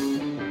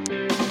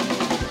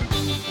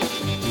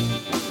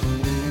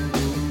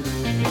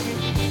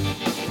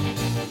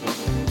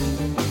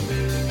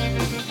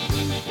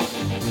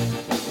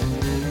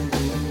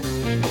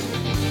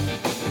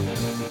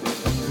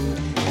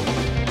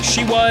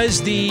 She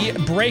was the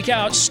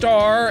breakout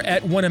star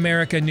at One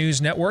America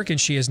News Network, and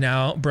she is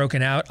now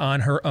broken out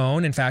on her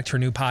own. In fact, her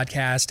new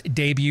podcast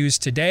debuts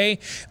today.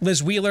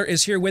 Liz Wheeler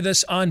is here with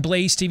us on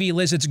Blaze TV.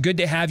 Liz, it's good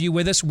to have you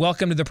with us.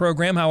 Welcome to the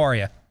program. How are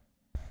you?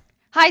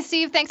 Hi,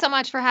 Steve. Thanks so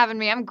much for having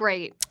me. I'm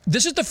great.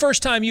 This is the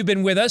first time you've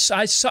been with us.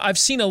 I've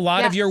seen a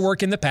lot of your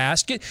work in the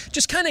past.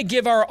 Just kind of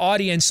give our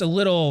audience a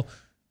little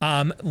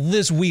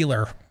Liz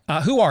Wheeler.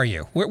 Who are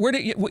you? Where do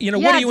you, what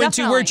are you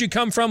into? Where'd you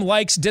come from?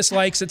 Likes,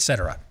 dislikes,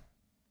 etc.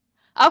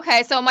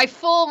 Okay, so my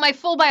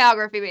full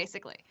biography,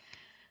 basically.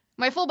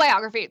 My full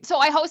biography. So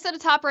I hosted a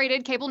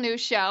top-rated cable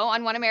news show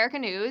on One America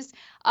News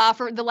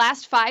for the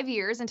last 5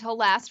 years until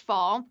last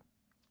fall.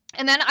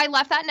 And then I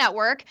left that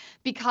network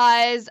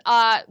because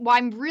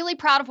I'm really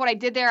proud of what I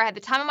did there. I had the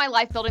time of my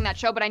life building that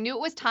show, but I knew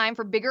it was time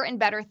for bigger and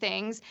better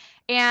things.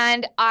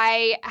 And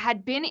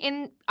I'd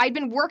been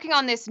working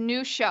on this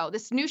new show.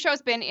 This new show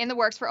has been in the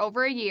works for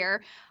over a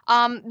year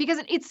because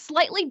it's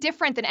slightly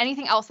different than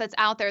anything else that's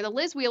out there. The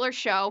Liz Wheeler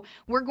Show,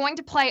 we're going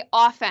to play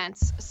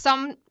offense.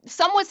 Some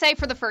would say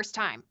for the first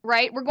time,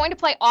 right? We're going to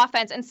play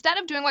offense instead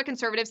of doing what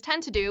conservatives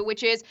tend to do,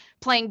 which is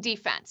playing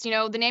defense.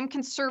 The name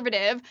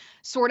conservative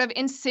sort of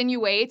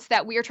insinuates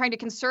that we are trying to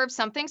conserve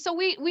something. So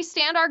we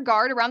stand our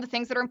guard around the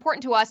things that are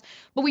important to us,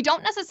 but we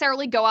don't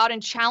necessarily go out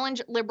and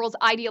challenge liberals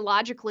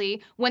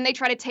ideologically when they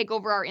try to take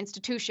over our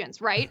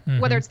institutions, right? Mm-hmm.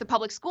 Whether it's the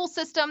public school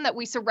system that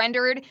we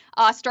surrendered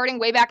starting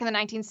way back in the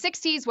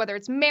 1960s, whether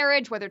it's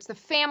marriage, whether it's the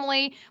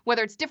family,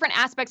 whether it's different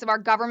aspects of our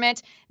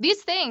government.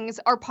 These things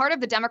are part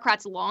of the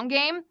Democrats' long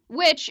game,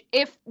 which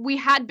if we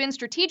had been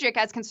strategic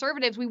as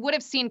conservatives, we would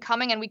have seen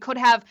coming and we could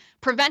have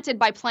prevented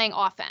by playing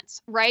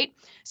offense, right?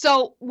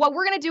 So what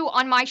we're going to do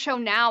on my show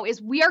now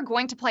is we are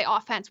going to play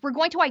offense. We're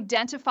going to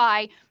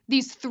identify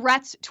these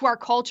threats to our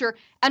culture,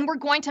 and we're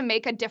going to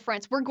make a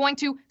difference. We're going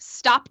to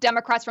stop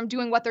Democrats from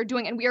doing what they're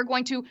doing, and we are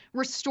going to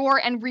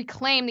restore and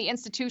reclaim the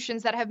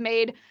institutions that have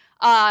made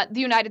the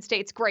United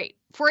States great.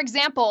 For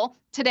example,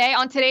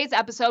 on today's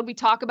episode, we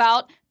talk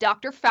about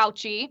Dr.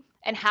 Fauci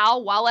and how,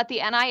 while at the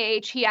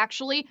NIH,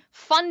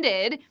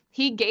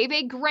 he gave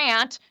a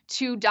grant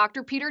to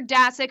Dr. Peter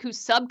Daszak, who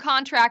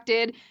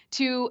subcontracted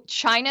to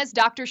China's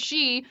Dr.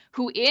 Shi,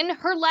 who in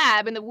her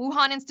lab in the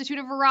Wuhan Institute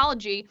of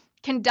Virology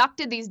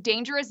conducted these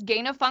dangerous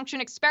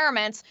gain-of-function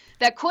experiments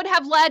that could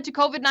have led to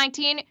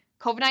COVID-19,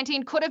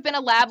 COVID-19 could have been a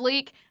lab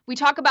leak. We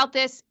talk about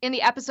this in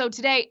the episode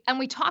today, and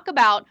we talk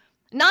about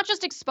not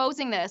just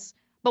exposing this,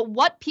 but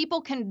what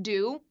people can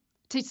do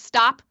to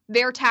stop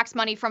their tax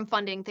money from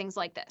funding things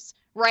like this,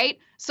 right?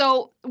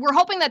 So we're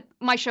hoping that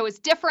my show is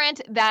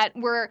different, that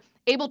we're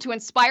able to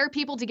inspire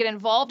people to get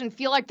involved and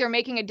feel like they're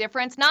making a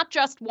difference, not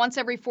just once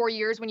every 4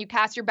 years when you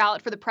cast your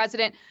ballot for the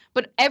president,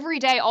 but every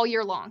day all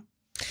year long.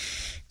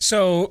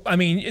 So, I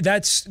mean,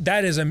 that's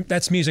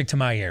music to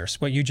my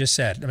ears, what you just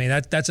said. I mean,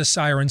 that's a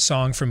siren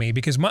song for me,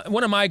 because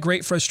one of my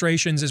great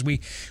frustrations is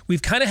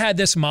we've kind of had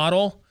this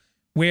model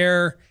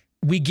where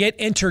we get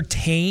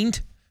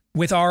entertained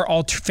with our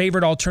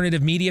favorite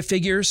alternative media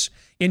figures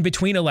in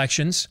between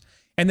elections.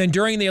 And then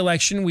during the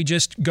election, we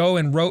just go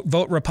and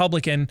vote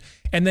Republican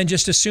and then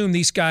just assume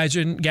these guys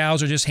and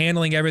gals are just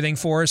handling everything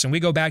for us. And we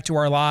go back to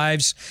our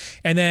lives.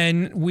 And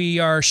then we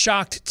are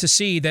shocked to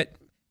see that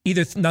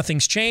either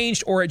nothing's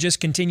changed or it just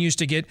continues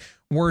to get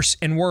worse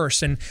and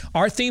worse. And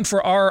our theme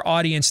for our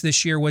audience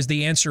this year was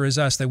The Answer Is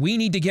Us, that we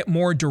need to get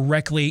more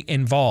directly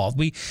involved.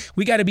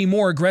 We got to be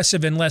more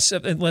aggressive and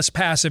less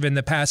passive in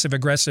the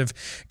passive-aggressive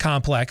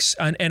complex.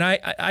 And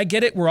I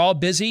get it. We're all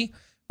busy,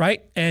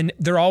 right? And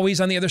they're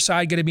always on the other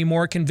side going to be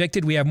more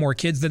convicted. We have more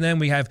kids than them.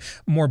 We have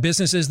more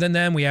businesses than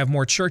them. We have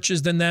more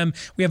churches than them.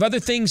 We have other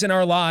things in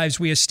our lives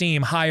we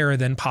esteem higher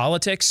than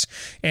politics.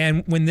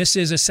 And when this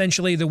is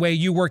essentially the way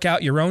you work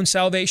out your own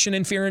salvation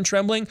in fear and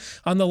trembling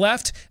on the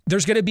left,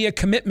 there's going to be a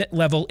commitment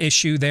level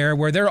issue there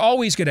where they're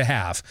always going to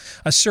have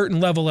a certain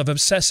level of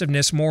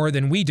obsessiveness more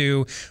than we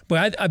do.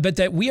 But I bet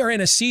that we are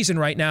in a season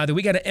right now that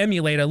we got to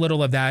emulate a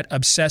little of that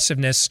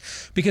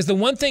obsessiveness, because the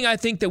one thing I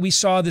think that we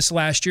saw this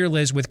last year,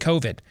 Liz, with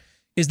COVID,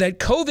 is that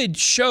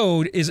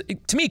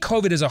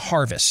COVID is a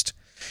harvest.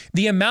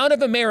 The amount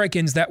of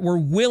Americans that were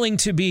willing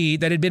to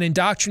that had been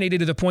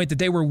indoctrinated to the point that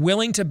they were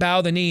willing to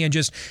bow the knee and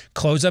just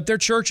close up their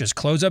churches,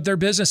 close up their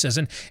businesses,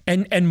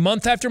 and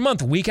month after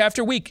month, week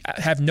after week,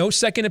 have no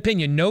second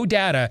opinion, no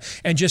data,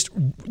 and just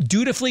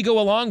dutifully go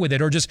along with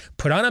it, or just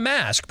put on a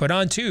mask, put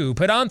on 2,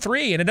 put on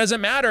 3, and it doesn't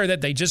matter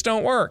that they just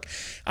don't work.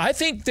 I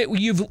think that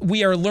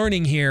we are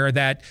learning here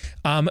that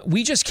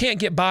we just can't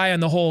get by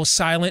on the whole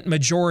silent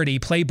majority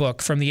playbook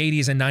from the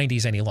 80s and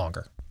 90s any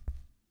longer.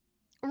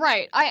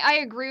 Right. I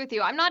agree with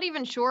you. I'm not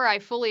even sure I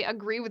fully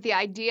agree with the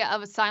idea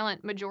of a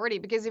silent majority,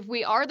 because if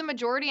we are the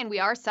majority and we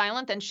are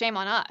silent, then shame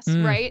on us,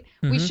 right?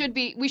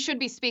 Mm-hmm. We should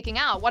be speaking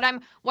out. What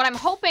I'm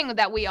hoping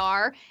that we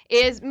are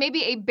is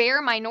maybe a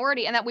bare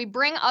minority, and that we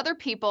bring other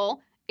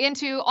people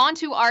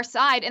onto our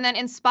side and then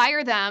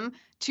inspire them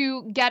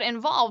to get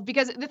involved.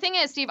 Because the thing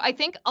is, Steve, I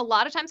think a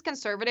lot of times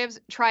conservatives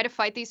try to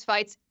fight these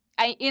fights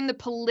in the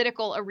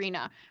political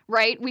arena,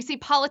 right? We see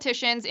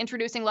politicians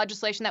introducing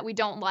legislation that we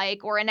don't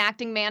like, or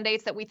enacting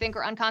mandates that we think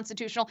are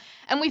unconstitutional,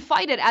 and we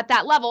fight it at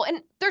that level.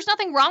 And there's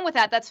nothing wrong with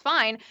that. That's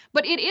fine.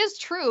 But it is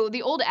true,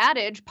 the old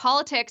adage,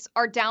 politics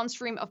are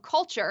downstream of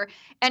culture,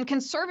 and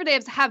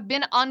conservatives have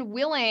been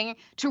unwilling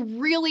to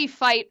really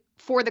fight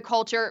for the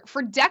culture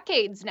for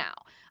decades now.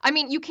 I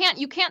mean, you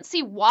can't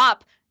see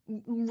WAP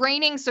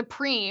reigning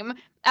supreme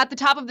at the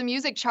top of the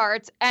music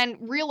charts and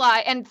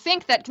realize and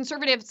think that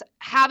conservatives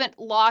haven't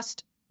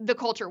lost the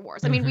culture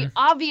wars. I mean, we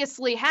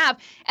obviously have.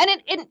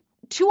 And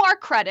to our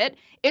credit,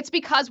 it's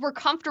because we're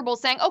comfortable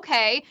saying,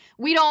 okay,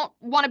 we don't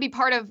want to be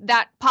part of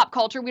that pop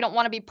culture. We don't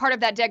want to be part of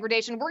that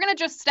degradation. We're going to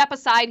just step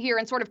aside here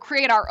and sort of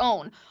create our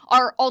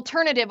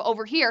alternative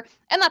over here.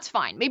 And that's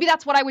fine. Maybe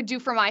that's what I would do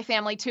for my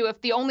family too,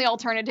 if the only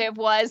alternative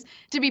was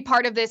to be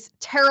part of this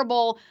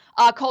terrible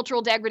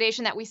cultural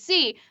degradation that we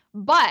see.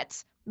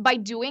 But by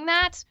doing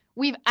that,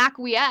 we've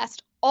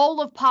acquiesced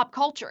all of pop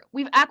culture.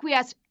 We've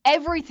acquiesced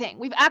everything.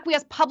 We've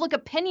acquiesced public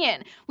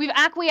opinion. We've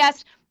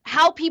acquiesced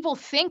how people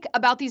think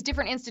about these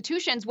different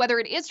institutions, whether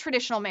it is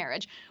traditional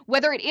marriage,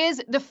 whether it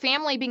is the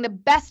family being the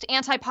best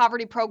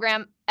anti-poverty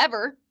program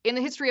ever in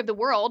the history of the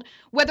world,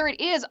 whether it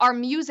is our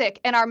music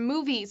and our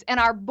movies and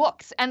our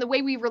books and the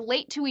way we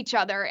relate to each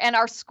other and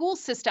our school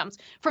systems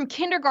from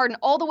kindergarten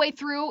all the way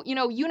through,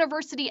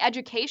 university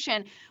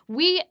education.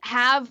 We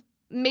have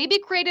maybe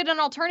created an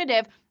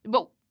alternative,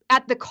 but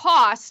at the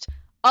cost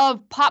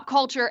of pop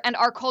culture and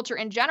our culture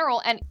in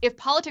general. And if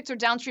politics are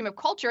downstream of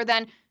culture,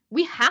 then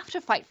we have to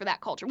fight for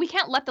that culture. We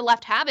can't let the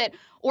left have it,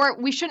 or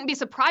we shouldn't be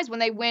surprised when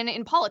they win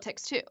in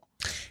politics too.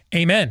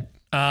 Amen.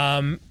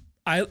 I'm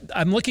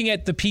looking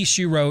at the piece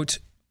you wrote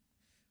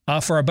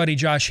for our buddy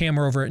Josh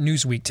Hammer over at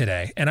Newsweek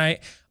today. And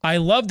I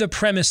love the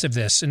premise of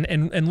this.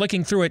 And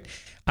looking through it,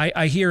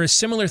 I hear a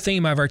similar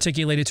theme I've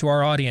articulated to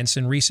our audience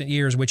in recent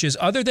years, which is,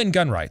 other than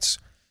gun rights,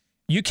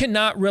 you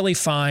cannot really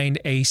find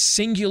a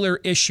singular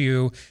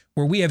issue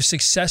where we have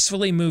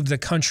successfully moved the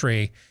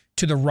country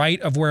to the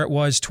right of where it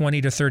was 20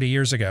 to 30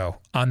 years ago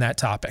on that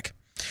topic.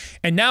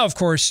 And now, of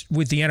course,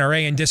 with the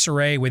NRA in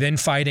disarray, with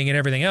infighting and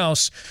everything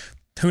else,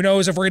 who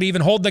knows if we're going to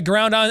even hold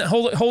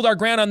our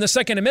ground on the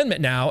Second Amendment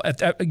now,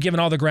 given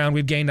all the ground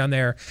we've gained on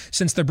there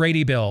since the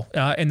Brady Bill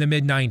in the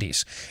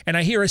mid-'90s. And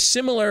I hear a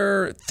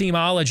similar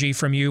themology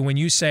from you when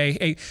you say,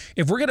 hey,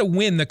 if we're going to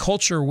win the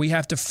culture, we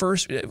have to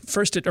first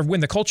win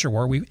the culture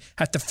war, we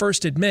have to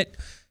first admit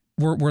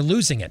we're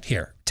losing it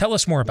here. Tell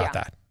us more about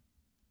that.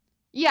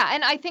 Yeah,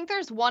 and I think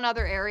there's one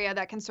other area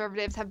that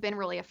conservatives have been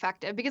really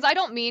effective, because I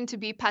don't mean to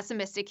be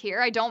pessimistic here.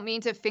 I don't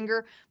mean to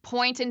finger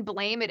point and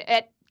blame it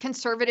at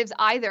conservatives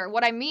either.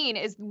 What I mean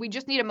is we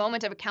just need a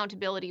moment of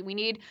accountability. We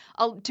need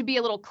to be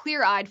a little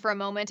clear-eyed for a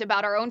moment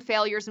about our own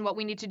failures and what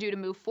we need to do to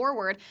move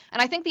forward.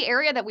 And I think the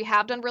area that we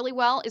have done really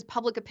well is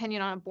public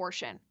opinion on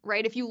abortion,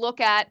 right? If you look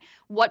at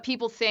what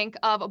people think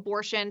of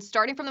abortion,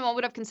 starting from the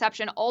moment of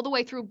conception all the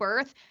way through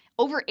birth,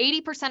 over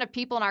 80% of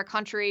people in our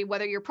country,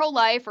 whether you're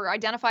pro-life or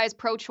identify as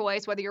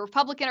pro-choice, whether you're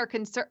Republican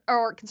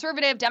or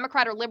conservative,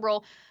 Democrat or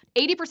liberal,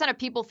 80% of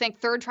people think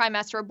third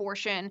trimester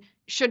abortion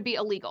should be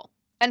illegal.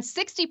 And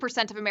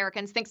 60% of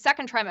Americans think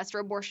second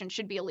trimester abortion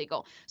should be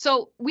illegal.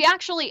 So we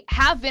actually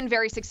have been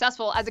very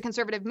successful as a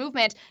conservative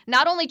movement,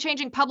 not only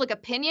changing public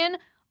opinion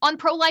on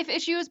pro-life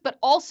issues, but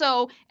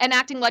also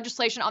enacting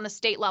legislation on the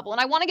state level. And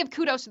I want to give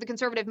kudos to the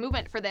conservative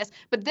movement for this,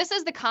 but this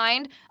is the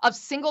kind of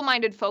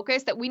single-minded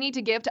focus that we need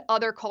to give to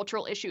other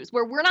cultural issues,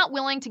 where we're not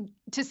willing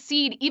to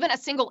cede even a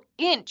single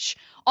inch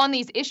on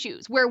these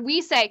issues, where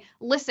we say,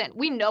 listen,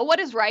 we know what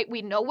is right,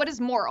 we know what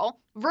is moral,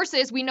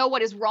 versus we know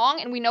what is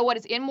wrong and we know what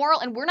is immoral,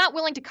 and we're not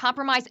willing to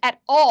compromise at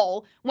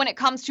all when it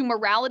comes to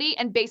morality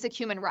and basic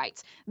human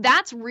rights.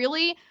 That's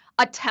really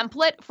a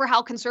template for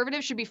how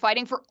conservatives should be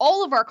fighting for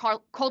all of our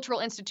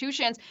cultural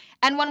institutions.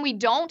 And when we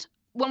don't,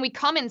 when we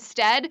come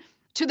instead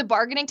to the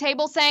bargaining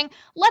table saying,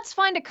 let's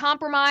find a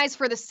compromise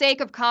for the sake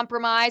of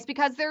compromise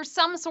because there's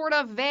some sort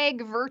of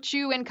vague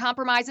virtue in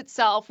compromise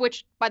itself,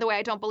 which, by the way,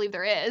 I don't believe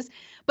there is.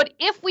 But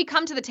if we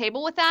come to the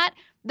table with that,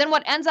 then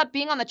what ends up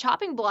being on the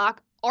chopping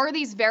block are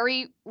these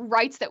very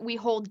rights that we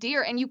hold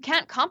dear. And you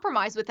can't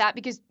compromise with that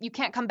because you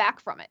can't come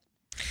back from it.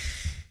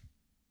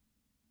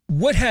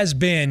 What has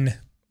been...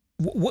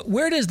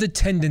 Where does the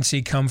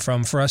tendency come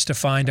from for us to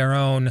find our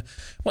own,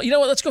 well, you know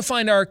what, let's go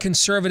find our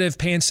conservative,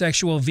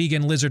 pansexual,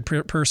 vegan lizard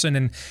person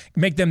and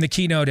make them the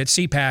keynote at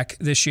CPAC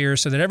this year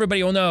so that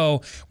everybody will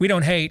know we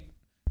don't hate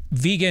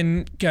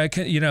vegan,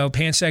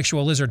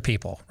 pansexual lizard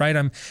people, right?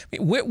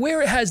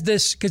 Where has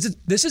this, because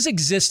this has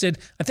existed,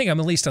 I think I'm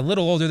at least a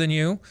little older than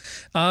you,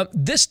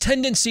 this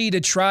tendency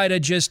to try to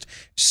just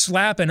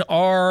slap an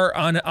R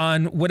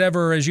on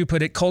whatever, as you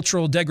put it,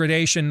 cultural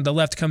degradation the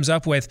left comes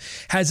up with,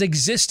 has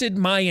existed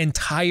my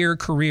entire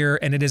career,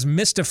 and it has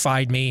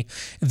mystified me,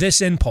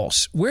 this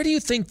impulse. Where do you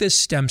think this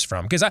stems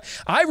from? Because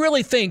I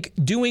really think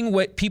doing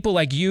what people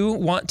like you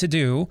want to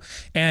do,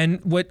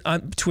 and what,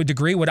 to a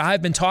degree, what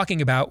I've been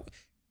talking about,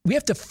 we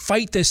have to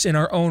fight this in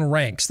our own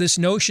ranks. This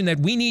notion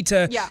that we need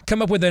to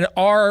come up with an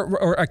R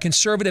or a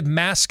conservative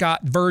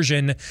mascot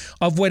version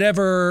of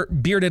whatever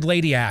bearded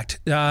lady act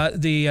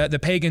the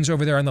pagans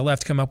over there on the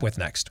left come up with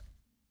next.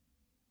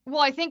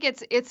 Well, I think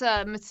it's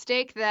a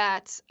mistake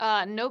that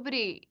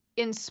nobody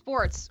in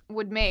sports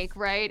would make,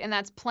 right? And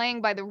that's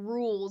playing by the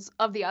rules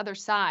of the other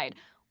side.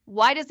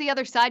 Why does the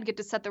other side get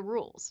to set the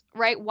rules,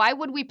 right? Why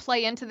would we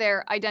play into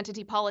their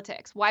identity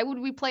politics? Why would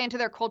we play into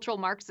their cultural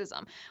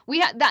Marxism?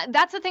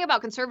 That's the thing about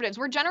conservatives.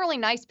 We're generally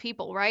nice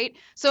people, right?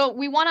 So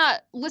we want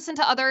to listen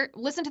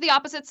to the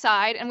opposite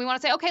side, and we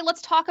want to say, okay,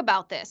 let's talk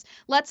about this.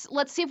 Let's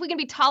see if we can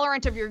be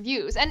tolerant of your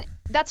views. And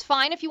that's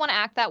fine if you want to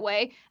act that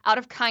way out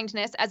of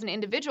kindness as an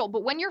individual.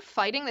 But when you're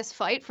fighting this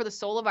fight for the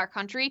soul of our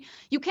country,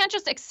 you can't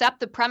just accept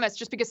the premise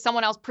just because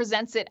someone else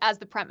presents it as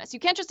the premise. You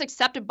can't just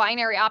accept a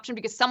binary option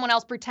because someone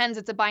else pretends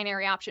it's a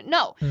binary option.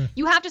 No,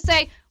 you have to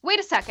say, wait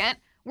a second,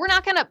 we're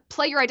not going to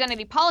play your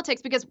identity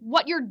politics because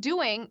what you're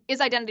doing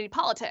is identity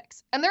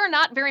politics. And there are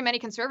not very many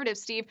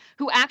conservatives, Steve,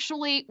 who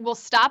actually will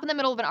stop in the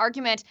middle of an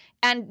argument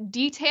and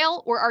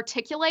detail or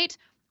articulate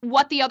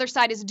what the other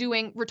side is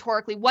doing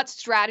rhetorically, what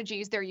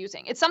strategies they're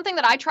using. It's something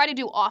that I try to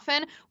do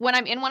often when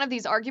I'm in one of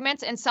these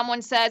arguments and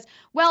someone says,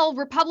 well,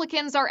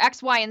 Republicans are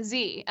X, Y, and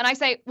Z. And I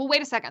say, well,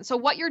 wait a second. So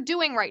what you're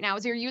doing right now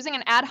is you're using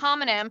an ad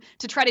hominem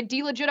to try to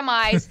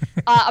delegitimize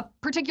a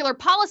particular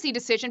policy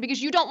decision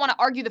because you don't want to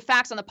argue the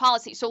facts on the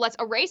policy. So let's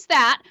erase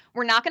that.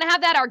 We're not going to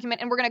have that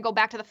argument, and we're going to go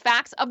back to the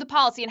facts of the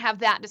policy and have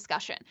that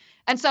discussion.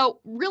 And so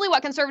really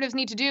what conservatives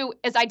need to do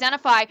is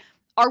identify,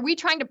 are we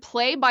trying to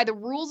play by the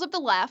rules of the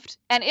left?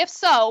 And if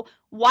so,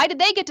 why did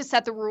they get to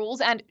set the rules?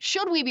 And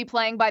should we be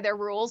playing by their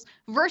rules?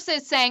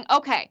 Versus saying,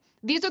 okay,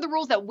 these are the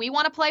rules that we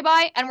want to play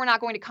by, and we're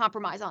not going to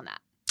compromise on that.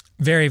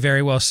 Very,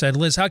 very well said.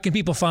 Liz, how can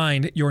people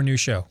find your new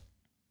show?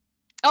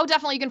 Oh,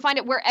 definitely. You can find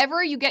it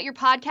wherever you get your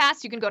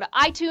podcasts. You can go to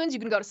iTunes. You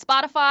can go to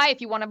Spotify.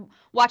 If you want to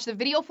watch the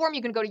video form,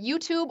 you can go to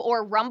YouTube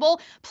or Rumble.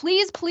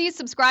 Please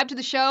subscribe to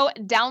the show.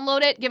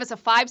 Download it. Give us a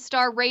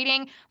 5-star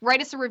rating.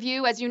 Write us a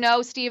review. As you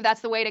know, Steve, that's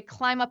the way to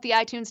climb up the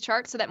iTunes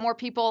chart so that more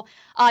people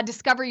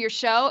discover your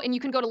show. And you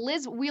can go to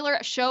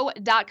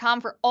LizWheelerShow.com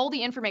for all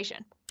the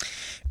information.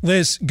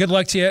 Liz, good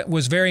luck to you.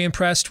 Was very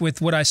impressed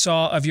with what I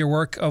saw of your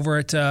work over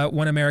at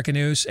One America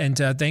News. And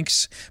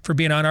thanks for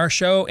being on our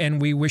show.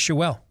 And we wish you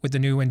well with the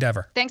new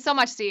endeavor. Thanks so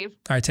much, Steve.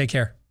 All right, take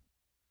care.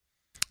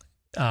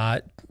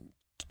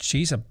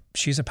 She's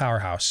a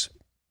powerhouse.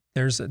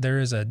 There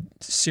is a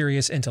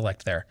serious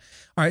intellect there.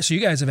 All right, so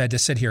you guys have had to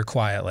sit here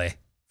quietly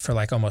for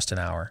like almost an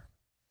hour.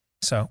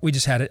 So we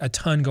just had a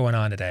ton going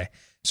on today.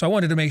 So I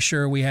wanted to make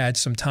sure we had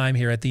some time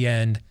here at the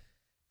end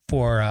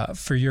for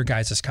your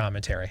guys'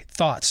 commentary,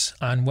 thoughts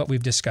on what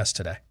we've discussed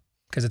today,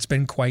 because it's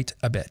been quite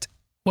a bit.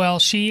 Well,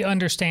 she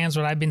understands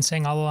what I've been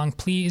saying all along.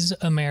 Please,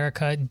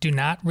 America, do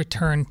not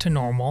return to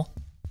normal,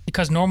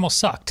 because normal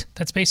sucked.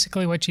 That's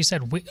basically what she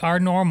said. Our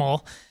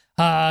normal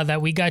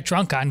that we got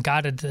drunk on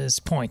got at this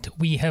point.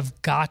 We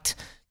have got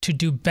to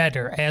do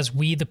better as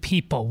we, the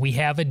people. We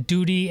have a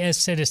duty as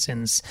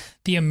citizens.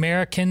 The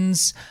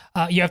Americans,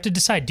 you have to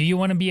decide, do you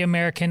want to be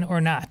American or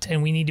not?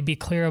 And we need to be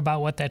clear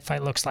about what that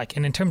fight looks like.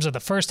 And in terms of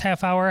the first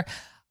half hour,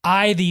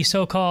 I, the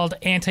so-called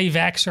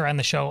anti-vaxxer on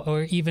the show,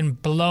 were even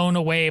blown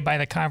away by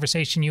the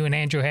conversation you and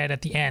Andrew had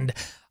at the end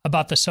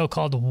about the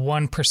so-called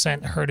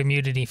 1% herd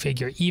immunity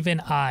figure. Even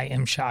I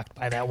am shocked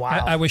by that.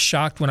 Wow. I was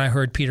shocked when I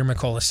heard Peter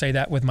McCullough say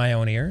that with my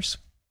own ears.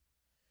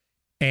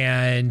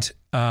 And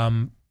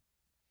I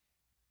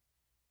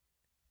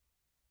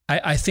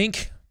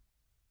think,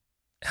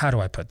 how do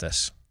I put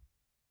this?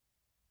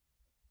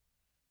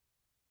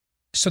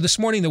 So this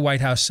morning, the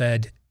White House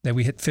said that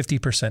we hit 50%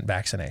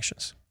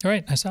 vaccinations.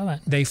 Right, I saw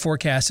that. They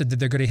forecasted that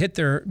they're going to hit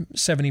their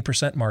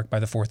 70% mark by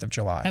the 4th of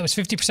July. That was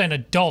 50%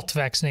 adult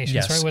vaccinations,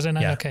 yes. right? Was it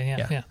not? Yeah. Okay,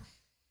 yeah.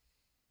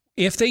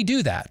 If they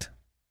do that,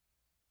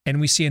 and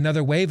we see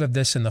another wave of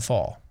this in the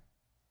fall,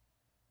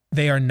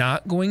 they are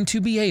not going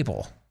to be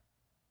able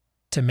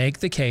to make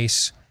the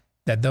case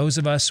that those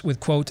of us with,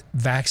 quote,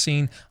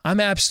 vaccine, I'm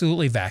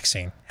absolutely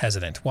vaccine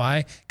hesitant.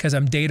 Why? Because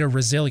I'm data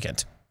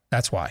resilient.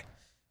 That's why.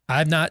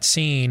 I've not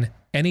seen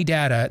any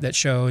data that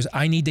shows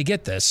I need to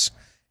get this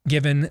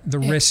given the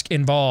risk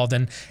involved.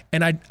 And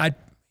I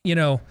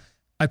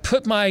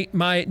put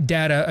my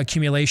data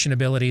accumulation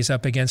abilities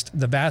up against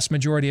the vast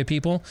majority of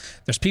people.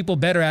 There's people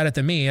better at it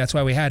than me. That's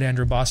why we had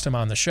Andrew Bostom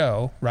on the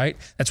show, right?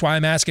 That's why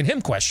I'm asking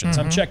him questions.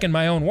 I'm checking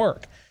my own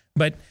work.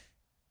 But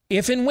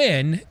if and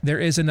when there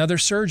is another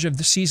surge of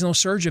the seasonal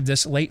surge of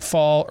this late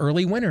fall,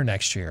 early winter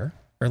next year,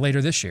 or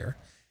later this year,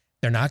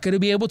 they're not going to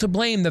be able to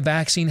blame the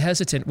vaccine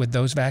hesitant with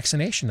those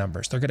vaccination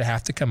numbers. They're going to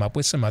have to come up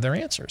with some other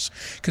answers.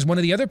 Because one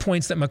of the other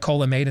points that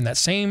McCullough made in that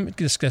same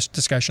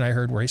discussion I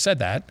heard where he said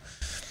that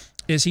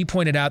is he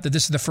pointed out that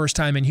this is the first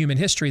time in human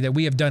history that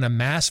we have done a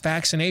mass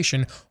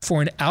vaccination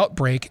for an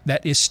outbreak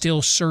that is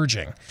still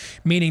surging,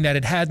 meaning that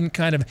it hadn't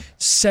kind of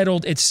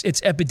settled, its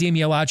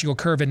epidemiological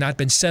curve had not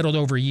been settled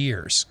over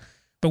years.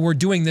 But we're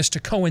doing this to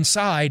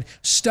coincide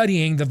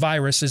studying the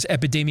virus's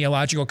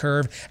epidemiological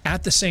curve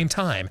at the same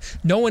time.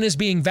 No one is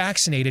being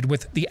vaccinated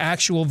with the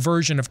actual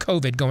version of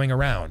COVID going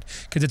around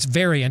because it's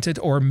varianted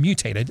or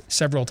mutated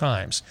several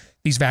times.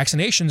 These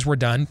vaccinations were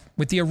done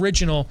with the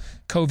original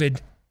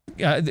COVID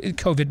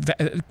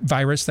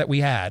virus that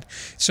we had.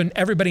 So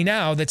everybody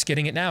now that's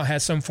getting it now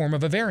has some form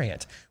of a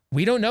variant.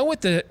 We don't know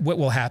what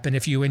will happen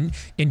if you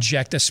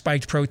inject a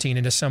spiked protein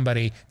into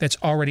somebody that's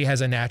already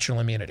has a natural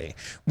immunity.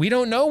 We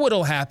don't know what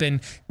will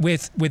happen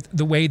with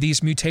the way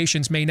these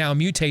mutations may now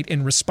mutate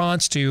in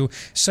response to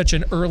such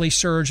an early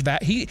surge.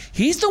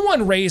 He's the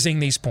one raising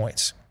these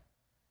points.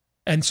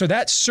 And so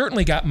that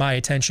certainly got my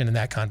attention in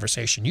that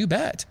conversation. You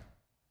bet.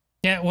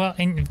 Yeah, well,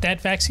 and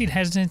that vaccine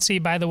hesitancy,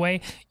 by the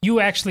way,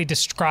 you actually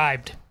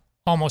described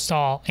almost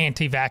all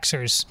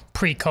anti-vaxxers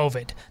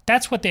pre-COVID.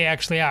 That's what they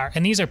actually are.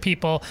 And these are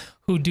people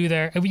who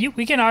do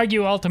we can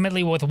argue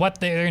ultimately with what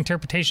their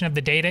interpretation of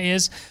the data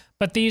is,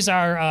 but these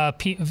are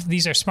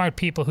smart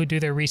people who do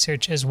their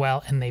research as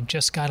well, and they've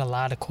just got a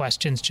lot of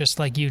questions just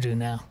like you do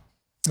now.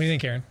 What do you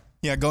think, Aaron?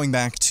 Yeah, going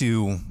back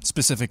to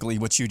specifically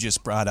what you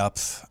just brought up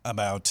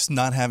about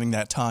not having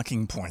that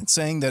talking point,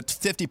 saying that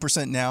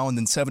 50% now and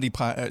then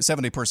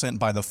 70%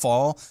 by the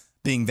fall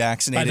being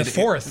vaccinated. By the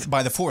 4th.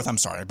 By the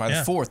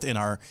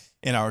 4th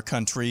in our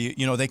country,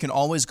 they can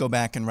always go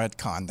back and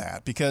retcon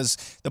that because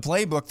the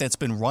playbook that's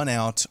been run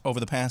out over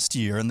the past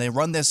year, and they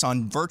run this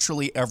on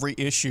virtually every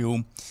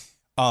issue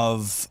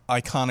of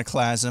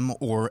iconoclasm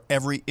or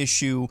every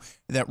issue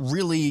that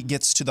really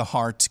gets to the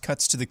heart,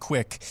 cuts to the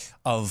quick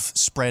of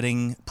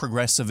spreading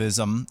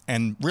progressivism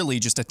and really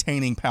just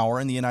attaining power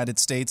in the United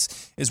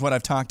States is what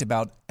I've talked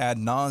about ad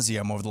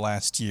nauseum over the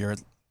last year.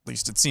 At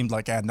least it seemed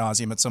like ad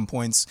nauseum at some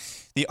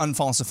points, the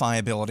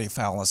unfalsifiability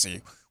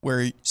fallacy,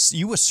 where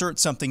you assert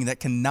something that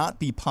cannot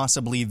be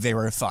possibly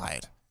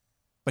verified,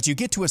 but you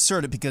get to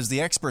assert it because the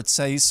experts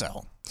say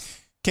so.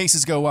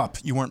 Cases go up,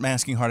 you weren't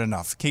masking hard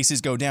enough.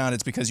 Cases go down,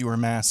 it's because you were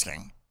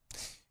masking.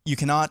 You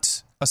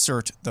cannot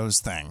assert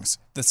those things.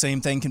 The same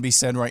thing can be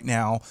said right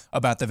now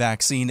about the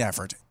vaccine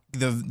effort.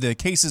 The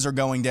cases are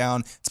going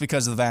down, it's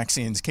because of the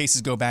vaccines.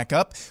 Cases go back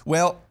up,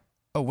 well,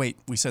 oh, wait,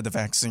 we said the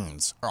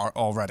vaccines are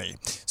already.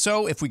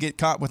 So if we get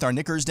caught with our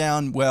knickers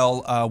down,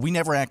 well, we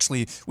met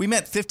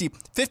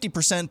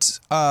 50%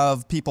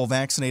 of people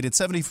vaccinated,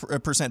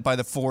 70% by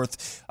the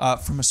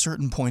 4th from a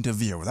certain point of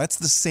view. That's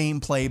the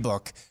same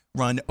playbook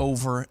run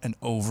over and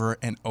over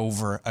and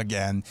over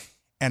again.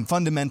 And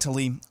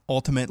fundamentally,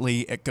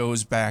 ultimately, it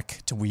goes back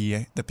to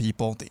we, the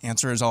people. The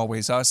answer is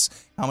always us.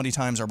 How many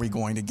times are we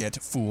going to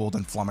get fooled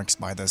and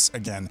flummoxed by this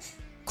again,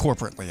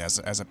 corporately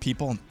as a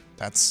people?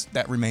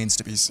 That remains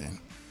to be seen.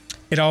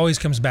 It always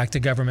comes back to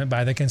government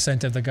by the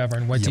consent of the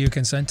governed. What do you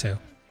consent to?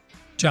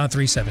 John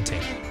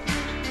 3:17.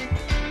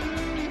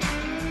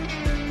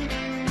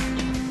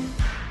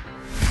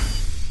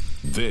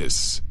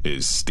 This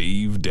is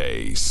Steve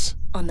Deace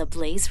on the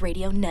Blaze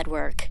Radio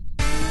Network.